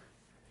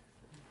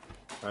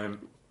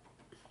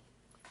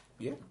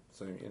 Yeah,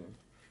 so, you know.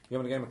 You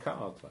having a game of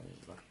cards?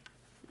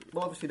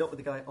 Well, obviously not with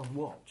the guy on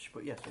watch,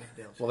 but yes,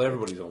 everybody else. Well,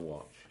 everybody's on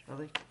watch. Are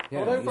they?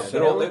 Yeah, they've yeah, got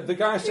they're all, the- the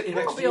guy sitting You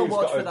next can't to be on you's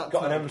watch for got, that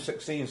got an time.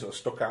 M16 sort of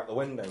stuck out the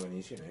window and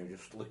he's, you know,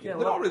 just looking. Yeah, they're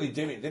well- not really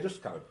doing it, they're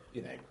just kind of,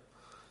 you know.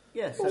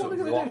 Yes. well, what Sort are of they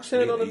going to locks do?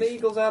 Turn on an really.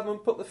 Eagles album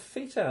and put the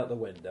feet out the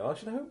window? I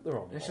should hope they're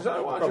on. He one. says,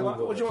 oh, what do you, like,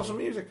 Probably what do you want will. some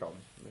music on?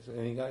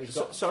 And he's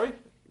got, Sorry?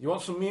 you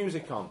want some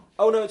music on?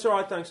 Oh no, it's all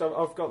right. Thanks. I've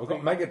got. We've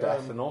got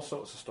Megadeth and all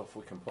sorts of stuff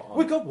we can put on.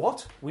 We got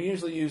what? We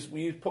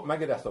usually put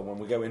Megadeth on when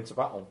we go into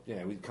battle. You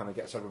know, we kind of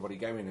gets everybody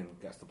going and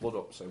gets the blood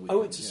up. So we Oh,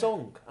 can, it's a you know.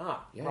 song.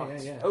 Ah, Yeah, right.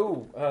 yeah, yeah.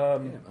 Oh, Yeah,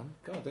 man.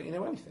 God, don't you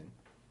know anything?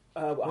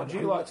 What do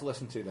you like to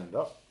listen to then,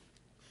 Doc?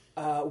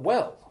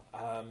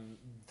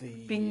 The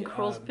Bing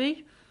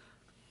Crosby.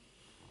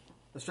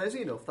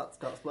 Strangely enough, that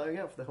starts blowing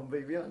out for the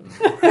Humvee behind.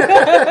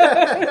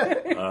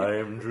 I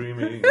am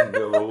dreaming.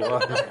 Well,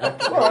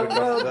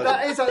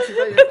 That is actually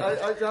very...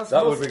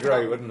 That would be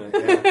great, wouldn't it?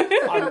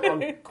 Yeah.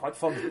 I'm quite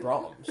fond of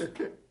Brahms.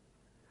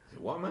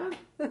 What, man?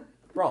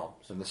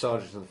 Brahms. And the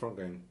sergeant in the front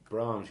going,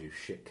 Brahms, you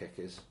shit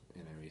kickers.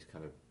 You know, he's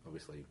kind of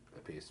obviously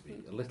appears to be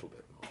a little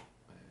bit more.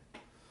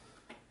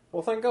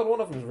 Well, thank God one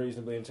of them is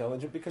reasonably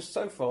intelligent, because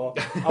so far,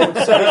 I would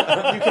say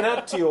you can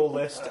add to your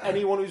list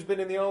anyone who's been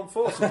in the armed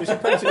forces, because you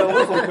painted a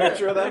little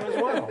picture of them as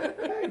well.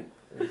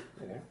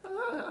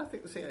 I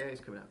think the CIA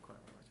is coming out quite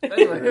right.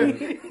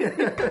 Anyway,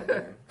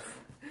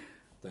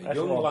 They're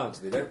young lads,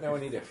 they don't know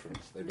any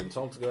difference. They've been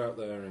told to go out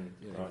there and,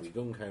 you know, be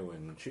gung-ho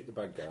and shoot the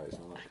bad guys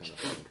and all that kind of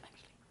thing.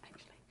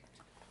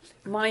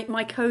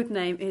 My code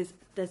name is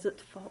Desert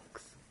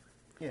Fox.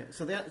 yeah,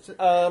 so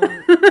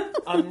the...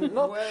 I'm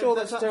not Well, sure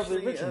that's there's terribly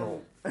actually,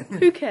 original.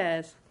 Who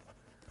cares?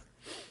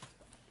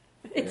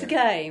 It's a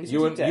Yeah. game.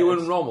 You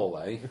and Rommel,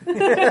 eh?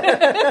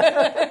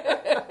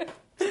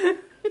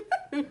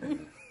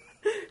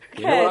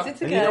 Who cares?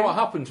 It's a and game. you know what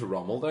happened to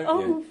Rommel, don't Oh,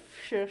 you?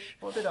 shush.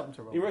 What did happen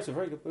to Rob? He wrote a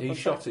very good book. He on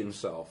shot tactics.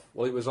 himself.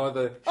 Well, it was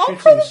either Oh, shoot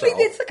probably himself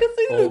it's a or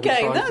Cthulhu be game.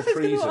 trying That's to what's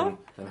going treason on.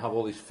 and have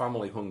all his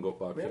family hung up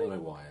by piano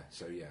wire.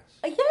 So yes,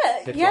 Hitler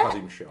Yeah. had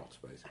him shot,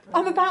 basically.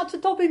 I'm about to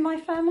dob in my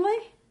family.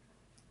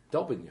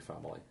 Dob in your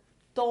family.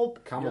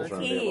 Dob Camels Yeah,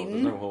 round here, look, there's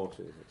in no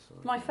horses.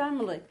 It's, my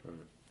family. Mm.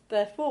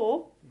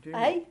 Therefore, Do you-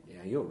 eh?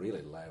 Yeah, you're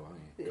really low, aren't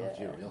you? God,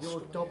 you're a real You're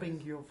scummy, dobbing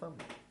yeah. your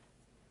family.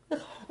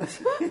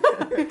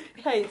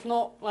 Hey, it's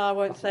not. Well, I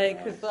won't say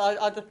it because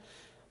I'd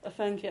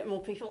offend yet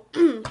more people.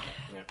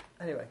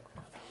 Anyway,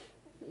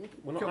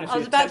 We're not I I actually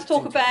was about to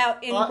talk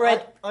attempting about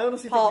inbred I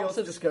honestly think you ought parts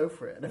to of just go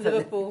for it. And if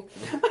Liverpool.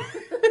 I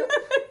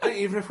think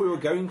even if we were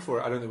going for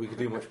it, I don't think we could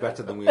do much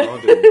better than we are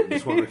doing in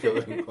this one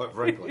recording, quite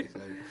frankly.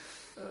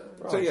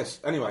 So yes,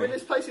 I mean, anyway.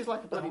 this place is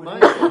like a bloody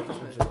minefield,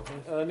 isn't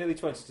it? Nearly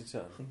 20 to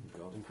 10.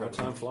 God, how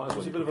time flies when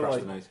It's a you bit of a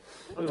like-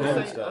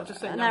 procrastinate. I'm just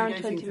saying, An hour and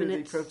navigating 20 through the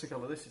minutes.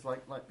 protocol of this is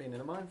like being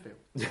in a minefield.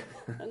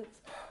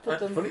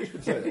 And Funny you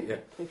should say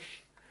that,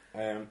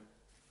 yeah.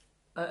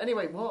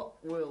 Anyway,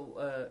 what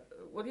will...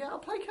 well, yeah, I'll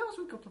play cards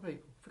with a couple of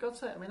people. For God's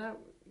sake, I mean,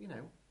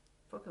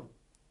 fuck them.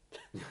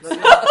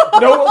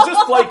 No, we'll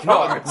just play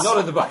cards. Not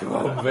in the back of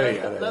a V.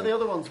 Let the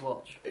other ones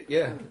watch.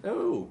 Yeah.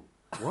 Oh.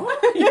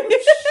 What?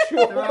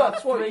 There are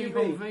That's what three you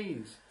mean.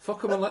 Humvees.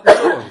 Fuck them and let the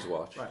other ones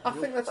watch. Right, I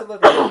think that's a a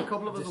little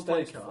couple of us will play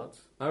distasteful.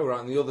 cards. Oh, right,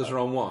 and the others are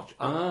on watch.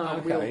 Ah,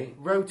 And okay.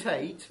 we'll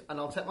rotate, and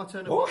I'll take my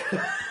turn of What?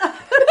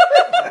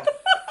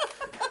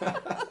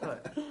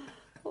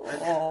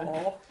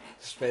 Aww.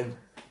 Spin.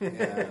 Yeah.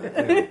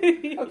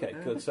 Anyway. Okay,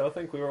 good. So I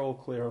think we're all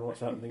clear on what's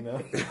happening now.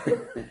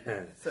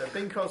 So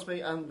Bing Crosby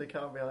and the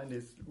car behind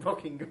is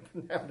rocking up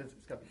and down as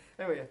it's going.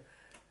 Anyway,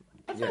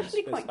 That's Yes.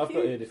 actually quite I've got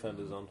cute. ear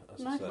defenders on,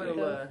 as I Nice say. little-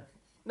 well,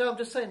 no, I'm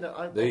just saying that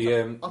The, I'll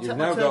you've take my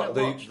now turn got at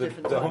the, watch the,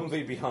 different the times.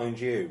 Humvee behind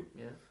you.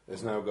 Yeah.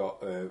 There's now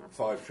got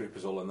 5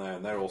 troopers all in there,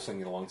 and they're all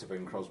singing along to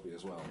Bing Crosby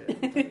as well. Yeah.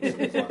 So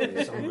it's like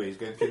this Humvee's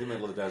going through the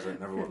middle of the desert,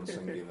 and everyone's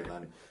singing, and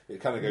then it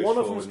kind of goes One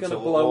of forward them's going to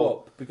until blow all,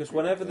 up, because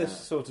whenever this Yeah.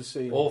 sort of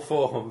scene... All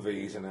 4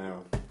 Humvees are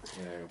now,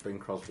 Bing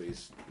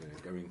Crosby's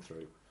going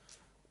through.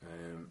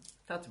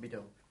 Had to be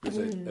done. There's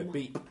a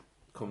beep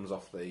comes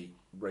off the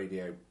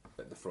radio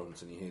at the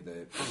front, and you hear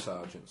the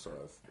sergeant sort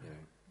of,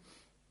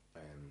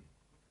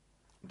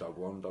 dog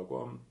one,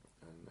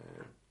 and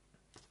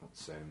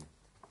that's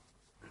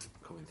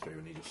coming through,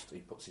 and he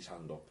puts his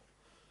hand up,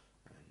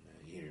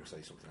 and you hear him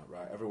say something like,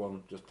 "Right,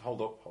 everyone, just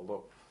hold up,"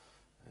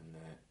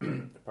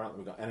 and apparently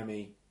we've got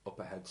enemy up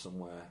ahead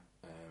somewhere.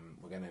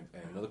 We're getting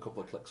another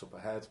couple of clicks up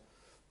ahead.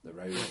 The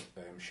road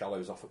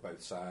shallows off at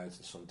both sides.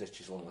 There's some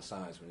ditches along the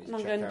sides. We need And to I'm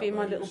check going to out be in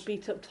my those. little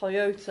beat-up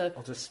Toyota,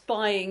 I'll just-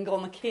 spying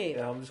on the kid.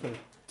 Yeah, I'm just going to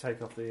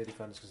take off the ear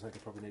defenders because I think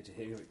I probably need to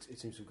hear it. It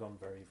seems to have gone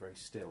very, very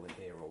still in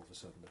here all of a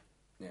sudden.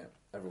 Yeah,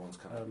 everyone's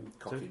kind of So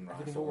cocking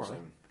everything all rifles.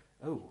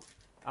 right? Oh.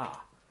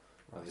 Ah.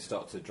 And they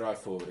start to drive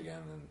forward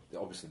again, and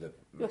obviously the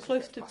You're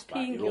close to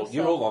peeing you're all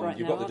yourself on. right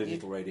You've now, got the aren't you?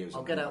 digital radios.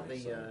 I'll on get out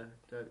anyway,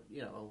 the,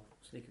 so- I'll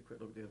sneak a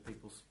quick look at the other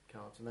people's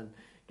cards and then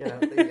get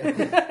out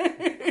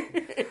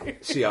the.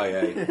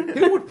 CIA.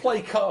 Who would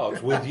play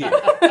cards with you?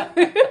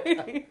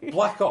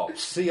 Black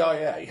Ops,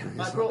 CIA.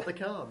 I brought the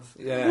cards.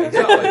 Yeah,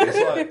 exactly.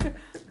 It's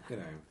like,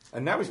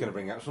 and now he's going to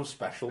bring out some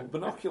special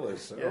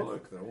binoculars. So, Yeah. oh,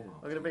 look, they're all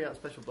I'm going to bring out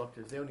special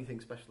blockers. The only thing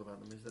special about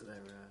them is that they're,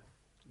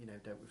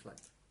 don't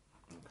reflect.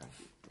 okay.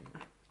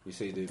 You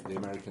see, the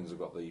Americans have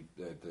got the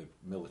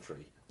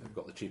military. They've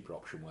got the cheaper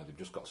option where they've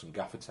just got some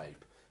gaffer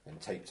tape and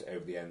taped it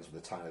over the ends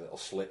with a tiny little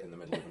slit in the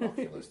middle of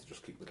binoculars to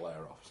just keep the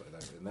glare off. So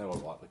they're all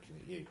like looking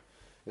at you.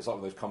 It's like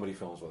one of those comedy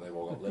films where they've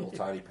all got little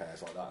tiny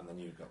pairs like that, and then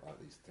you've got like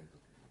these things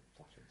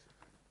flashing.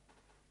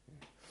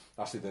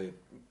 Yeah. Actually, the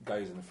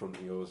guys in the front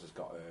of yours has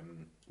got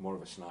more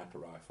of a sniper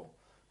rifle,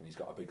 and he's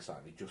got a big sight.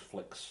 And he just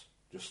flicks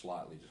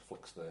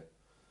the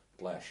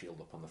glare shield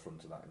up on the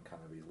front of that, and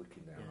kind of he's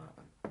looking down Yeah. at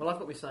them. Well, I've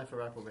got my sniper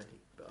rifle ready,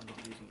 but I'm not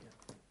using it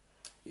yet.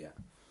 Yeah.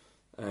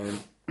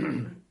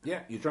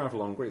 Yeah, you drive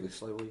along really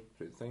slowly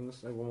through the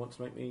things. Everyone wants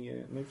to make me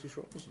notice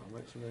rolls, and I'll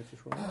make some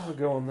notice rolls. Oh,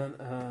 go on then.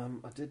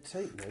 I did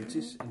take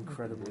notice,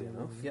 incredibly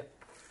enough. Yep.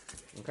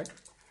 Okay.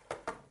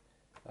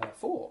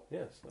 4,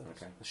 yes.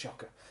 That's Okay. a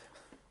shocker.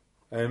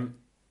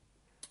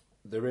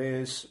 There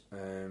is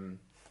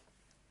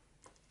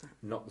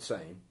not the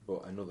same,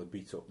 but another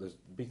beat up. There's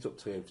beat up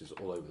Toyotas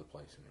all over the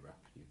place in Iraq.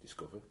 You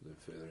discover the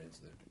further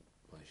into the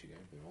place you go.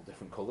 They're all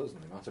different colours,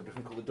 and they might have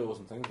different coloured doors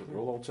and things, but they're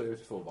all Toyota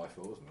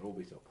 4x4s, and they're all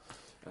beat up.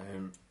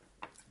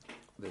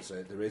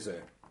 There is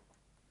a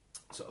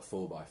sort of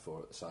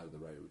 4x4 at the side of the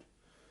road,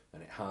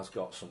 and it has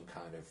got some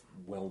kind of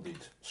welded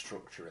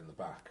structure in the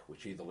back,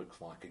 which either looks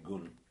like a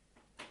gun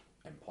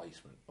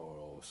emplacement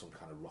or some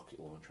kind of rocket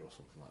launcher or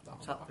something like that. on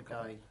Tap the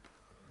back of it.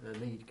 guy, the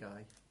lead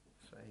guy,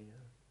 say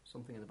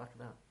something in the back of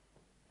that.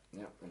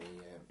 Yeah, and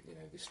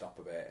they stop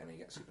a bit, and he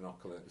gets his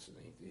binoculars, and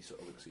he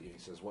sort of looks at you and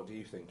he says, "What do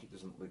you think? It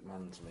doesn't look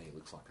man to me. It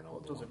looks like an What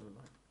old does one." it look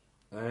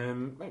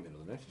like? Maybe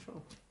another notice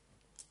roll.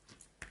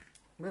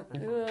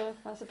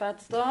 That's a bad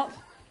start.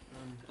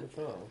 Too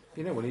far.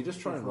 You know, when you just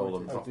try and roll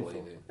them Oh, properly,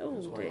 default. Oh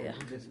That's why dear.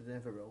 This is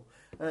never roll.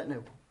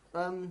 No.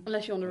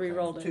 Unless you want to Okay.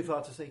 re-roll Too it.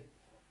 far to see.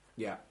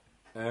 yeah.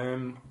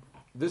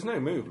 There's no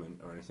movement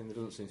or anything. There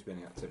doesn't seem to be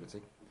any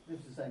activity.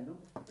 It's the same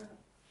number.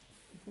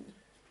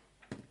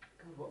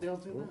 God, what the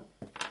odds in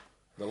that?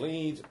 The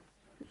lead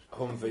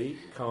Humvee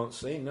can't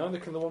see. Neither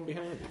can the one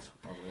behind it.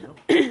 Oddly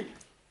enough.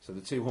 So the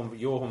two Humvee,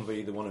 your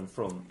Humvee, the one in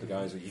front, the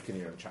guys that you can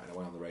hear them chatting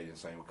away on the radio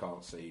saying we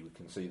can't see. We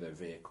can see their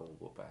vehicle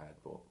up ahead,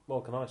 but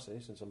Well, can I see,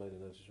 since I made a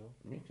note as well?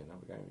 you can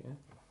have a go. Yeah.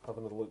 Have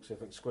another look, see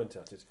if I can squint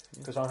at it.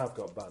 Because I have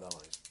got bad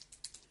eyes.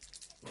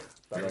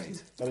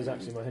 Great. That is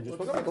actually my hindrance.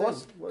 What I've got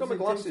does my, it do? What got my does it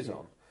do glasses to you?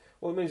 on.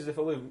 Well, it means if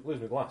I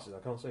lose my glasses, I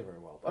can't see very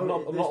well. I'm Oh,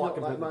 not there's like like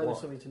completely minus blind.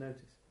 something to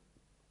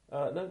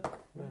notice.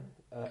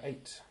 No.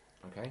 8.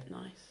 Okay.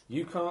 Nice.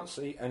 You can't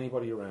see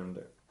anybody around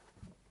it.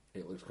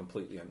 It looks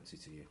completely empty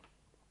to you.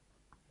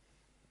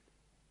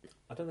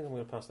 I don't think I'm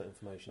going to pass that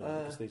information on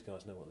because these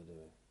guys know what they're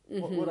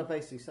doing. What I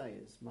basically say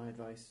is my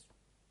advice,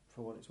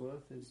 for what it's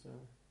worth, is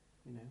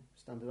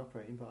standard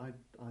operating. But I'd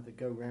either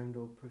go round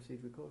or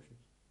proceed with caution.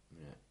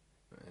 Yeah.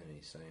 And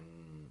he's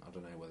saying, I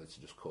don't know whether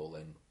to just call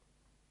in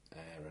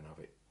air and have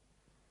it.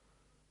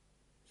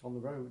 It's on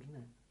the road, isn't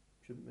it?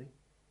 Shouldn't be.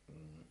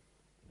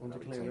 Want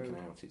have to it clear taken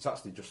road. out. It's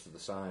actually just to the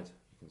side.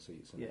 You can see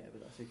it's in Yeah,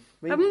 but that's it.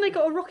 Haven't they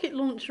got a rocket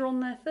launcher on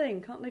their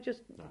thing? Can't they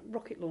just No.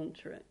 rocket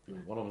launcher it? No.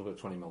 One of them's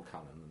got a 20mm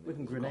cannon. And We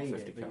can the other's got grenade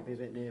 50 it, but you'd be a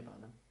bit near by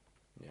now.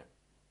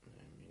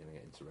 You're going to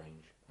get into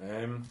range.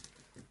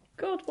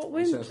 God, what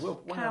He wimps.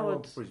 says,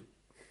 Cowards.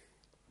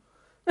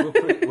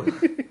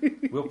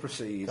 We'll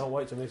proceed. Can't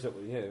wait to meet up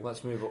with you.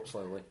 Let's move up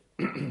slowly.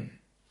 And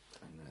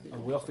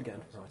we're off again.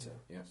 Right.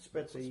 Yeah.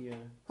 Spread the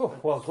Oh,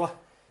 well,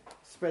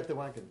 spread the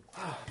wagon.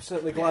 I'm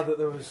certainly glad that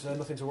there was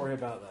nothing to worry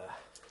about there.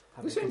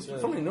 This seems,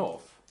 funnily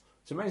enough,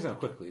 it's amazing how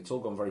quickly it's all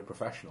gone very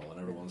professional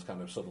and everyone's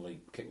kind of suddenly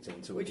kicked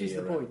into Which a is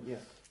the gear point, and, yeah.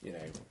 you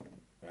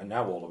know, and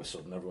now all of a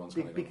sudden everyone's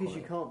kind of gone Because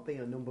you quiet. can't be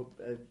on number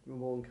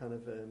one kind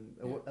of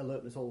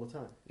alertness all the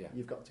time. Yeah.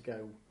 You've got to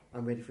go.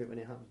 I'm ready for it when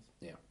it happens.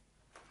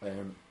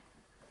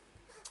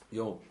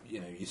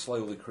 You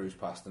slowly cruise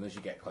past, and as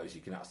you get close,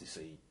 you can actually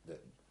see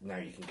that now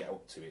you can get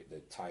up to it. The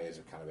tyres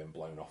have kind of been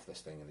blown off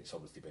this thing, and it's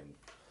obviously been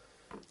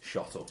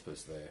shot up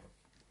as the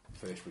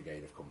first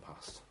brigade have come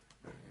past,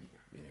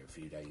 a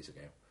few days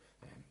ago.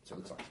 So it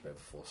looks like it's a bit of a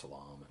false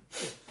alarm,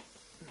 and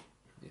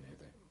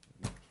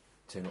they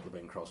turn up the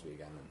Bing Crosby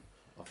again, and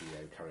off you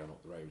go, carry on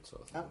up the road,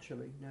 sort of thing.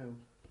 Actually, no.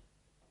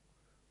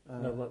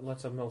 No,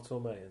 let's have Mel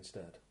Torme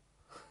instead.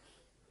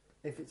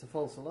 If it's a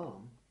false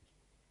alarm,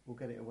 we'll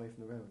get it away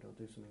from the road. I'll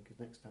do something because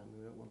next time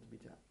we don't want to be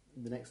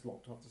the next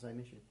lot to have the same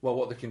issue. Well,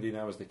 what they can do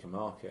now is they can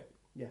mark it,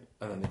 Yeah.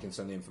 and then they can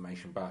send the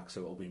information back,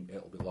 so it'll be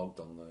logged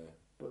on the.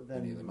 But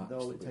Any of then the maps all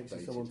that it we've takes is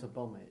dated. someone to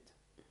bomb it,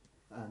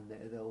 and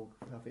they'll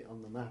have it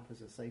on the map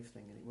as a safe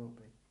thing, and it won't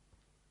be.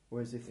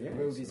 Whereas if Yeah, the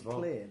road it's is involved.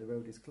 clear, the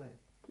road is clear.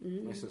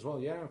 He says, "Well,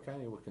 yeah,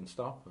 okay, we can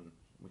stop and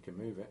we can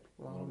move it."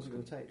 Well, how long is it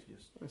going to take to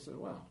just... I said,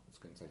 "Well, it's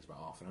going to take us about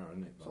half an hour,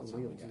 isn't it?" It's by on the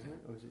time we wheels, get isn't here?"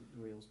 it? Or is it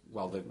wheels?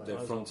 Well, the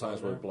Like- front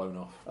tyres were blown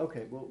off.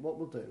 Okay, well, what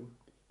we'll do,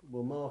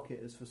 we'll mark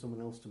it as for someone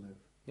else to move.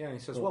 Yeah, and he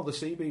says, Cool. "Well, the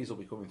CBs will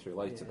be coming through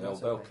later. Yeah, they'll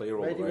that's they'll okay. clear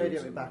all Radio- the roads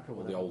radio it and back or all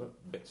the whatever,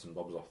 old bits and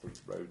bobs off the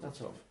roads and That's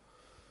stuff."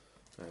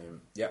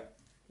 Yeah,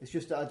 It's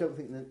just that I don't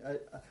think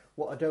that...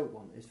 what I don't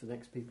want is for the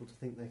next people to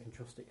think they can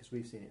trust it, because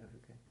we've seen it,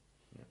 okay?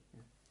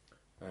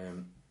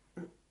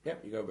 yeah.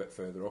 You go a bit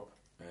further up.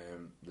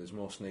 There's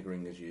more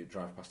sniggering as you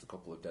drive past a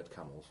couple of dead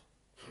camels.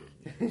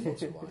 There's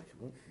lots of like,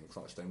 looks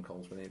like Stone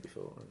Cold's been here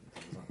before, and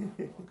things like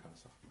that, all that kind of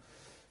stuff.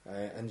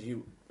 And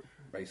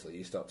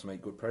you start to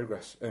make good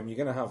progress. You're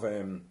going to have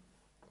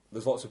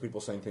there's lots of people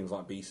saying things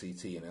like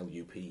BCT and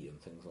LUP and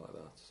things like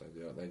that. So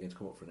they're going to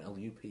come up for an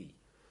LUP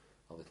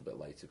a little bit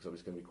later because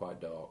it's going to be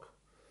quite dark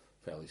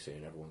fairly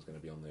soon. Everyone's going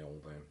to be on the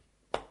old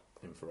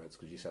infrareds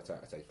because you set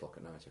out at 8 o'clock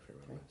at night, if you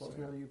remember. What's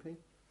So, an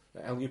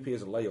LUP? LUP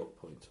is a layup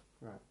point.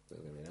 Right.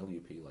 There's going to be an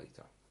LUP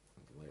later,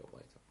 and a layup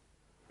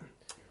later.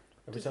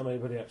 Every time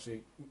anybody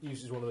actually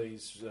uses one of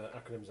these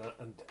acronyms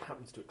and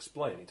happens to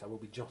explain it, I will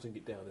be jotting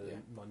it down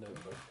in my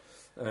notebook.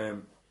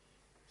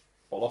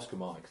 Well, Oscar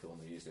Mike, the one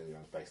they used earlier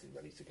on, is basically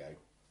ready to go.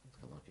 It's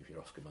kind of like if you're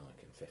Oscar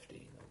Mike in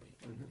 15,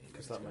 they'll be...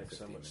 Because that makes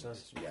so 15 much minutes.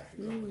 sense. Yeah,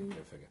 exactly.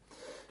 Go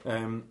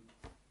figure.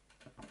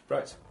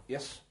 Right,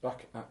 yes,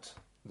 back at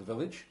the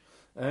village.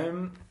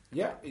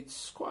 Yeah,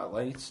 it's quite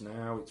late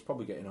now. It's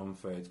probably getting on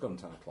for... It's gone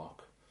 10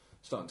 o'clock.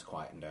 Starting to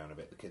quieten down a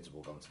bit. The kids have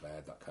all gone to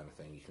bed, that kind of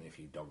thing. You can hear a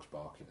few dogs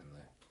barking and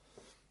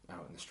they're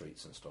out in the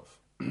streets and stuff.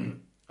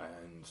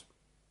 And...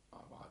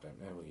 I don't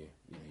know,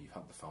 you've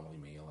had the family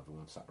meal,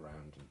 everyone sat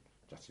around and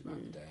chatted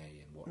about the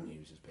day and what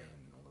news has been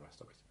and all the rest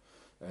of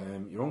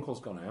it. Your uncle's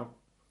gone out.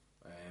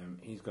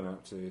 He's gone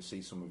out to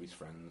see some of his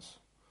friends,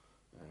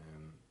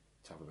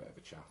 to have a bit of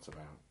a chat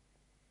about,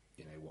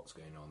 what's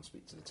going on,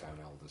 speak to the town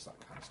elders, that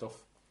kind of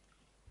stuff.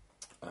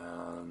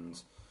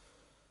 And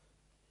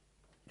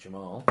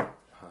Jamal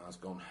has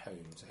gone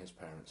home to his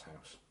parents'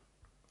 house.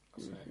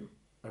 So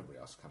everybody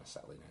else is kind of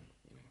settling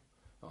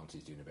in,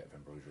 Auntie's doing a bit of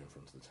embroidery in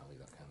front of the telly,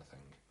 that kind of thing.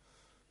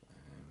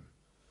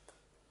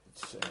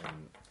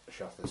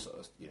 Shafter sort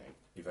of,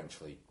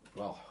 eventually,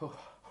 well,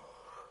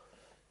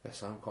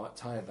 yes, I'm quite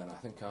tired then. I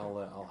think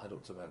I'll head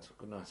up to bed.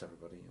 Good night,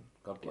 everybody, and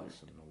God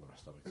bless, and all the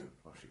rest of it. And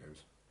off she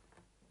goes.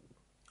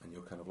 And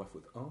you're kind of left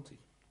with Auntie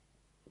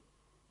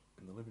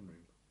in the living room.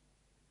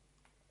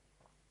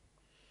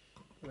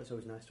 Well, it's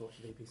always nice to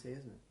watch the BBC,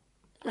 isn't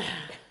it?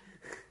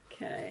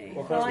 Okay.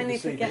 Well, Well, I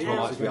need to the get CB Well,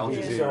 out like to be of Al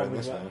here. Jazeera in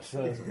this house.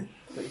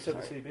 But you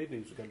said the CB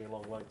news was going to be a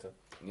long later.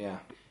 Yeah,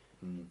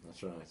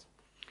 that's right.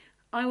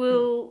 I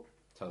will.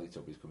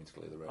 Teletubbies coming to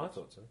clear the road. I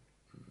thought so.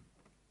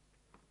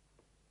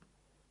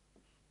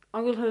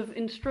 I will have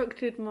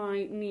instructed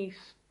my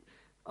niece.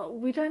 Oh,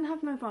 we don't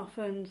have mobile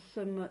phones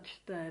so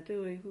much there,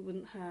 do we? We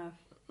wouldn't have.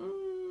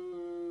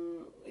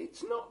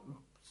 It's not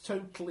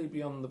totally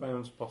beyond the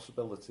bounds of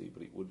possibility,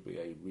 but it would be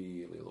a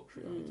really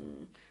luxury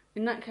item.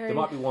 In that case, There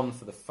might be one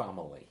for the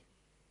family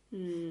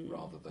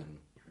rather than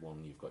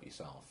one you've got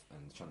yourself,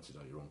 and chances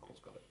are your uncle's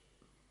got it.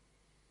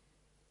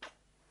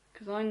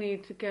 because I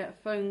need to get a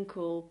phone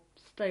call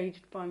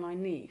staged by my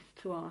niece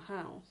to our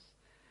house,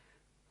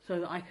 so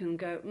that I can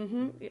go.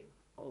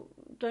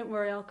 Don't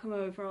worry, I'll come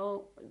over.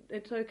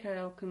 It's okay.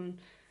 I'll come,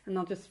 and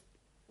I'll just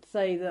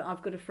say that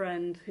I've got a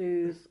friend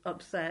who's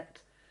upset,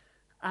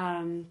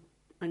 and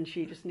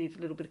she just needs a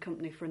little bit of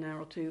company for an hour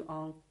or two.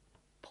 I'll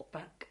pop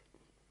back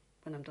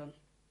when I'm done.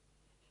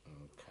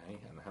 Okay,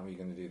 and how are you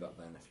going to do that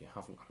then if you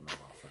haven't got a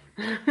mobile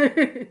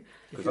phone?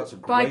 Because that's a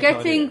great By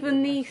getting idea. the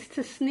niece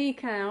to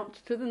sneak out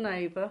to the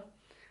neighbour,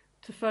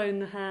 to phone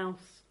the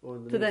house, Or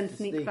the to then niece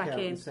sneak back out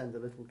in. and send a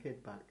little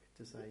kid back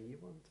to say you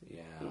want it.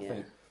 Yeah, I Yeah.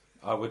 think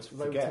I would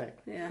Low forget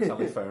tech. Yeah.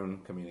 telephone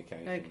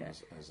communications Okay.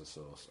 as a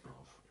source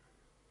of.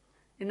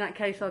 In that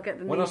case, I'll get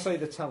the When I niece. say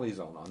the telly's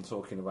on, I'm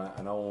talking about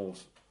an old,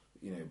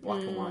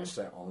 black and white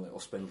set on little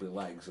spindly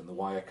legs, and the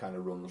wire kind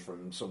of runs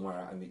from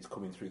somewhere, and it's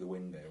coming through the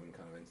window and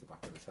kind of into the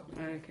back of the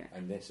telly. Okay.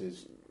 And this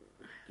is,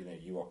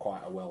 you are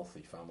quite a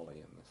wealthy family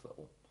in this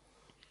little.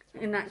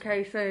 In that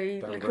case,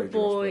 a Downgrade little your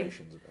boy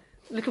aspirations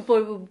a bit.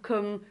 will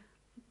come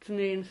to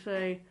me and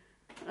say,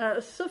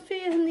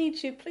 "Sophia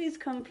needs you. Please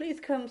come.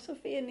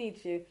 Sophia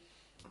needs you."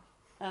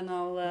 And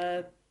I'll.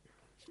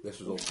 This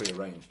was all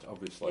pre-arranged,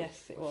 obviously.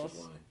 Yes, it This is was.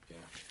 why, yeah.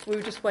 We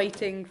were just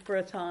waiting for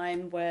a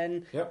time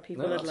when Yep,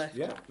 people no, had that's- left.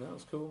 Yeah, no,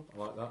 that's cool. I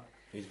like that.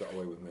 He's got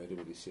away with murder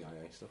with his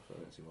CIA stuff, so I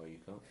don't see why you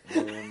can't.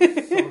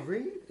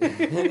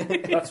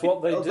 Sorry. That's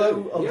what they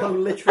do. Although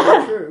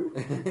literally true.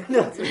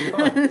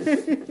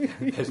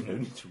 There's no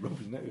need to rub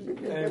his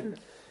nose.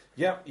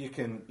 Yeah, you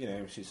can,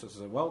 she sort of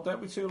says, well,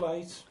 don't be too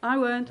late. I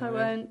won't.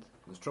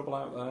 There's trouble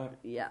out there.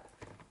 Yeah.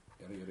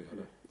 Yada, yada,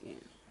 yada. Yeah.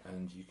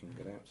 And you can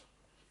get out.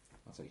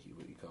 I'll take you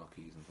with your car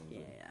keys and things.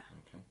 Yeah.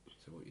 Okay,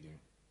 so what are you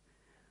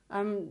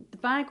doing? The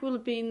bag will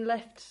have been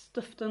left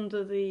stuffed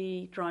under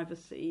the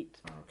driver's seat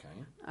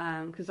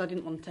Okay. because I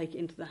didn't want to take it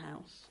into the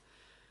house.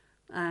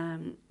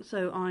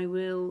 So I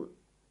will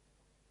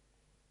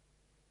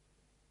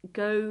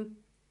go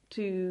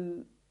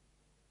to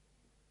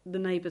the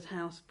neighbour's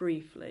house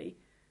briefly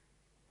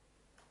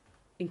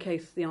in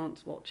case the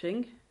aunt's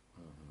watching.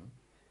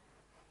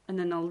 And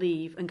then I'll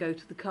leave and go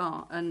to the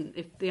car. And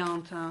if the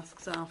aunt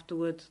asks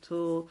afterwards at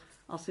all,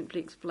 I'll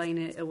simply explain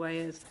it away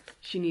as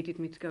she needed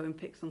me to go and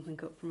pick something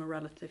up from a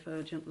relative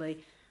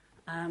urgently.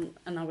 And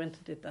I went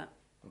and did that.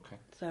 Okay.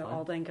 So fine.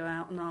 I'll then go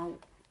out and I'll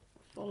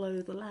follow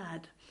the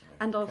lad.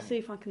 And I'll Okay. see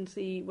if I can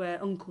see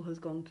where Uncle has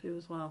gone to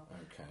as well.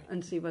 Okay.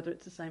 And see whether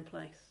it's the same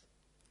place.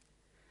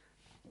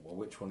 Well,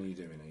 which one are you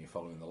doing? Are you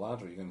following the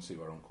lad, or are you going to see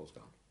where Uncle's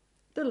gone?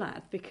 The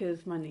lad,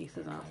 because my niece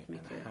has Okay, asked me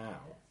and to. how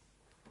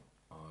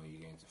are you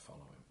going to follow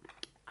him?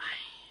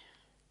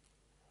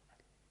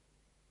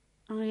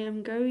 I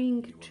am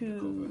going You to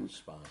undercover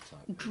spy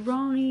type.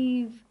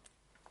 drive.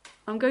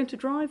 I'm going to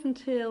drive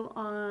until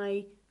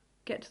I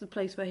get to the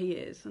place where he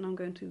is, and I'm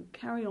going to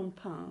carry on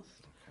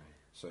past. Okay.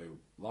 So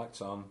lights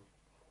on,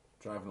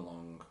 driving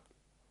along.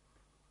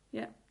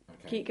 Yeah.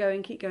 Okay. Keep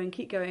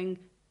going.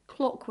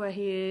 Clock where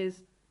he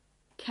is.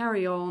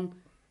 Carry on.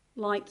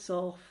 Lights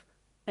off.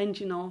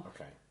 Engine off.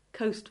 Okay.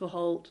 Coast to a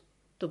halt.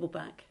 Double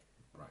back.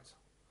 Right.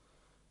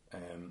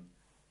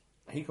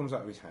 He comes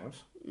out of his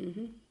house.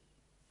 Mm-hmm.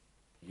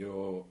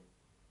 Your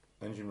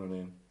engine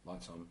running,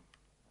 lights on.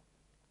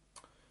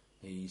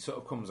 He sort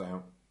of comes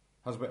out,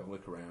 has a bit of a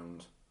look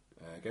around,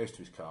 goes to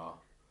his car,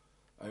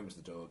 opens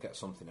the door, gets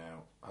something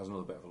out, has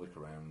another bit of a look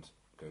around,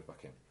 goes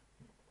back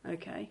in.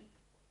 Okay,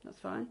 that's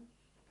fine.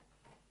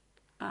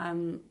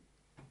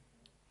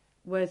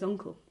 Where's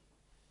Uncle?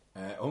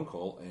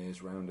 Uncle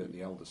is round at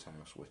the eldest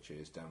house, which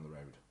is down the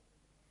road.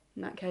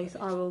 In that case,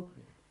 I will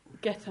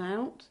get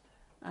out,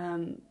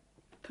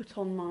 put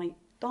on my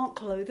dark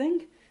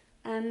clothing,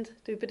 and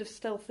do a bit of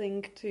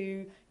stealthing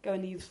to go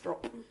and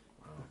eavesdrop.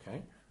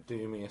 Okay.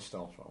 Do me a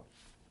stealth roll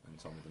and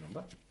tell me the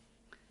number.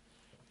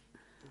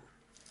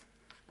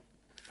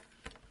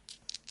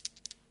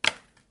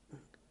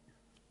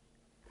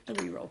 A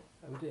reroll.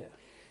 Oh dear.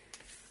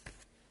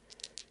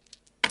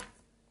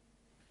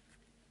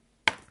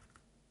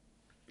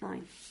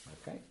 Nine.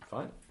 Okay,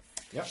 fine.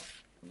 Yep.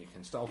 You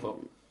can stealth up,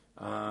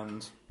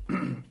 and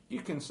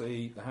you can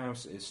see the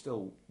house is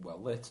still well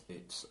lit.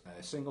 It's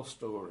a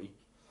single-storey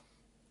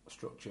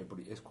structure, but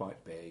it is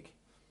quite big.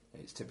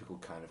 It's typical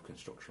kind of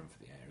construction for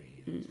the area.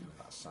 You know, it's kind of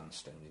that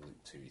sandstony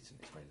look to it, and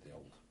it's made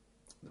of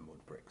the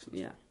mud bricks. And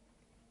Yeah.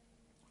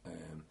 stuff.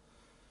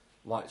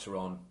 Lights are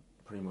on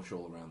pretty much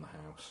all around the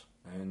house,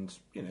 and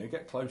you know,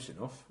 get close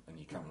enough, and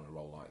you can on a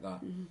roll like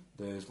that.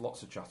 There's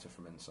lots of chatter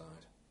from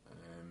inside.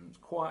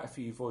 Quite a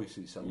few voices.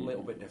 It's a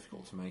little bit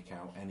difficult to make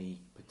out any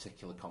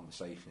particular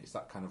conversation. It's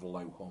that kind of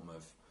low hum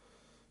of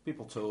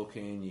people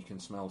talking. You can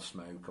smell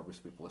smoke.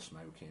 Obviously, people are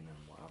smoking and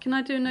what have Can you.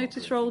 I do a Not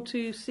notice drinking. roll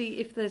to see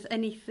if there's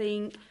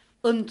anything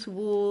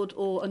untoward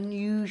or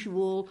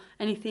unusual,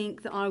 anything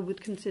that I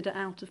would consider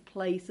out of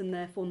place and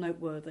therefore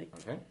noteworthy?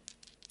 Okay.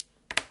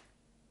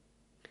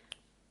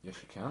 Yes,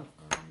 you can.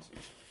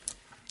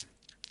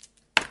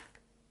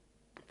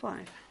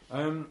 5.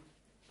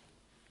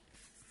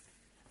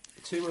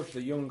 Two of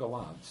the younger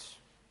lads,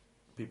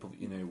 people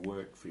that you know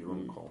work for your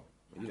uncle,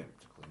 well, you don't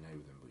particularly know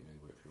them, but you know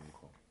they work for your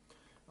uncle,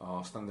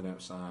 are standing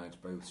outside,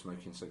 both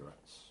smoking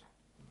cigarettes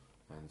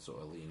and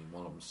sort of leaning.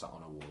 One of them sat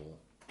on a wall,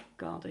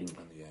 Guarding.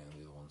 and the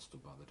other one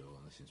stood by the door,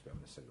 and they seem to be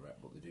having a cigarette,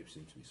 but they do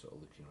seem to be sort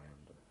of looking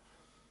around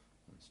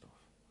and stuff.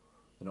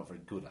 They're not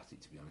very good at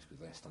it, to be honest,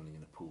 because they're standing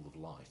in a pool of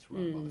light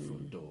right by the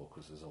front door,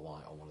 because there's a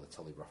light on one of the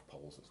telegraph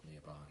poles that's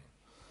nearby.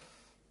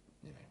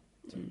 You know,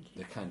 so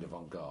they're kind of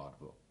on guard,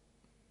 but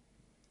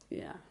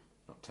Yeah.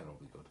 not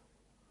terribly good.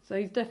 So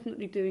he's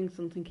definitely doing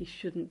something he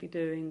shouldn't be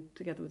doing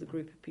together with a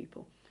group of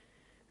people.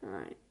 All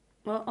right.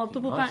 Well, I'll He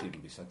double might back. even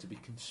be said to be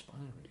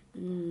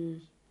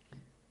conspiring.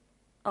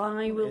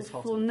 I will, It's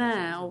hot for in the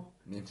now,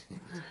 Very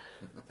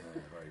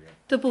good.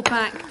 double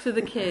back to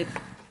the kid.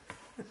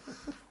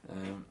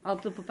 Um, I'll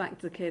double back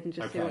to the kid and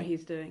just see what Okay.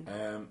 he's doing.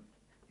 um,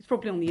 He's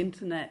probably on the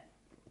internet,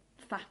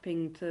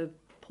 fapping to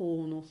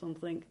porn or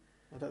something.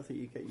 I don't think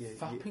you get your...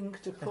 fapping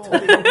to porn.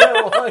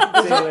 No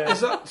idea.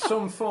 Is that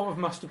some form of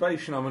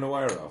masturbation I'm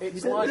unaware of?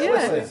 It's Yeah. like Yeah.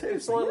 listening.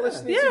 It's like Yeah.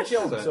 listening Yeah. to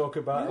John Is it? talk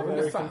about Yeah.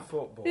 American Fat.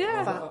 football.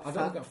 Yeah. Fat, I don't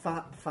fat, think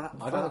fat, fat,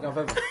 I don't think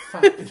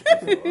fat. I've ever fapped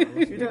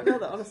before. You don't know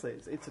that, honestly.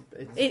 It's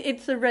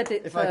It's a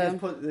Reddit if I term. could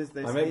put this,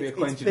 I may be it's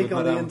acquainted big with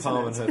on the Madame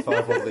Palm and internet.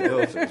 her 5 lovely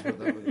daughters, but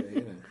that was,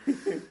 you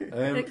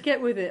know.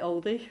 Get with it,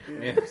 oldie.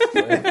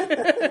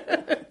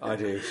 Yes, I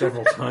do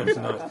several times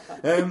a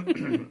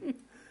night.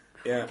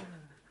 Yeah,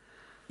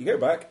 you go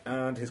back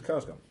and his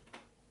car's gone.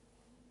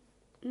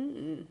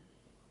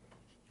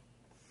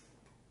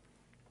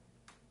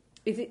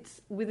 Is it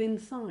within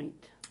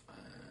sight?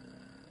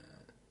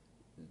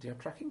 Do you have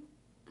tracking?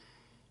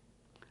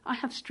 I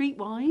have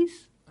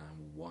Streetwise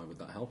Why would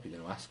that help? You're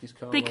going to ask his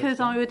car? where because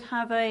it's I gone? would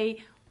have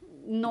a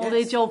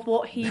knowledge of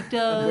what he And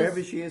does.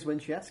 wherever she is when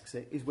she asks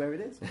it is where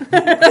it is.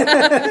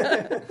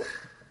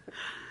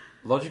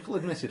 Logical,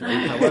 admittedly.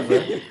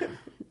 However,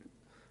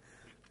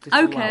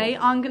 Okay,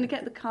 I'm going to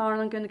get the car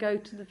and I'm going to go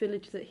to the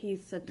village that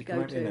he's said to You can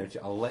go make me a to. notice.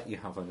 I'll let you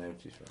have a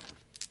notice.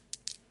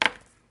 Right?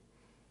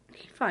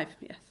 5,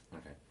 yes.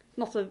 Okay.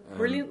 Not a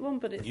brilliant one,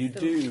 but it's You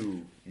still...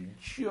 do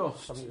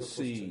just Haven't you got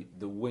see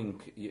the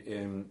wink. Yes,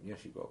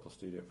 you've got a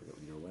 +2. Don't forget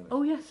with your awareness.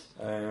 Oh, yes.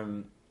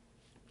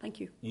 Thank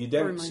you. You for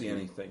don't reminding see me.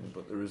 anything,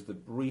 but there is the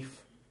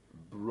brief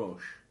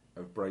brush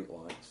of brake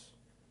lights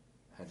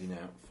heading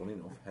out. Funny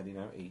enough, heading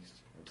out east.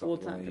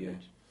 Towards that where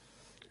village.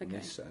 Okay.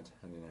 Miss said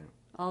heading out.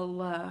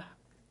 I'll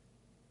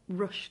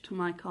rush to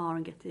my car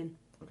and get in,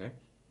 Okay.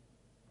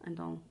 and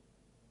I'll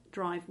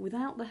drive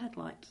without the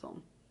headlights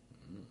on.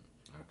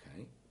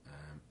 Okay.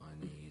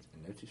 I need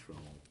a notice roll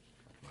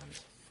at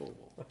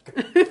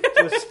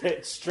 -4. Just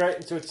hit straight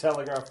into a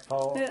telegraph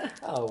pole. Yeah.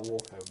 I'll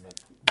walk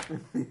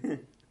home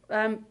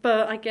then.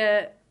 But I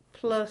get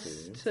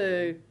 +2,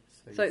 Two.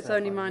 so it's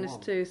only -2.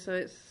 -2, so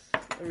it's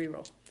a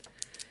reroll.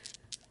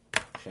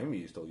 Shame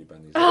you used all your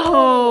bennies.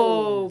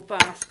 Oh,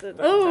 bastard!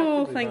 That's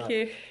Oh, effectively thank bad.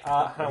 you.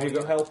 How Have are you you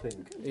got-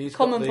 helping? He's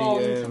Common got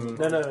the,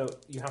 bond. No.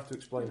 You have to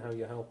explain how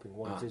you're helping.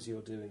 What Ah. it is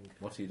you're doing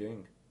What are you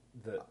doing?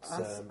 that...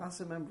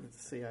 As a member of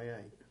the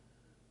CIA,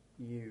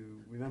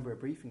 you remember a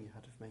briefing you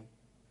had of me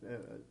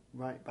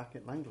right back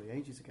at Langley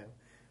ages ago,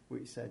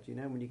 which said, you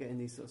know, when you get in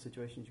these sort of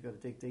situations, you've got to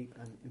dig deep,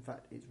 and in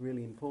fact, it's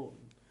really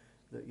important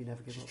that you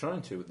never give She's up.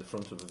 trying to at the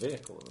front of a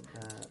vehicle.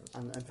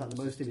 And in fact, It's the as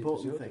most deep as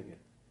important you're thing, digging.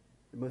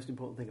 the most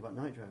important thing about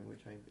night driving,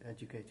 which I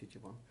educated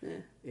you on,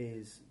 Yeah.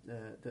 is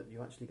that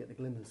you actually get the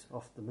glimmers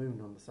off the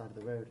moon on the side of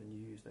the road, and you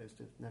use those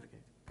to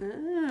navigate.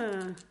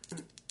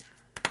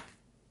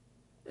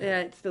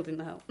 Yeah, it still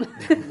didn't help.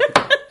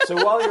 So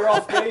while you're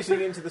off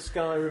gazing into the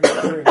sky,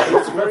 remembering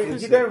it's very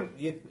You don't.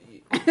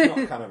 It's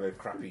not kind of a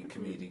crappy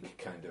comedic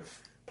kind of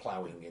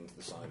ploughing into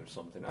the side of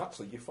something.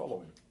 Actually, you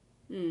follow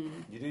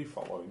him. You do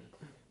follow him.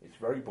 It's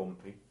very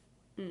bumpy.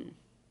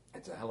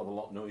 It's a hell of a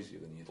lot noisier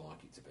than you'd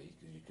like it to be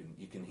because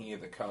you can hear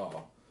the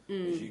car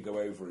as you go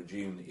over a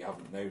dune that you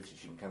haven't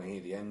noticed. You can kind of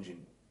hear the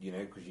engine, you know,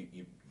 because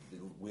the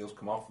wheels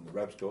come off and the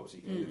revs go up, so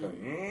you can hear it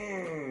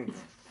going.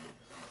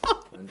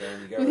 And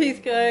down you go. He's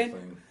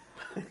going.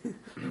 I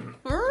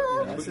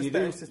But suspect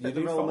you the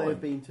do role follow may him.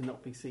 have been to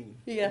not be seen.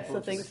 Yes, I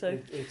think so.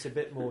 It's a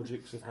bit more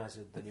Dukes of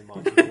Hazzard than you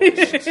might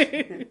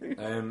have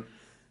thought.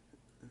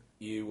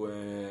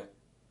 You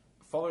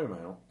follow him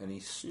out, and he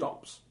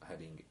stops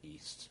heading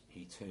east.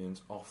 He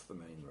turns off the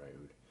main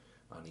road,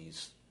 and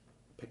he's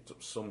picked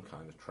up some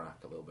kind of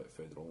track a little bit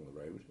further along the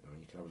road. I mean,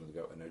 you can have another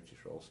go at a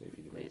notice roll, see if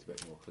you do it a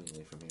bit more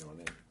cleanly from here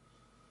on in.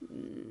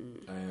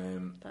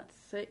 That's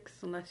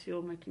 6, unless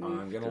you're making.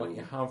 I'm going to let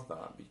you have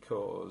that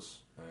because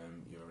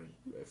you're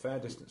a fair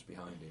distance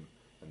behind him,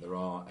 and there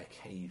are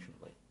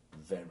occasionally,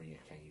 very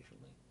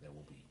occasionally, there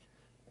will be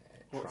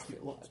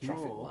traffic lamps.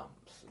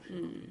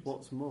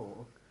 What's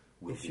more,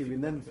 Will if give she you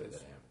remembers further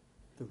down.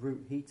 the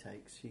route he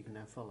takes, she can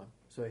now follow.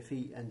 So if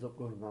he ends up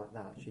going like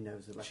that, she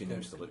knows the left. She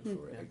knows to look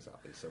for it, Yeah.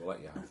 exactly. So we'll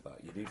let you have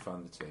that. You do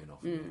find the turn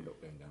off and you end up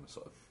going down a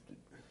sort of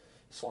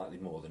slightly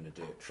more than a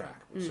dirt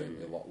track, but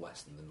certainly a lot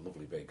less than the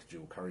lovely big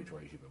dual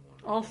carriageways you've been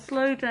wondering. I'll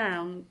slow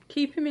down,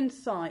 keep him in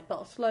sight, but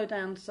I'll slow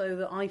down so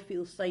that I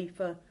feel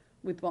safer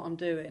with what I'm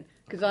doing.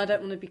 Because I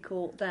don't want to be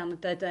caught down a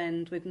dead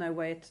end with no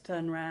way to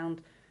turn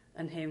around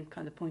and him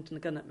kind of pointing a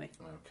gun at me.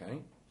 Okay.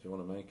 Do you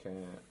want to make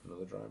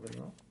another driving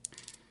roll?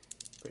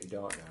 Pretty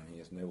dark down here.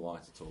 There's no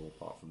light at all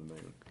apart from the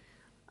moon.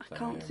 I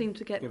can't seem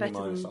to get better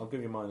than... I'll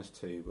give you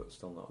 -2, but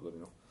still not good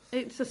enough.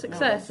 It's a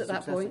success at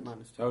that point.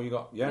 Oh, you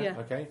got... Yeah? Yeah.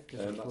 Okay.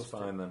 Just That's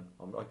fine then.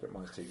 I'll get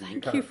 -2.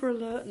 Thank you for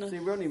alertness. See,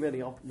 we're only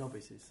really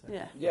novices. So.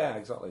 Yeah. Yeah,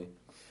 exactly.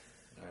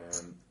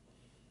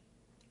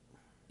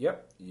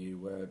 Yep,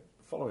 you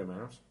follow him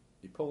out.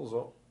 He pulls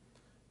up,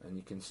 and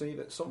you can see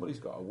that somebody's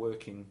got a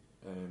working...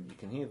 you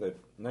can hear the...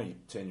 Now you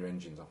turn your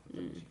engines off and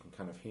things, you can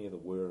kind of hear the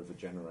whir of a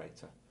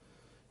generator.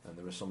 And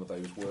there are some of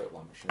those work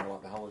lamps, you know,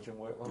 like the halogen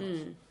work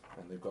lamps.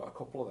 And they've got a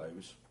couple of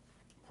those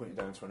pointing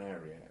down to an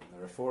area, and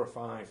there are 4 or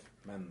 5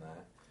 men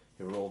there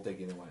who are all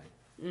digging away.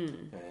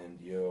 And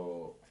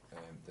you're,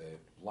 the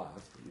lad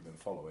that you've been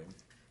following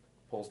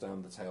pulls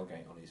down the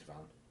tailgate on his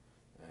van,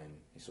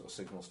 and he sort of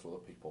signals to other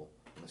people,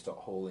 and they start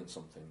hauling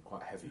something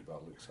quite heavy by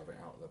the looks of it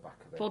out of the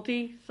back of it.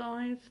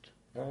 Body-sized?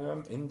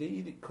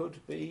 Indeed, it could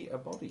be a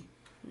body.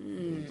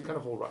 It's kind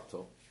of all wrapped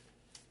up.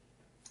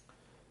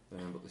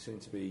 But they seem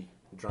to be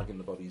dragging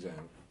the bodies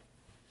out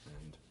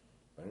and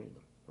burying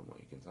them, from what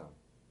you can tell.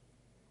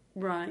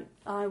 Right.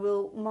 I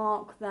will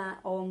mark that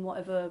on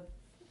whatever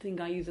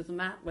thing I use as a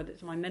map, whether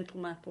it's my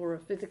mental map or a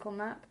physical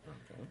map.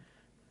 Okay.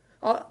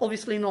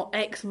 Obviously not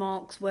X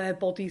marks where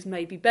bodies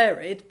may be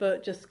buried,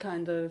 but just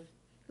kind of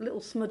a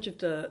little smudge of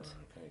dirt.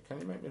 Okay. Can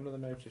you make me another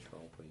notice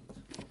roll, please?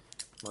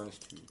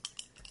 -2.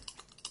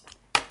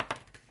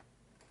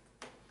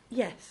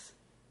 Yes.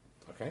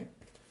 Okay.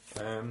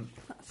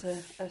 That's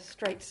a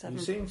straight 7.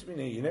 You seem to be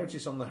near. You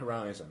notice on the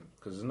horizon,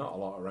 because there's not a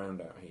lot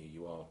around out here.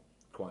 You are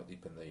quite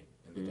deep in the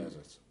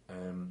desert.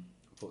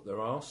 But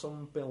there are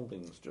some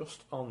buildings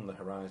just on the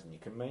horizon. You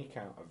can make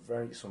out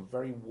some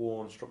very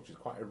worn structures,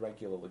 quite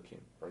irregular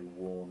looking, very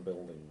worn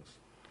buildings.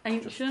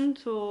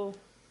 Ancient or...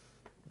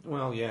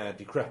 Well, yeah,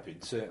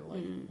 decrepit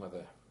certainly.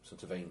 Whether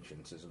sort of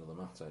ancient is another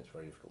matter. It's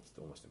very difficult,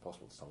 almost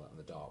impossible to tell that in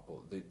the dark.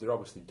 But they're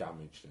obviously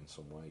damaged in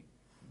some way.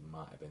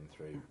 Might have been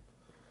through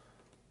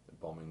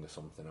bombing or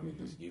something. I mean,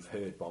 you've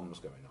heard bombs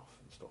going off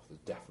and stuff.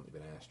 There's definitely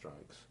been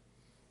airstrikes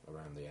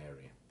around the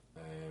area.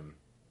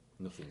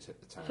 Nothing's hit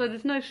the town. So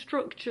there's no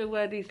structure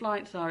where these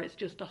lights are, it's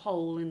just a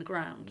hole in the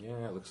ground.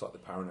 Yeah, it looks like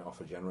they're powering it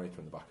off a generator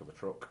in the back of a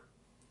truck.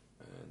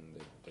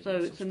 And So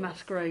it's a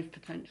mass grave,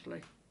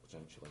 potentially.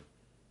 Potentially.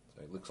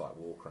 So it looks like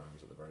war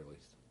crimes at the very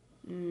least.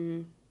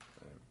 And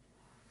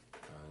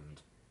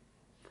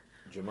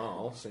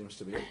Jamal seems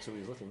to be up to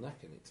his little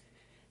neck in it.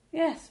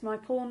 Yes, my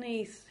poor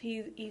niece.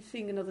 He's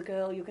seeing another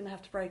girl. You're going to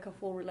have to break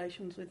off all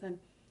relations with him.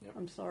 Yep.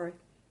 I'm sorry.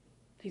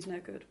 He's no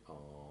good.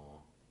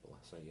 Oh,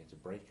 bless her. You had to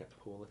break her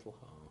poor little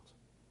heart.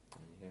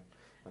 There you go.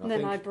 And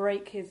then I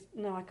break his...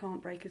 No, I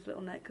can't break his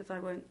little neck because I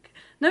won't...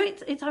 No,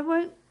 I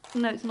won't...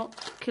 No, it's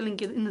not killing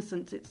in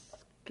innocence. It's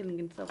killing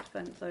in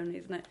self-defence only,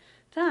 isn't it?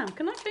 Damn,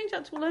 can I change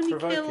that to will only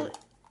kill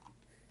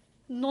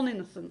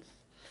non-innocence?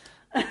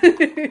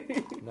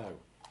 No.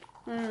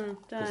 Damn.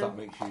 Because that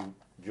makes you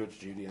Judge,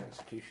 Judy and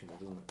executioner,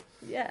 doesn't it?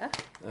 Yeah.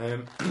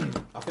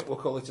 I think we'll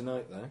call it a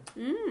night there.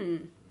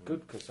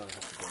 Good, because I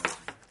have to go.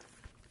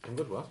 And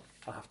good what?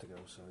 I have to go,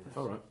 so...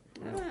 All right.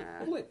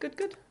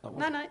 Good. That was-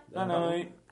 Night-night. Night.